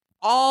 yes.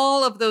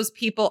 All of those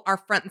people are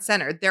front and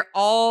center. They're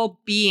all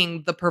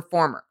being the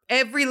performer.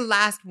 Every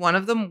last one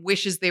of them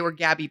wishes they were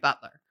Gabby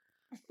Butler.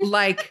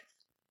 Like,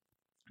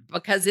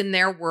 because in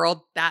their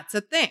world, that's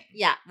a thing.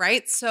 Yeah.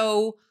 Right?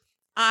 So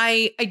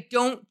I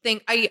don't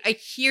think, I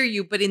hear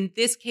you, but in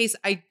this case,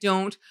 I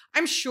don't.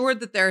 I'm sure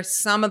that there are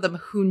some of them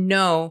who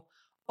know,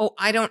 oh,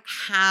 I don't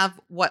have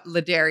what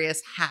Ladarius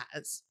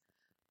has.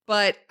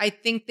 But I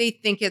think they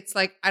think it's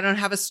like, I don't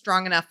have a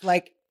strong enough,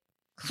 like,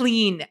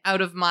 clean out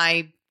of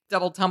my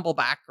double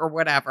tumbleback or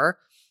whatever.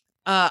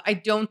 I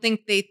don't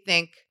think they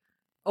think,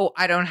 oh,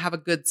 I don't have a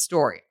good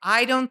story.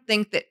 I don't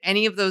think that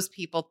any of those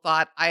people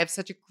thought, I have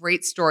such a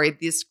great story,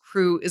 this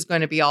crew is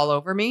going to be all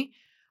over me.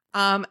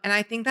 And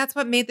I think that's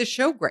what made the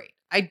show great.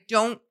 I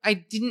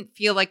didn't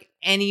feel like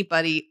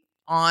anybody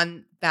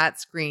on that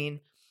screen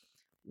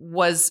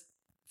was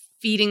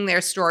feeding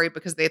their story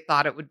because they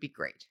thought it would be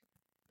great.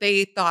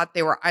 They thought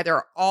they were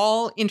either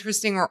all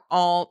interesting or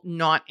all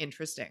not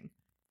interesting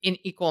in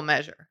equal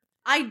measure.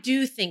 I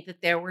do think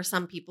that there were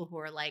some people who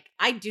are like,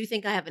 I do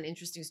think I have an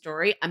interesting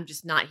story. I'm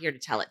just not here to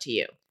tell it to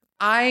you.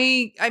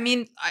 I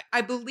mean,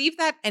 I believe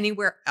that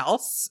anywhere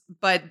else,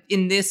 but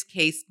in this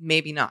case,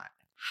 maybe not.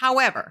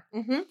 However,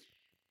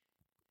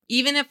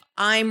 even if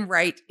I'm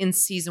right in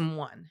season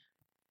 1,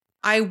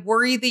 I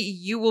worry that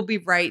you will be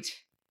right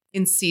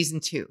in season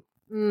 2.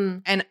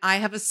 And I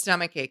have a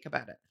stomach ache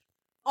about it.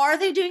 Are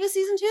they doing a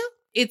season 2?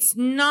 It's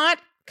not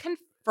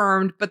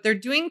confirmed, but they're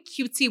doing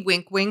cutesy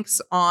wink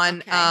winks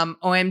on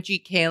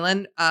OMG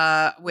Kaylin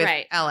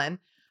with Ellen.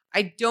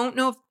 I don't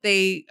know if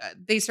they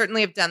certainly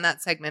have done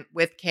that segment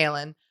with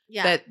Kaylin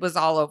that was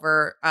all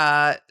over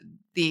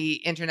the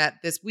internet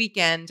this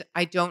weekend.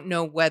 I don't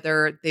know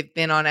whether they've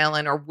been on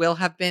Ellen or will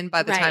have been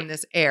by the time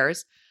this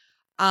airs.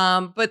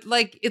 But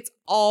like it's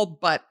all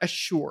but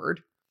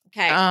assured.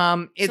 Okay.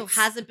 So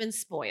has it been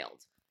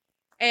spoiled?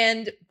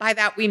 And by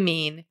that we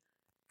mean,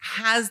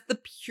 has the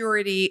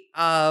purity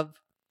of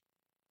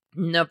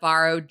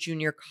Navarro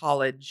Junior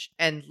College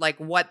and like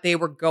what they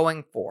were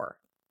going for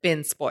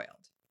been spoiled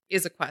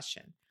is a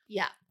question.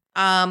 Yeah.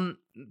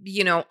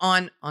 You know,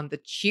 on the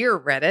Cheer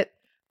Reddit,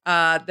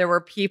 there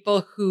were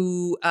people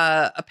who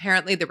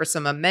apparently there were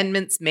some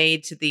amendments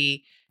made to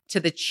the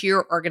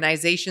Cheer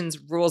organization's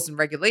rules and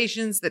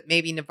regulations that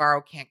maybe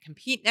Navarro can't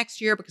compete next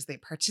year because they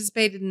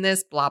participated in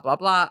this, blah, blah,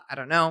 blah. I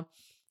don't know.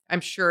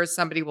 I'm sure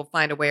somebody will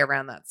find a way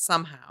around that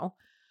somehow.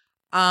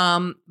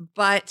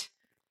 But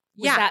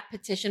was that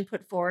petition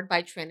put forward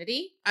by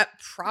Trinity?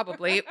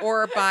 Probably,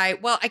 or by,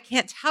 well, I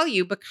can't tell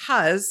you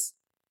because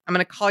I'm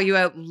going to call you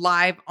out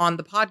live on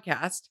the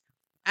podcast.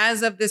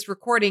 As of this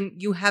recording,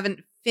 you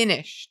haven't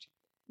finished.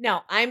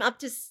 No, I'm up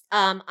to,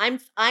 I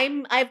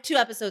have 2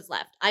 episodes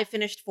left. I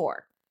finished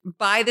 4.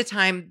 By the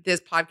time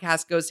this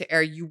podcast goes to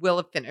air, you will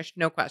have finished,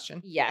 no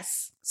question.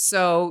 Yes.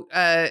 So,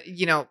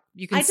 you know,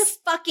 you can. I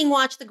just fucking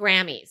watch the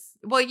Grammys.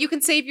 Well, you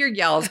can save your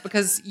yells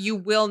because you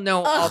will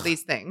know all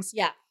these things.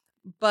 Yeah.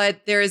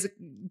 But there's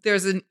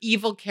an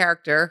evil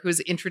character who's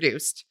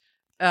introduced,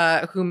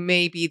 who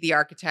may be the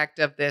architect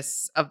of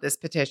this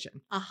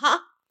petition.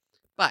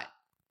 But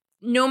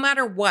no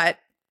matter what,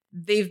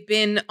 they've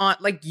been on,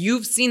 like,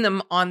 you've seen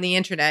them on the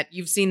internet.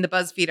 You've seen the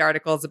BuzzFeed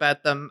articles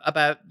about them,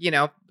 about, you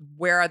know,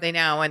 where are they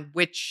now and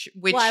which.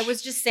 Well, I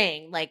was just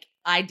saying, like,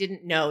 I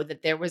didn't know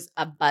that there was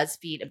a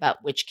BuzzFeed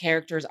about which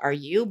characters are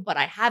you, but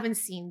I haven't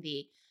seen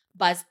the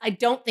I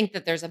don't think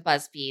that there's a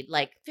BuzzFeed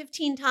like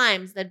 15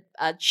 times that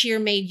Cheer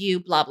made you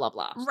blah, blah,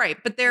 blah. Right.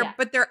 But they're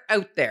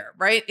out there,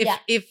 right?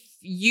 If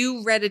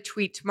you read a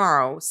tweet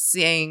tomorrow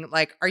saying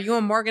like, are you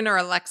a Morgan or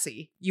a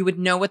Lexi? You would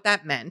know what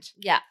that meant.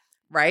 Yeah.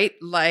 Right?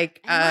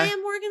 Like, am I a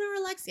Morgan or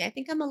a Lexi? I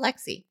think I'm a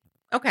Lexi.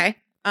 Okay.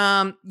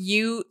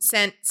 You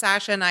sent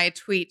Sasha and I a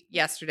tweet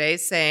yesterday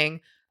saying,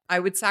 I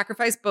would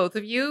sacrifice both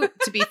of you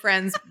to be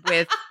friends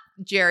with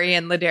Jerry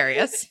and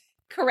Ladarius.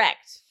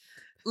 Correct.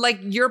 Like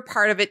you're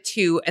part of it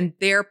too, and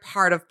they're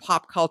part of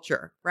pop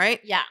culture, right?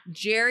 Yeah.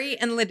 Jerry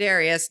and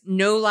Ladarius,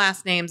 no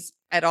last names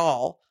at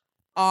all,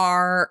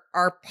 are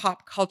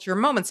pop culture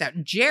moments now.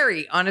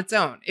 Jerry on its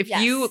own. If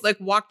you like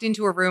walked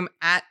into a room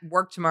at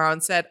work tomorrow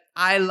and said,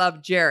 I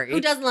love Jerry. Who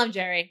doesn't love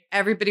Jerry?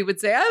 Everybody would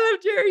say, I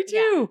love Jerry too.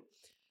 Yeah.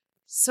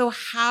 So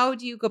how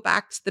do you go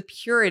back to the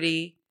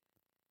purity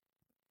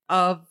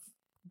of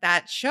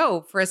that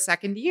show for a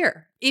second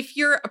year? If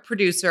you're a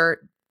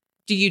producer,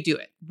 do you do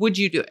it? Would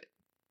you do it?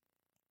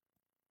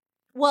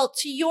 Well,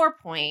 to your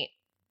point,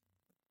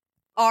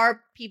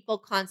 are people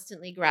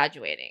constantly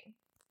graduating?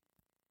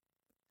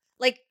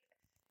 Like,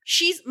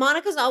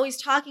 Monica's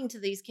always talking to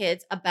these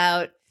kids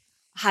about,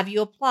 have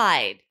you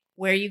applied?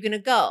 Where are you going to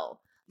go?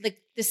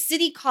 Like, the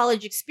city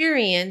college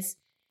experience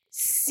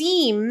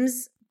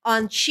seems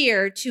on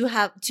Cheer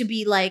to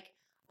be like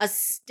a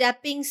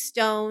stepping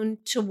stone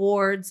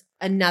towards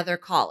another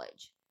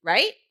college,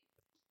 right?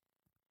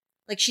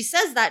 Like, she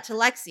says that to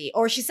Lexi,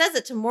 or she says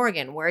it to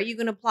Morgan. Where are you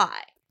going to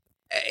apply?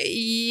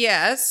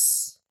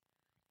 Yes.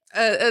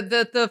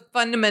 The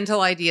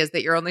fundamental idea is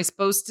that you're only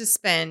supposed to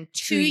spend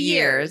 2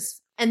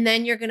 years. And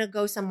then you're going to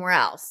go somewhere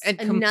else. And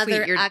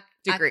complete your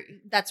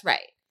degree. That's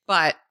right.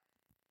 But.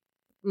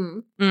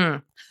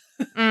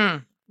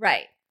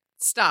 Right.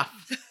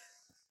 Stuff.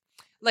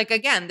 Like,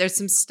 again, there's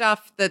some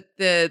stuff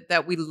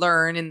that we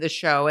learn in the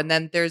show. And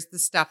then there's the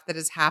stuff that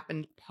has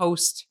happened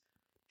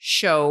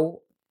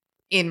post-show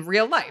in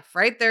real life,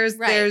 right?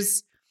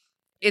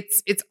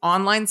 It's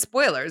online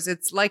spoilers.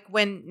 It's like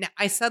when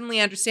I suddenly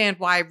understand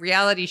why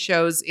reality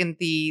shows in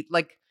the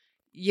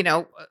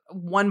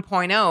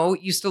 1.0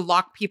 used to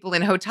lock people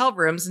in hotel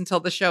rooms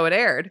until the show had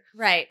aired.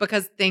 Right.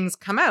 Because things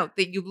come out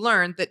that you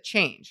learn that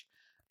change.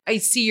 I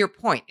see your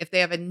point. If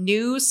they have a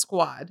new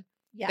squad,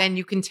 then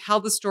you can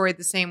tell the story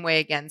the same way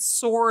again,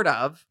 sort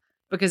of,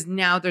 because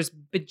now there's,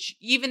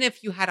 even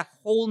if you had a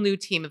whole new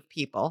team of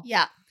people.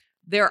 Yeah.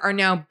 There are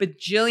now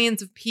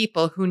bajillions of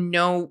people who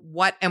know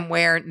what and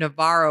where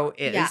Navarro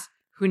is,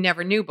 who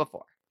never knew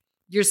before.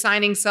 You're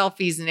signing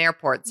selfies in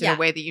airports in a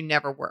way that you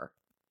never were.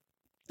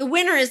 The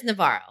winner is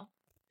Navarro,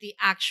 the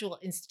actual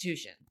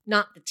institution,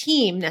 not the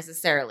team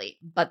necessarily,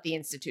 but the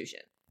institution.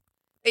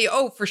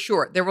 Oh, for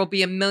sure. There will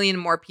be a million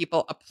more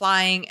people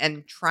applying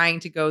and trying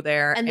to go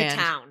there. And the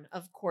town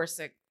of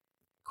Corsica.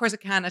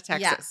 Corsicana,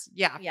 Texas.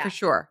 Yeah, Yeah. for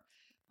sure.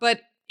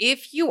 But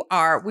if you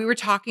are, we were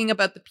talking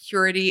about the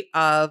purity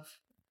of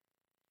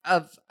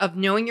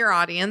knowing your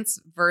audience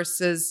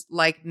versus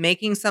like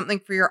making something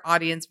for your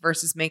audience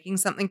versus making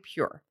something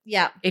pure.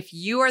 Yeah. If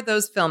you are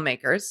those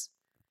filmmakers,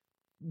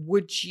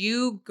 would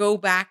you go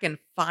back and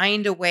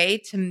find a way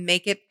to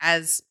make it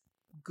as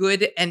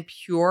good and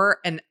pure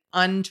and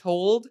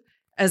untold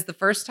as the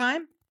first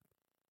time?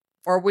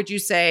 Or would you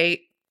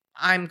say,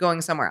 I'm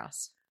going somewhere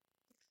else?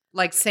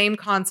 Like same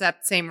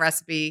concept, same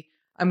recipe.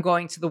 I'm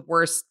going to the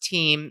worst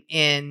team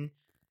in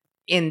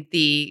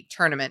the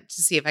tournament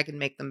to see if I can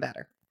make them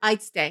better.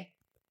 I'd stay.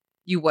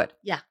 You would?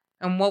 Yeah.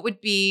 And what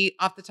would be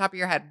off the top of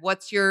your head?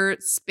 What's your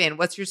spin?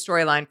 What's your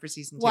storyline for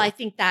season 2? Well, I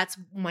think that's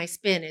my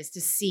spin, is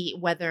to see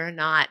whether or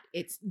not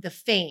it's the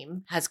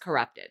fame has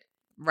corrupted.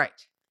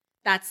 Right.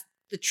 That's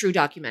the true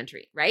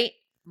documentary, right?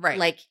 Right.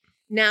 Like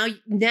now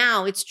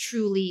it's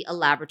truly a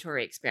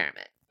laboratory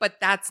experiment. But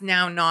that's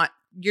now not,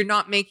 you're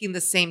not making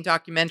the same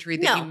documentary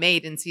that you No.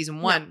 made in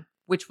season 1,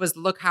 which was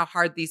look how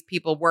hard these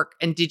people work.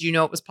 And did you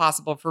know it was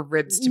possible for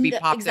ribs to be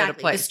popped out of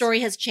place? The story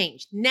has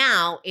changed.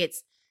 Now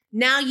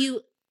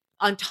you,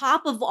 on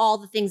top of all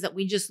the things that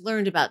we just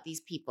learned about these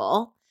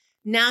people,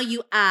 now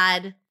you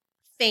add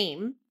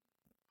fame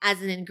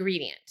as an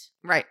ingredient.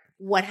 Right.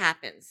 What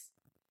happens?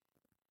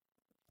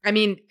 I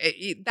mean,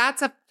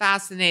 that's a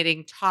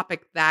fascinating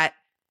topic that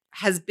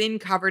has been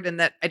covered and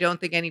that I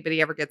don't think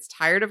anybody ever gets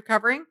tired of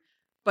covering,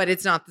 but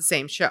it's not the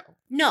same show.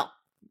 No.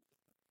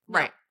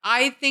 Right.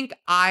 I think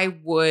I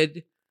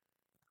would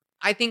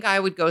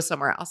go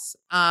somewhere else.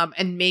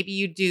 And maybe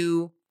you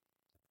do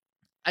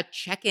a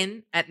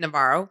check-in at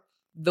Navarro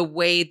the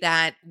way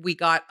that we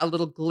got a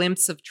little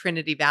glimpse of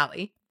Trinity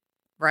Valley,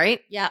 right?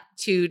 Yeah.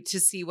 To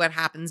see what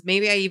happens.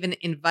 Maybe I even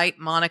invite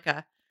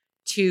Monica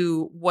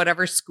to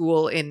whatever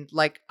school in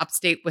like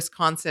upstate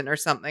Wisconsin or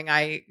something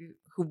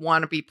who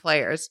want to be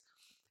players.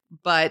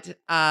 But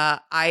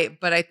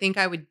I think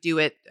I would do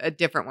it a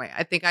different way.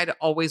 I think I'd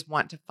always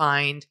want to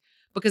find,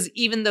 because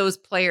even those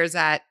players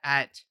at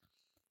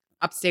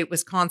upstate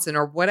Wisconsin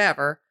or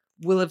whatever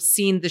will have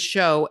seen the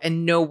show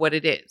and know what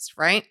it is,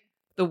 right?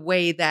 The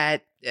way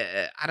that,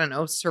 I don't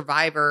know,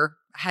 Survivor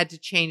had to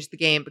change the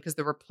game because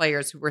there were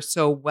players who were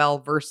so well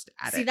versed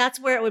at it. See, that's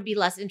where it would be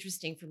less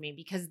interesting for me,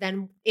 because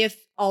then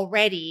if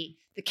already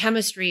the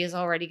chemistry is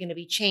already going to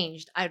be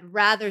changed, I'd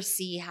rather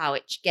see how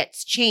it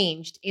gets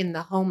changed in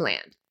the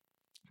homeland.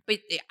 But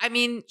I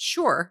mean,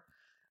 sure.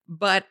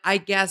 But I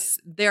guess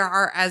there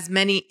are as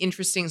many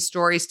interesting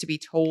stories to be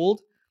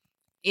told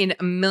in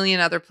a million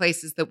other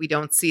places that we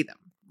don't see them,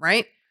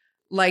 right?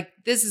 Like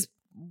this is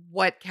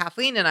what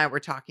Kathleen and I were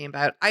talking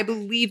about. I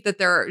believe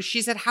that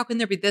she said, how can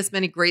there be this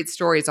many great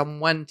stories on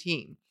one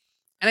team?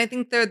 And I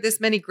think there are this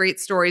many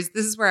great stories.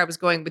 This is where I was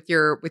going with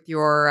your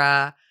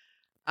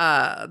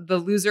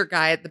the loser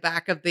guy at the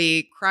back of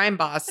the crime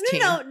boss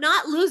team. No,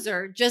 not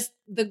loser, just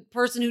the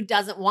person who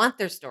doesn't want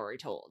their story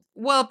told.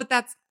 Well, but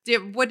that's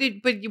what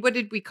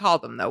did we call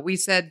them though? We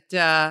said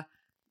not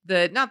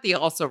the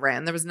also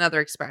ran. There was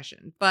another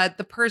expression, but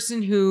the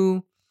person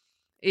who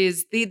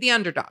is the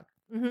underdog.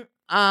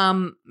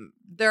 Mm-hmm.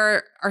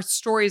 There are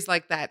stories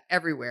like that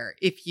everywhere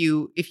if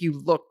you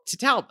look to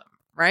tell them,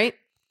 right?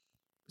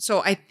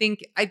 So I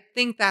think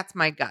that's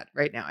my gut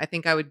right now. I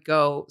think I would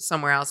go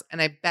somewhere else,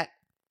 and I bet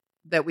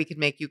that we could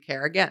make you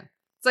care again.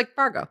 It's like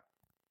Fargo.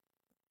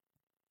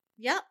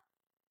 Yep.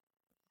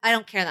 I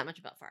don't care that much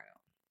about Fargo.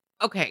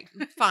 Okay,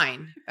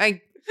 fine.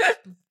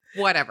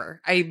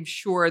 Whatever. I'm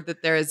sure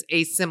that there is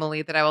a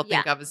simile that I will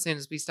think of as soon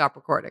as we stop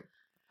recording.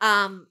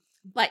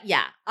 But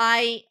yeah,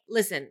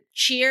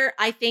 Cheer,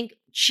 I think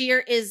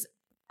Cheer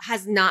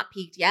has not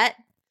peaked yet.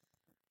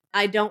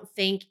 I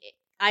think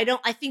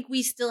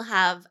we still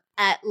have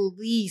at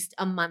least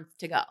a month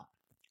to go.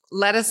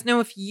 Let us know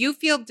if you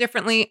feel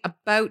differently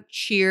about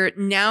Cheer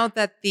now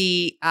that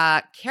the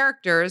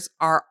characters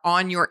are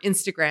on your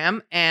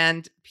Instagram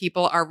and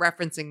people are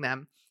referencing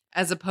them,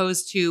 as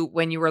opposed to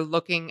when you were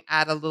looking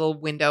at a little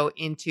window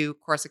into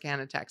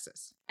Corsicana,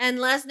 Texas. And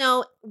let us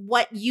know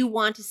what you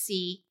want to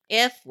see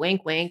if,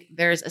 wink, wink,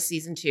 there's a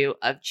season 2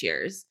 of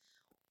Cheers.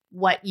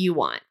 What you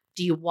want.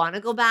 Do you want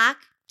to go back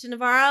to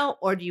Navarro,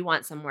 or do you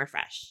want somewhere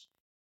fresh?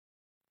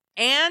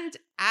 And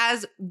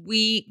as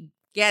we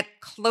get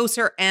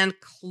closer and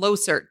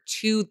closer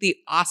to the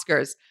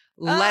Oscars,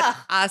 let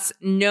us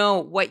know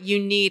what you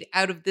need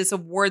out of this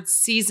awards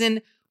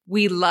season.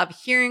 We love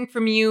hearing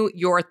from you,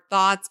 your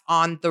thoughts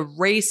on the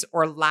race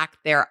or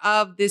lack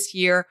thereof this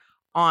year,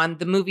 on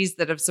the movies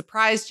that have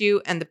surprised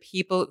you, and the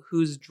people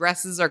whose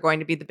dresses are going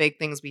to be the big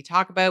things we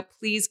talk about.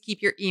 Please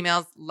keep your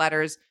emails,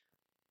 letters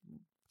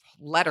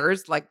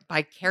like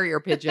by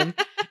carrier pigeon,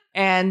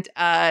 and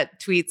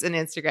tweets and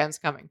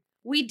Instagrams coming.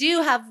 We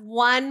do have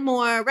one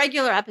more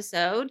regular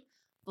episode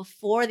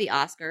before the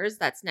Oscars.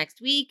 That's next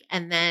week.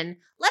 And then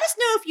let us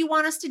know if you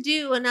want us to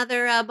do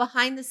another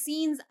behind the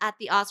scenes at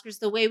the Oscars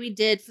the way we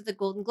did for the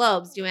Golden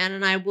Globes. Joanna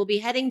and I will be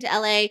heading to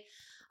LA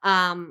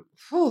 10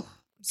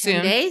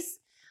 Soon. days.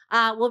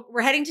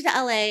 We're heading to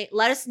LA.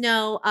 Let us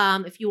know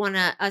if you want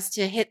us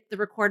to hit the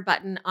record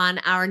button on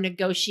our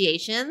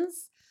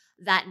negotiations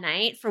that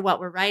night for what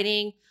we're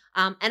writing.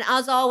 And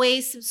as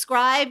always,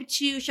 subscribe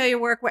to Show Your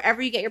Work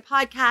wherever you get your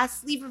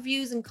podcasts. Leave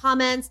reviews and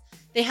comments.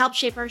 They help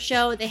shape our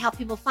show. They help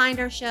people find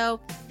our show.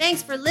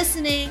 Thanks for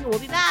listening. We'll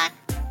be back.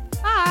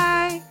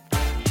 Bye.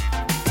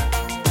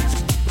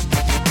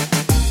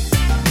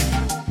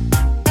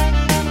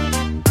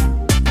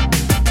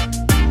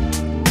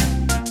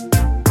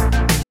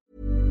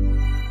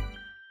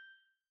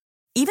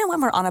 Even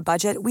when we're on a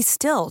budget, we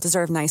still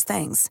deserve nice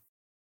things.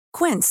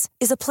 Quince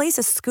is a place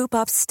to scoop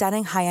up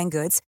stunning high-end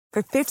goods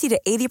for 50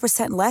 to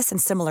 80% less than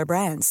similar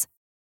brands.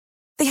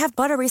 They have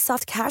buttery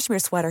soft cashmere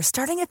sweaters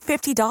starting at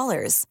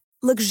 $50,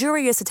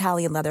 luxurious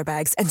Italian leather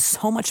bags, and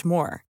so much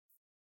more.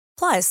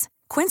 Plus,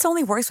 Quince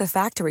only works with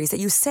factories that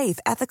use safe,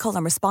 ethical,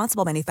 and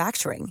responsible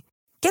manufacturing.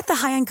 Get the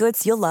high-end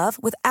goods you'll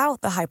love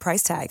without the high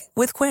price tag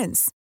with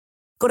Quince.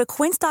 Go to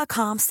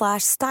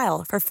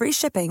quince.com/style for free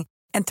shipping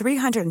and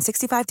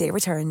 365-day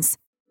returns.